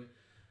your own.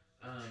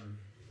 And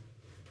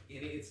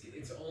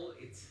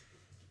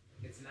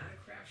it's not a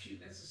crapshoot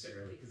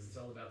necessarily because it's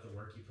all about the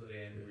work you put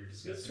in. We were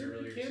discussing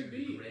earlier too,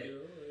 the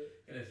grit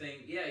kind of thing.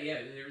 Yeah.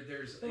 There's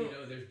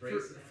there's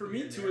breaks. For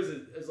me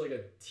too, as like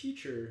a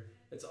teacher,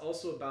 it's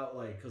also about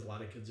like because a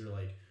lot of kids are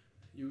like,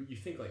 you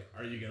think like,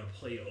 are you gonna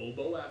play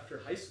oboe after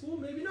high school?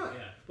 Maybe not.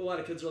 Yeah. But a lot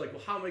of kids are like,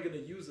 well, how am I gonna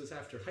use this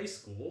after high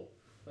school?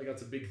 Like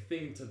that's a big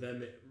thing to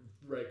them,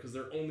 right? Because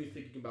they're only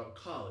thinking about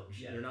college.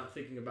 Yeah. And they're not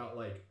thinking about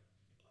like.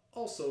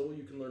 Also,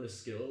 you can learn a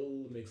skill,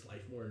 it makes life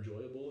more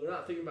enjoyable. They're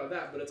not thinking about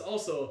that, but it's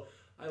also,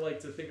 I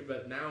like to think about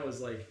it now as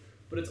like,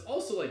 but it's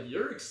also like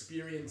you're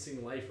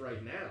experiencing life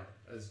right now.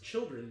 As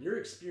children, you're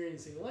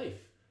experiencing life.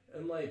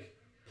 And like,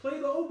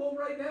 play the oboe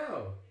right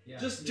now. Yeah.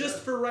 Just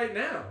for right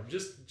now.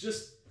 Just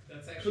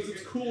That's actually because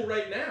it's good. cool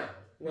right now.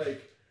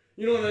 Like,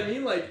 you know what I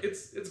mean? Like,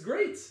 it's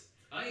great.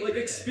 I Like,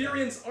 agree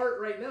experience art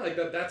right now. Like,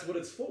 that's what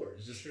it's for.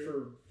 It's just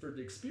Sure. for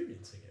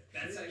experiencing it.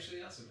 That's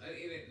actually awesome.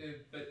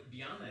 But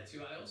beyond that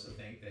too, I also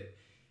think that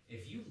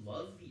if you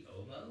love the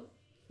oboe,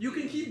 You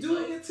can keep love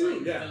doing it too.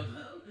 playing the Yeah.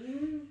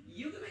 oboe,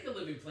 you can make a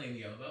living playing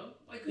the oboe.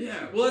 Why couldn't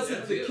Yeah, you? well, that's Yeah,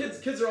 the too.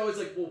 kids are always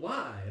like, well,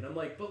 why? And I'm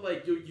like, but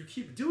like you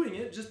keep doing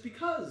it just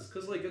because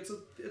like it's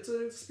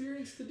an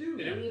experience to do.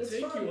 And it will It's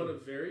take fun. you on a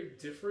very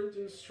different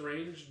and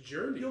strange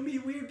journey. You'll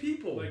meet weird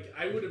people. Like,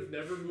 I would have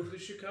never moved to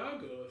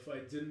Chicago if I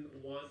didn't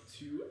want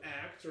to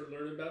act or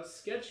learn about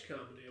sketch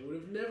comedy. I would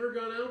have never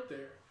gone out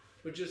there.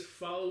 But just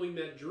following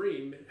that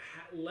dream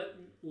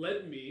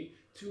led me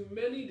to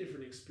many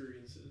different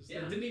experiences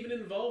Yeah. that didn't even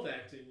involve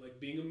acting, like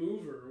being a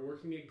mover or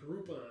working at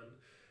Groupon.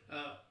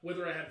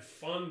 Whether I had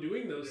fun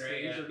doing those Right,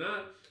 things yeah. or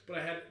not,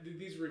 but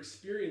these were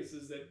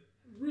experiences that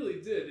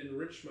really did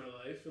enrich my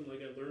life, and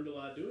like I learned a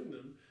lot doing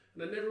them.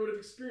 And I never would have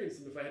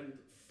experienced them if I hadn't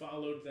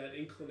followed that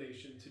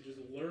inclination to just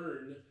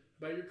learn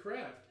about your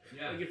craft.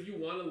 Yeah. Like, if you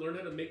want to learn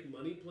how to make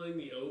money playing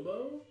the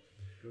oboe,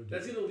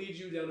 that's going to lead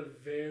you down a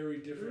very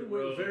different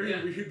road very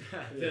Yeah. weird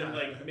path. than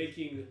like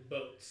making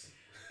boats.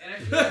 And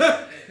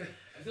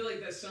I feel like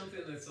that's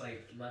something that's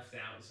like left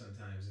out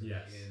sometimes in,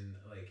 Yes. in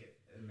like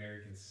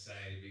American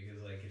society,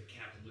 because like a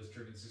capitalist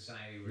driven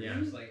society where Yeah.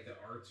 there's like the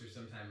arts are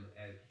sometimes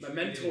My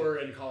mentor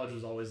in college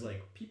was always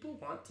like, people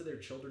want their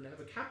children to have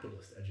a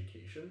capitalist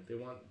education. They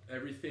want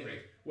everything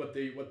Right. what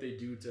they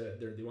do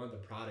they want the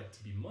product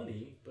to be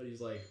money. But he's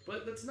like,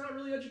 but that's not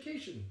really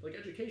education. Like,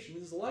 education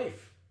is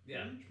life.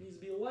 Yeah. It needs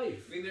to be a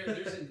life. I mean,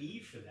 there's a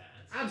need for that.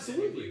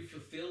 Absolutely. And if you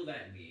fulfill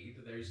that need,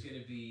 there's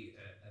going to be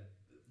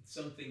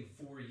something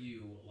for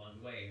you along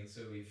the way. And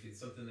so if it's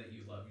something that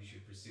you love, you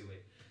should pursue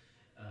it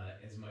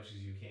as much as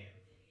you can.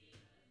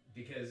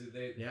 Because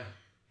Yeah.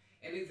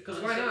 and it's Because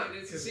why not? and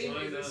it's the 'Cause same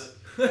why with not?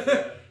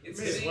 this. It's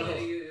May the as same well.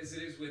 as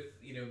it is with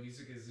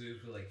music, as it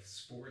is with like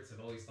sports. I've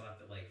always thought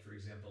that, like, for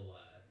example,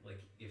 like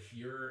if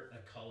you're a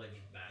college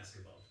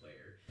basketball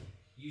player,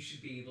 you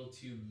should be able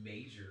to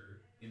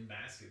major in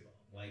basketball.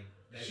 Like,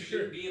 that Sure.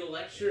 shouldn't be an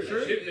election. Sure, That sure.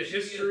 should- The it should be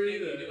a history,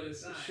 thing you do on the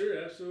side. sure,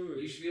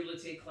 absolutely. You should be able to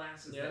take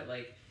classes Yeah. that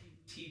like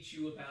teach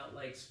you about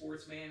like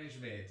sports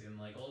management and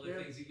like all the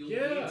Yeah. things that you'll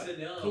Yeah. need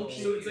to know.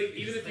 Coaching. So it's like,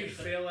 even if you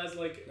fail as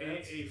like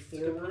That's a a good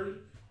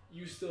forward,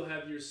 you still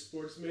have your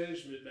sports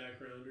management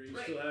background, or you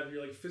Right. still have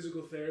your like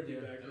physical therapy Yeah.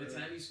 And background. the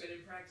time you spend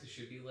in practice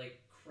should be like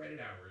credit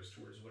hours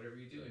towards whatever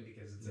you're doing,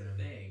 because it's Yeah. a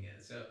thing.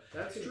 And so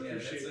That's true. yeah,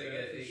 that's Appreciate like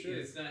that, for sure.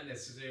 it's not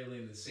necessarily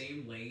in the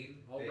same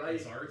lane All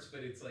as right. arts,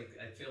 but it's like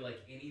I feel like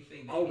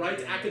anything. that I'll you write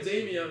do to next-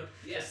 academia.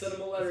 Yes. Send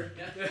them a letter.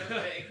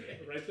 Okay.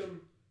 Write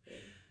them.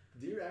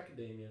 Dear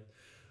academia.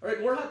 All right,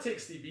 more hot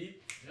takes, DB.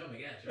 Oh my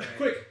gosh!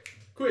 All right.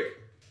 Quick.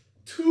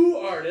 2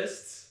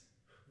 artists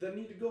that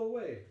need to go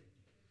away.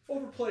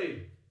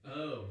 Overplayed.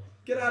 Oh,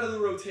 Get out of the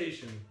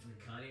rotation.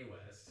 Kanye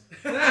West.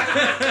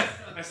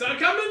 I saw it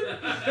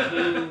coming.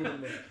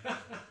 Boom.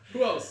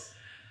 Who else?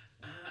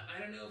 I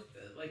don't know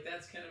if like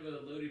that's kind of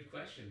a loaded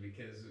question,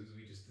 because as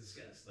we just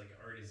discussed, like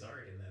art is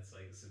art, and that's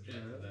like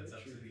subjective. Yeah, that's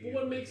that's up to true. the.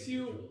 Well, what makes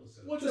you? individual,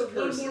 so- What's Just a,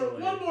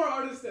 personally. one more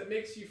artist that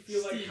makes you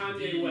feel like Steve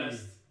Kanye B.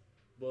 West?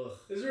 Ugh.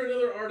 Is there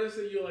another artist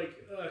that you're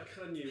like,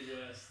 Kanye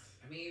West?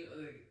 I mean,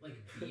 like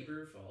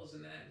Bieber falls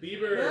in that.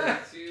 Bieber,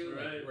 category too,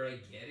 like, right. where I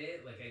get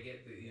it, like I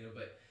get the,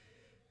 but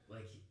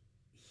like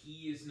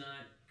he is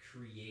not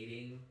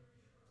creating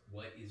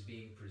what is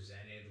being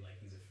presented, like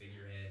he's a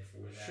figurehead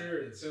for that.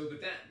 Sure. And so,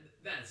 but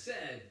that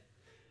said,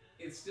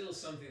 it's still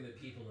something that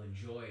people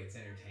enjoy. It's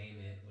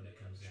entertainment when it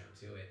comes down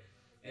to it.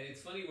 And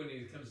it's funny when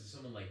it comes to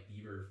someone like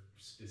Bieber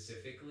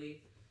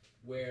specifically,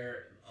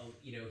 where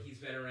he's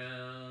been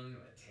around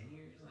 10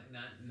 years, like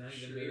not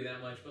even maybe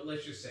that much, but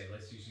let's just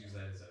use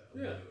that as a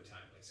window of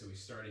time. Like, so we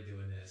started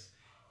doing this,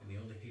 and the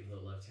only people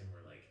that loved him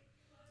were like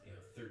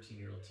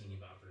 13-year-old teeny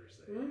boppers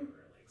that were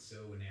like so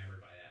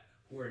enamored by that,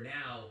 who are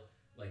now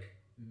like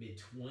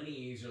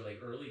mid-20s or like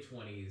early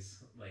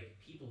 20s, like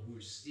people who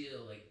are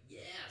still like,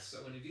 yes,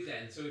 I want to do that.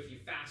 And so if you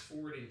fast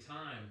forward in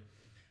time,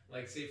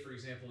 like say for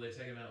example, they're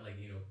talking about like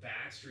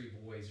Backstreet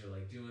Boys are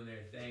like doing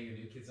their thing, or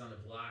New Kids on the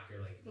Block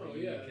are like kind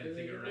of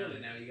thinking around,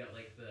 and now you got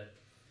like the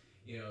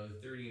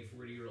 30 and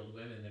 40-year-old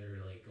women that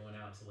are like going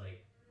out to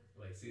like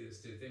see this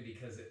thing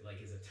because it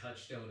like is a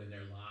touchstone in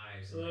their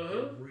lives, and like,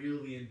 they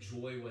really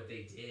enjoy what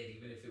they did,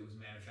 even if it was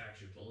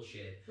manufactured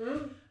bullshit.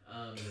 Even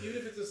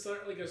if it's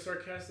a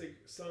sarcastic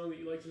song that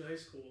you liked in high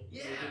school.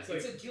 Yeah, like,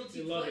 it's a guilty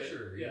you love it.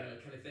 pleasure, Yeah.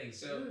 kind of thing.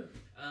 So,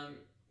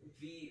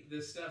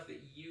 the stuff that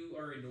you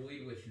are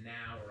annoyed with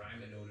now, or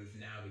I'm annoyed with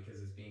now,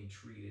 because it's being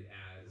treated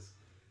as,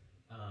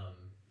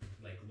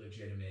 like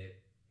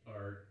legitimate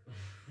art,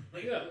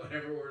 like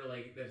whatever, or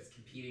like that's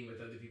competing with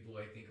other people who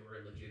I think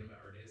are legitimate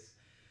artists,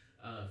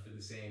 for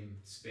the same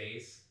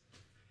space.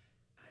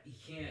 You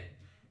can't.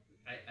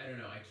 I don't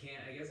know.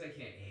 I guess I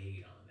can't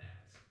hate on that.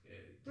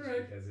 Just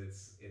Right. because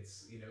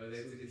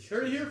it's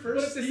Heard it here But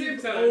first. at the same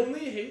Steve time-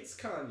 only hates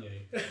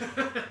Kanye.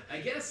 I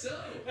guess so.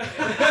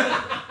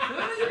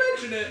 Now you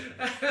mention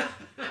it.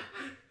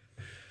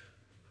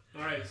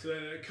 right, so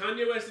then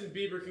Kanye West and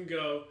Bieber can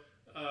go,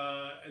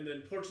 and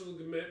then Portugal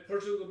the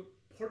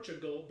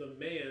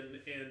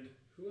Man, and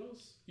who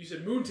else? You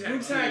said Moon Taxi.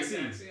 Moon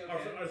Taxi.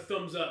 Okay. Our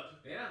thumbs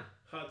up. Yeah.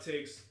 Hot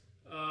takes.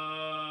 What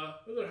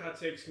other hot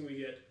takes can we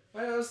get?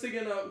 I was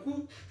thinking,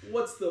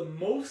 what's the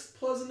most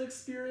pleasant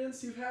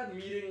experience you've had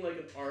meeting like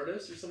an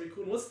artist or somebody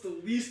cool? And what's the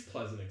least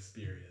pleasant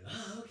experience?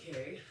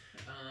 Okay.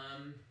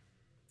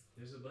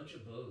 There's a bunch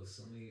of both.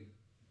 So let me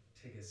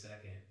take a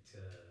second to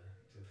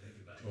think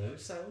about that.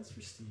 Silence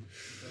for Steve.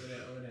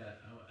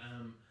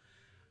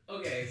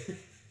 Okay.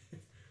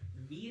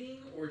 Meeting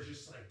or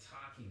just like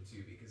talking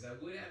to, because I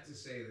would have to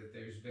say that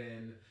there's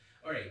been,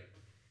 all right,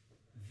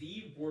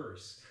 the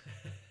worst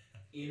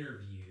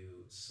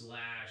interview /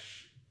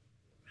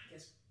 I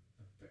guess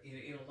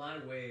in a lot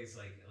of ways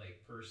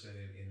like person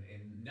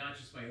and not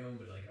just my own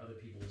but like other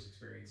people's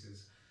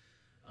experiences.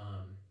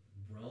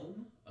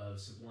 Rome of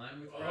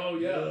Sublime with Rome. Oh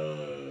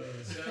yeah.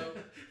 So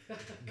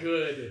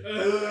Good.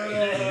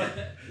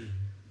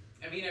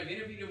 I mean, I've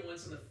interviewed him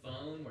once on the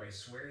phone where I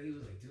swear he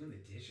was like doing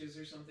the dishes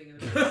or something in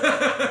the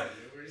background.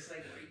 We're just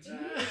like, what are you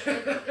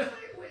doing?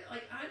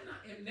 Like,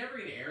 I'm never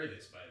gonna air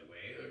this, by the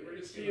way. Like, we're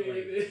just gonna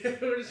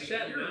we're just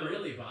chatting. You're now.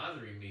 really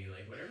bothering me.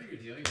 Like, whatever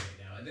you're doing right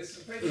now. And this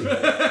is probably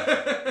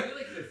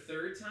like the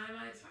third time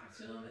I talked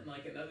to him, and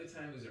like another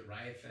time was at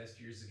Riot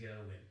Fest years ago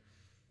when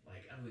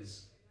like I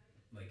was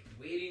like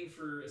waiting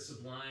for a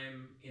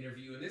Sublime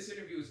interview, and this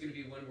interview was gonna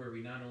be one where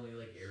we not only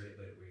like aired it,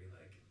 but we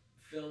like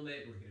film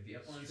it. We're gonna be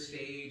up on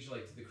stage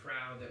like to the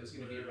crowd that was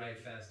gonna be at Riot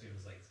Fest, and it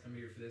was like, come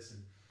here for this.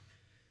 And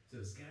so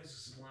this guy was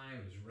Sublime,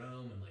 it was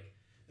Rome, and like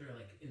they're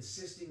like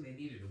insisting they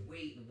needed to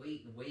wait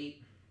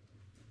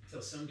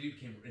until some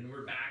dude came, and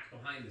we're back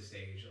behind the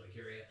stage like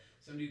area.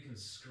 Some dude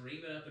comes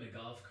screaming up in a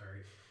golf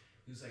cart.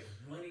 Who's like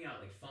running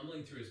out, like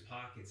fumbling through his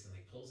pockets, and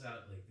like pulls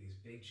out like these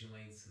big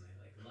joints, and they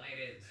like light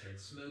it and start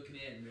smoking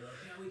it, and they're like,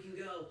 yeah, we can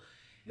go.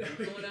 And I'm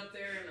going up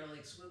there, and they're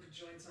like smoking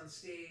joints on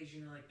stage,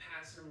 you know, like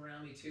passing them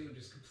around me too, and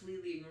just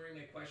completely ignoring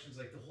my questions.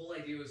 Like the whole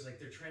idea was like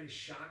they're trying to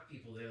shock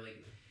people. They're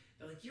like,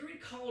 you're in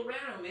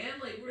Colorado,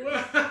 man. Like we're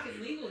fucking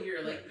legal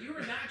here. Like you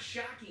are not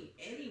shocking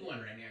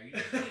anyone right now.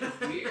 You're just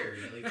being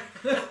weird. Like,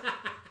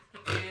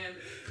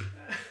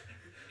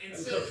 and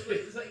so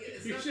it's like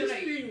it's You're not just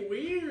that being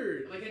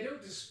weird. Like I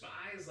don't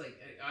despise. Like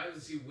I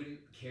obviously wouldn't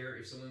care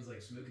if someone's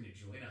like smoking a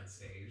joint on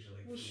stage,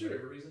 like for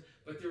whatever reason.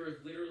 But they were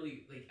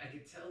literally like I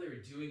could tell they were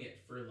doing it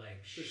for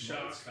like the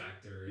shock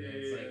factor. Yeah, and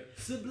it's like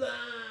Sublime.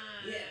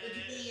 yeah, look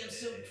at me, I'm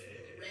so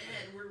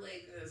red. We're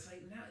like it's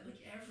like not like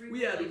everyone.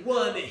 We had like,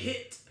 one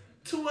hit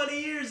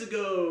 20 years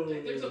ago.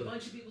 Like there's a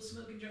bunch of people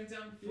smoking joints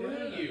out in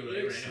front of you.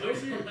 Like,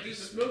 Right now.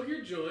 just smoke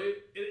your joint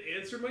and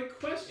answer my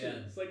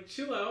questions. Like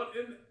chill out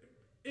and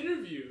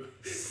interview.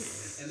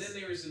 And then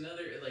there was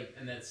another, like,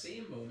 in that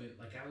same moment,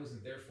 like, I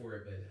wasn't there for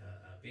it, but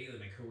Bailey,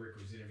 my coworker,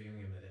 was interviewing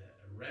him at a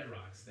Red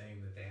Rocks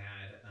thing that they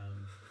had,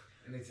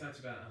 and they talked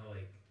about how,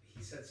 like,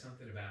 he said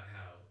something about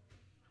how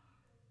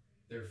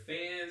their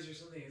fans or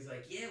something. He's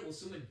like, yeah, well,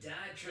 someone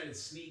died trying to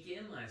sneak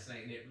in last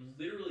night, and it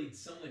literally,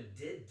 someone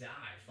did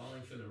die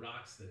falling from the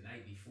rocks the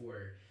night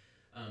before,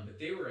 but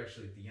they were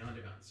actually at the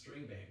Yonder Mountain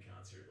String Band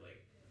concert, like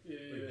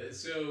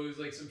so it was,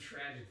 like, some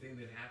tragic thing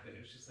that happened.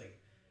 It was just like,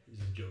 He's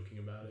just joking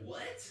about it.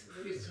 what?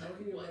 What are you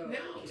talking about?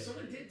 No,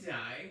 someone did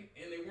die,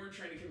 and they weren't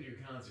trying to come to your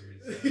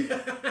concert.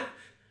 So,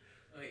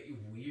 like,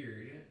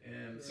 weird.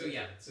 So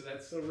yeah, so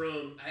that's. So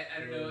Rome. I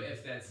don't know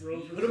if that's.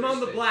 Rome. Put him on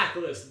the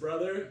blacklist,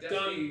 brother.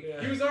 Done.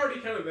 Yeah. He was already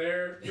kind of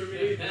there for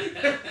me.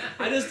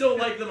 I just don't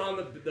like them on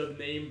the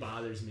name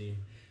bothers me.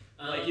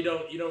 Like you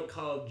don't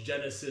call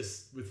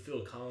Genesis with Phil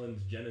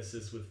Collins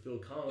Genesis with Phil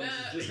Collins.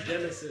 It's just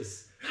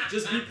Genesis.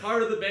 Just be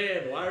part of the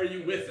band. Why are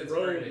you with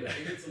Rome? I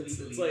think it's a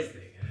legalese like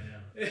thing. I don't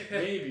know.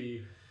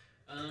 maybe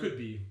could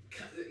be.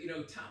 You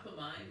know, top of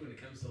mind when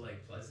it comes to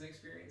like pleasant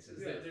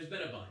experiences. Yeah. There's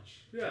been a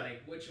bunch. Yeah.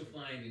 Like what you'll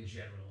find in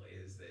general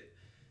is that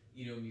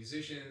you know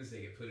musicians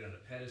they get put on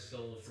a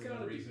pedestal for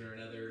one reason or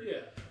another.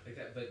 Yeah. Like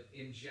that, but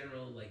in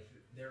general, like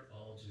they're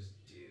all just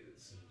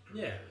dudes and girls.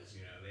 Yeah.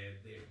 You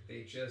know,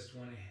 they just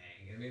want to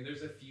hang. I mean,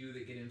 there's a few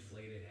that get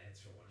inflated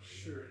heads for one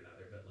reason or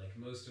another, but like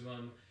most of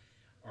them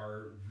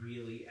are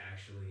really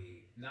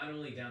actually not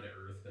only down to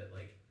earth, but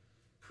like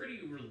pretty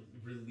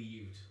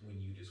relieved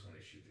when you just want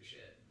to shoot the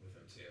shit with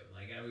them too.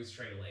 Like I always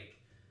try to like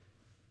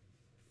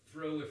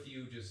throw a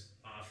few just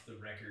off the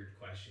record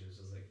questions,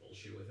 just like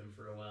bullshit with them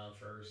for a while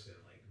first, and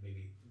like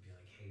maybe be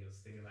like, hey, I was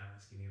thinking about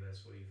asking you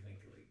this. What do you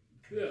think? Like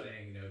kind of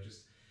thing, you know,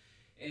 just.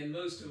 And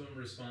most of them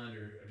respond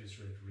are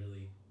just like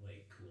really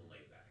like cool and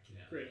laid back, you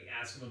know. Great. Like,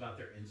 ask them about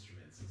their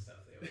instruments and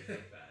stuff. They always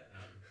like that.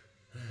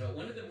 But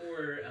one of the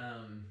more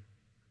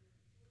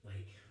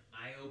like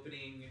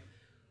eye-opening,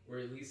 or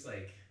at least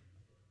like,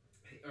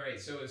 all right.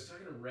 So I was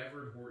talking to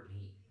Reverend Horton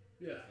Heat.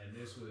 Yeah. And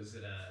this was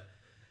at a,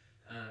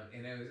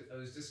 and I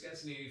was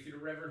discussing if you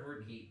know Reverend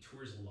Horton Heat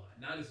tours a lot,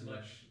 not as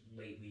much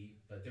lately,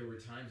 but there were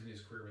times in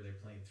his career where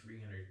they're playing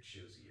 300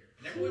 shows a year.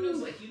 And everyone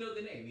knows, like, you know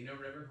the name, you know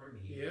Reverend Horton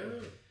Heat.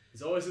 Yeah.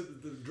 It's always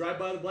the drive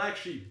by the black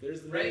sheep.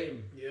 There's the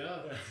name.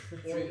 Yeah.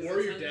 So Or there's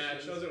Warrior a ton of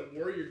Dash. shows. I was at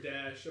Warrior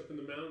Dash up in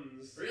the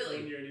mountains. Really?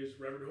 One year, and he was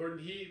Reverend Horton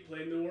Heat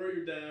playing the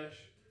Warrior Dash.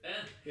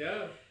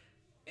 Yeah.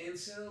 And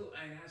so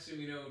I asked him,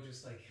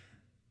 just like,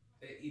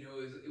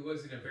 it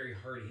wasn't a very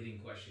hard-hitting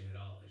question at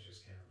all. It's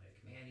just kind of like,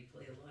 man, he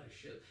played a lot of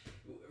shows.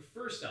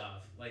 First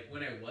off, like,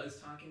 when I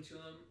was talking to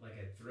him, like,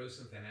 I'd throw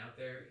something out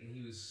there, and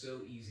he was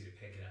so easy to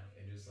pick it up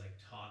and just, like,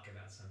 talk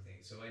about something.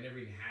 So I never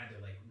even had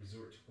to, like,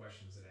 resort to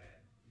questions that I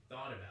had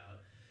thought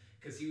about,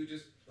 because he would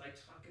just, like,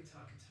 talk in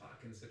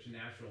such a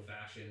natural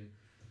fashion.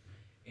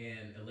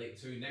 And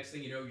so next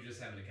thing you know, you're just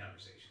having a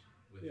conversation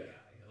with the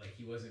guy. Like,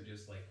 he wasn't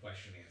just, like,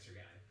 question-answer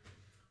guy.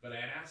 But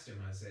I had asked him,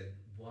 I said,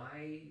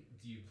 why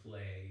do you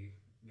play,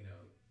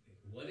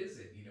 what is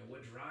it?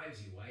 What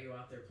drives you? Why are you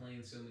out there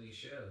playing so many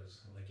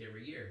shows, like,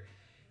 every year?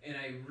 And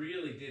I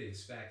really did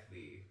expect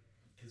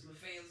because my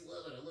fans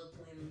love it. I love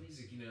playing the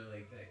music,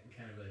 like that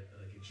kind of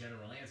a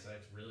general answer.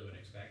 That's really what I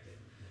expected.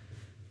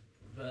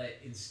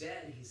 But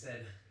instead, he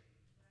said,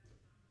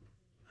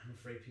 I'm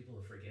afraid people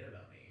will forget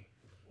about me.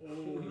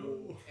 Oh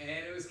no.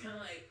 And it was kind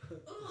of like,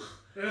 ugh.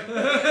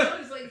 I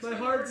was like, My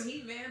heart's...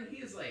 man, he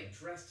is like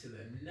dressed to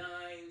the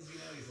nines,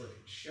 he's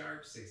looking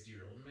sharp,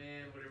 60-year-old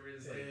man, whatever it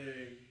is. Like,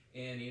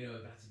 and,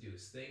 about to do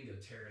his thing, go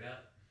tear it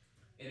up.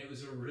 And it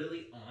was a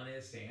really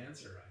honest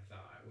answer, I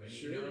thought. When,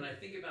 when I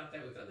think about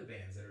that with other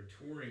bands that are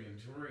touring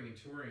to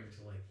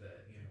like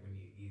when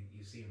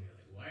you see them, you're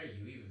like, why are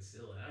you even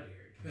still out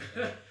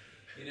here?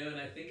 And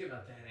I think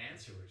about that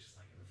answer, which is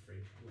like, I'm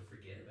afraid people will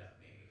forget about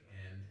me.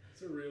 And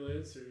It's a real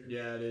answer.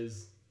 Yeah, it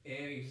is.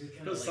 And you just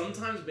kind of Because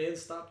sometimes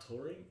bands stop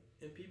touring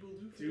and people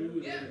do.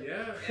 Dude, yeah.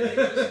 yeah. And they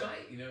just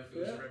might, if it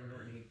was a Reverend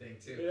Horton Heat thing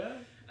too.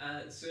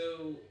 Yeah.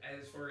 So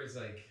as far as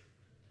like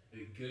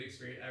a good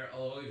experience,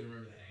 I'll always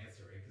remember that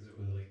answer, right? Because it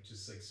was like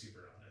just like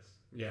super honest.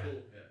 Yeah.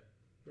 Cool.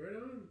 Yeah. Right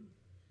on.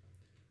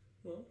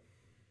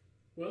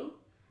 Well.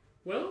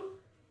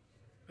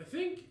 I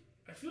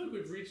feel like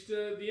we've reached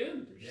the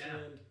end. Yeah.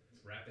 Let's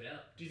wrap it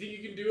up. Do you think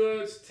you can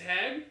do a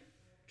tag?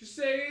 Just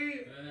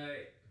say.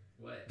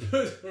 What?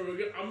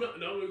 I'm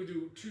gonna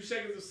do 2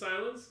 seconds of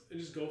silence and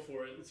just go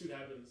for it. Let's see what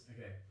happens.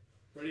 Okay.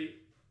 Ready?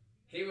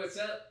 Hey, what's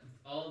up?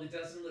 All the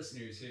dozen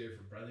listeners here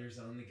for Brothers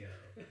on the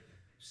Go.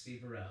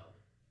 Steve Burrell.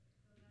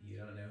 You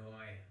don't know who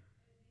I am.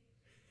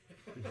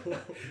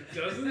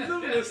 Dozens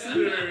of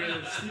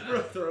listeners. Steve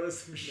Burrell throws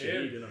some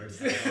shade in our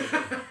town.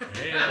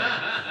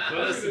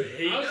 Throw some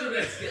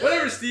hate.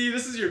 Whatever, Steve.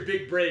 This is your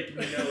big break. You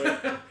know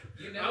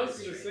it. I was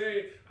gonna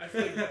say, I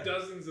feel like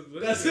dozens of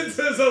listeners. Dozens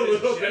is a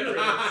little bit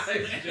generous. high.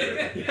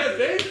 Yeah,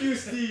 thank you,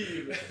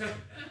 Steve.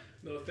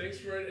 No, thanks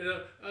for it.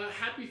 And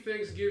happy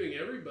Thanksgiving,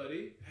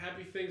 everybody.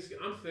 Happy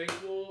Thanksgiving. I'm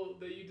thankful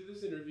that you did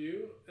this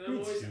interview,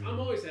 and I'm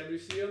always happy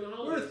to see you on the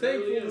holidays. We're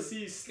thankful really to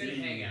see Steve. Good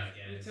to hang out,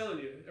 I'm guys. telling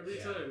you, every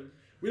time.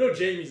 We know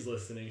Jamie's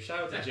listening.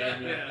 Shout out to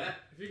Jamie. Yeah.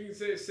 If you can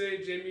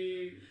say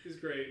Jamie is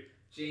great.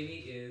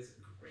 Jamie is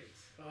great.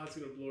 Oh, it's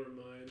gonna blow her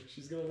mind.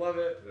 She's gonna love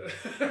it.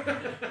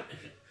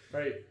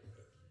 Right.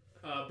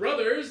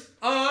 Brothers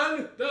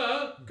On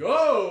the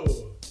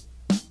go.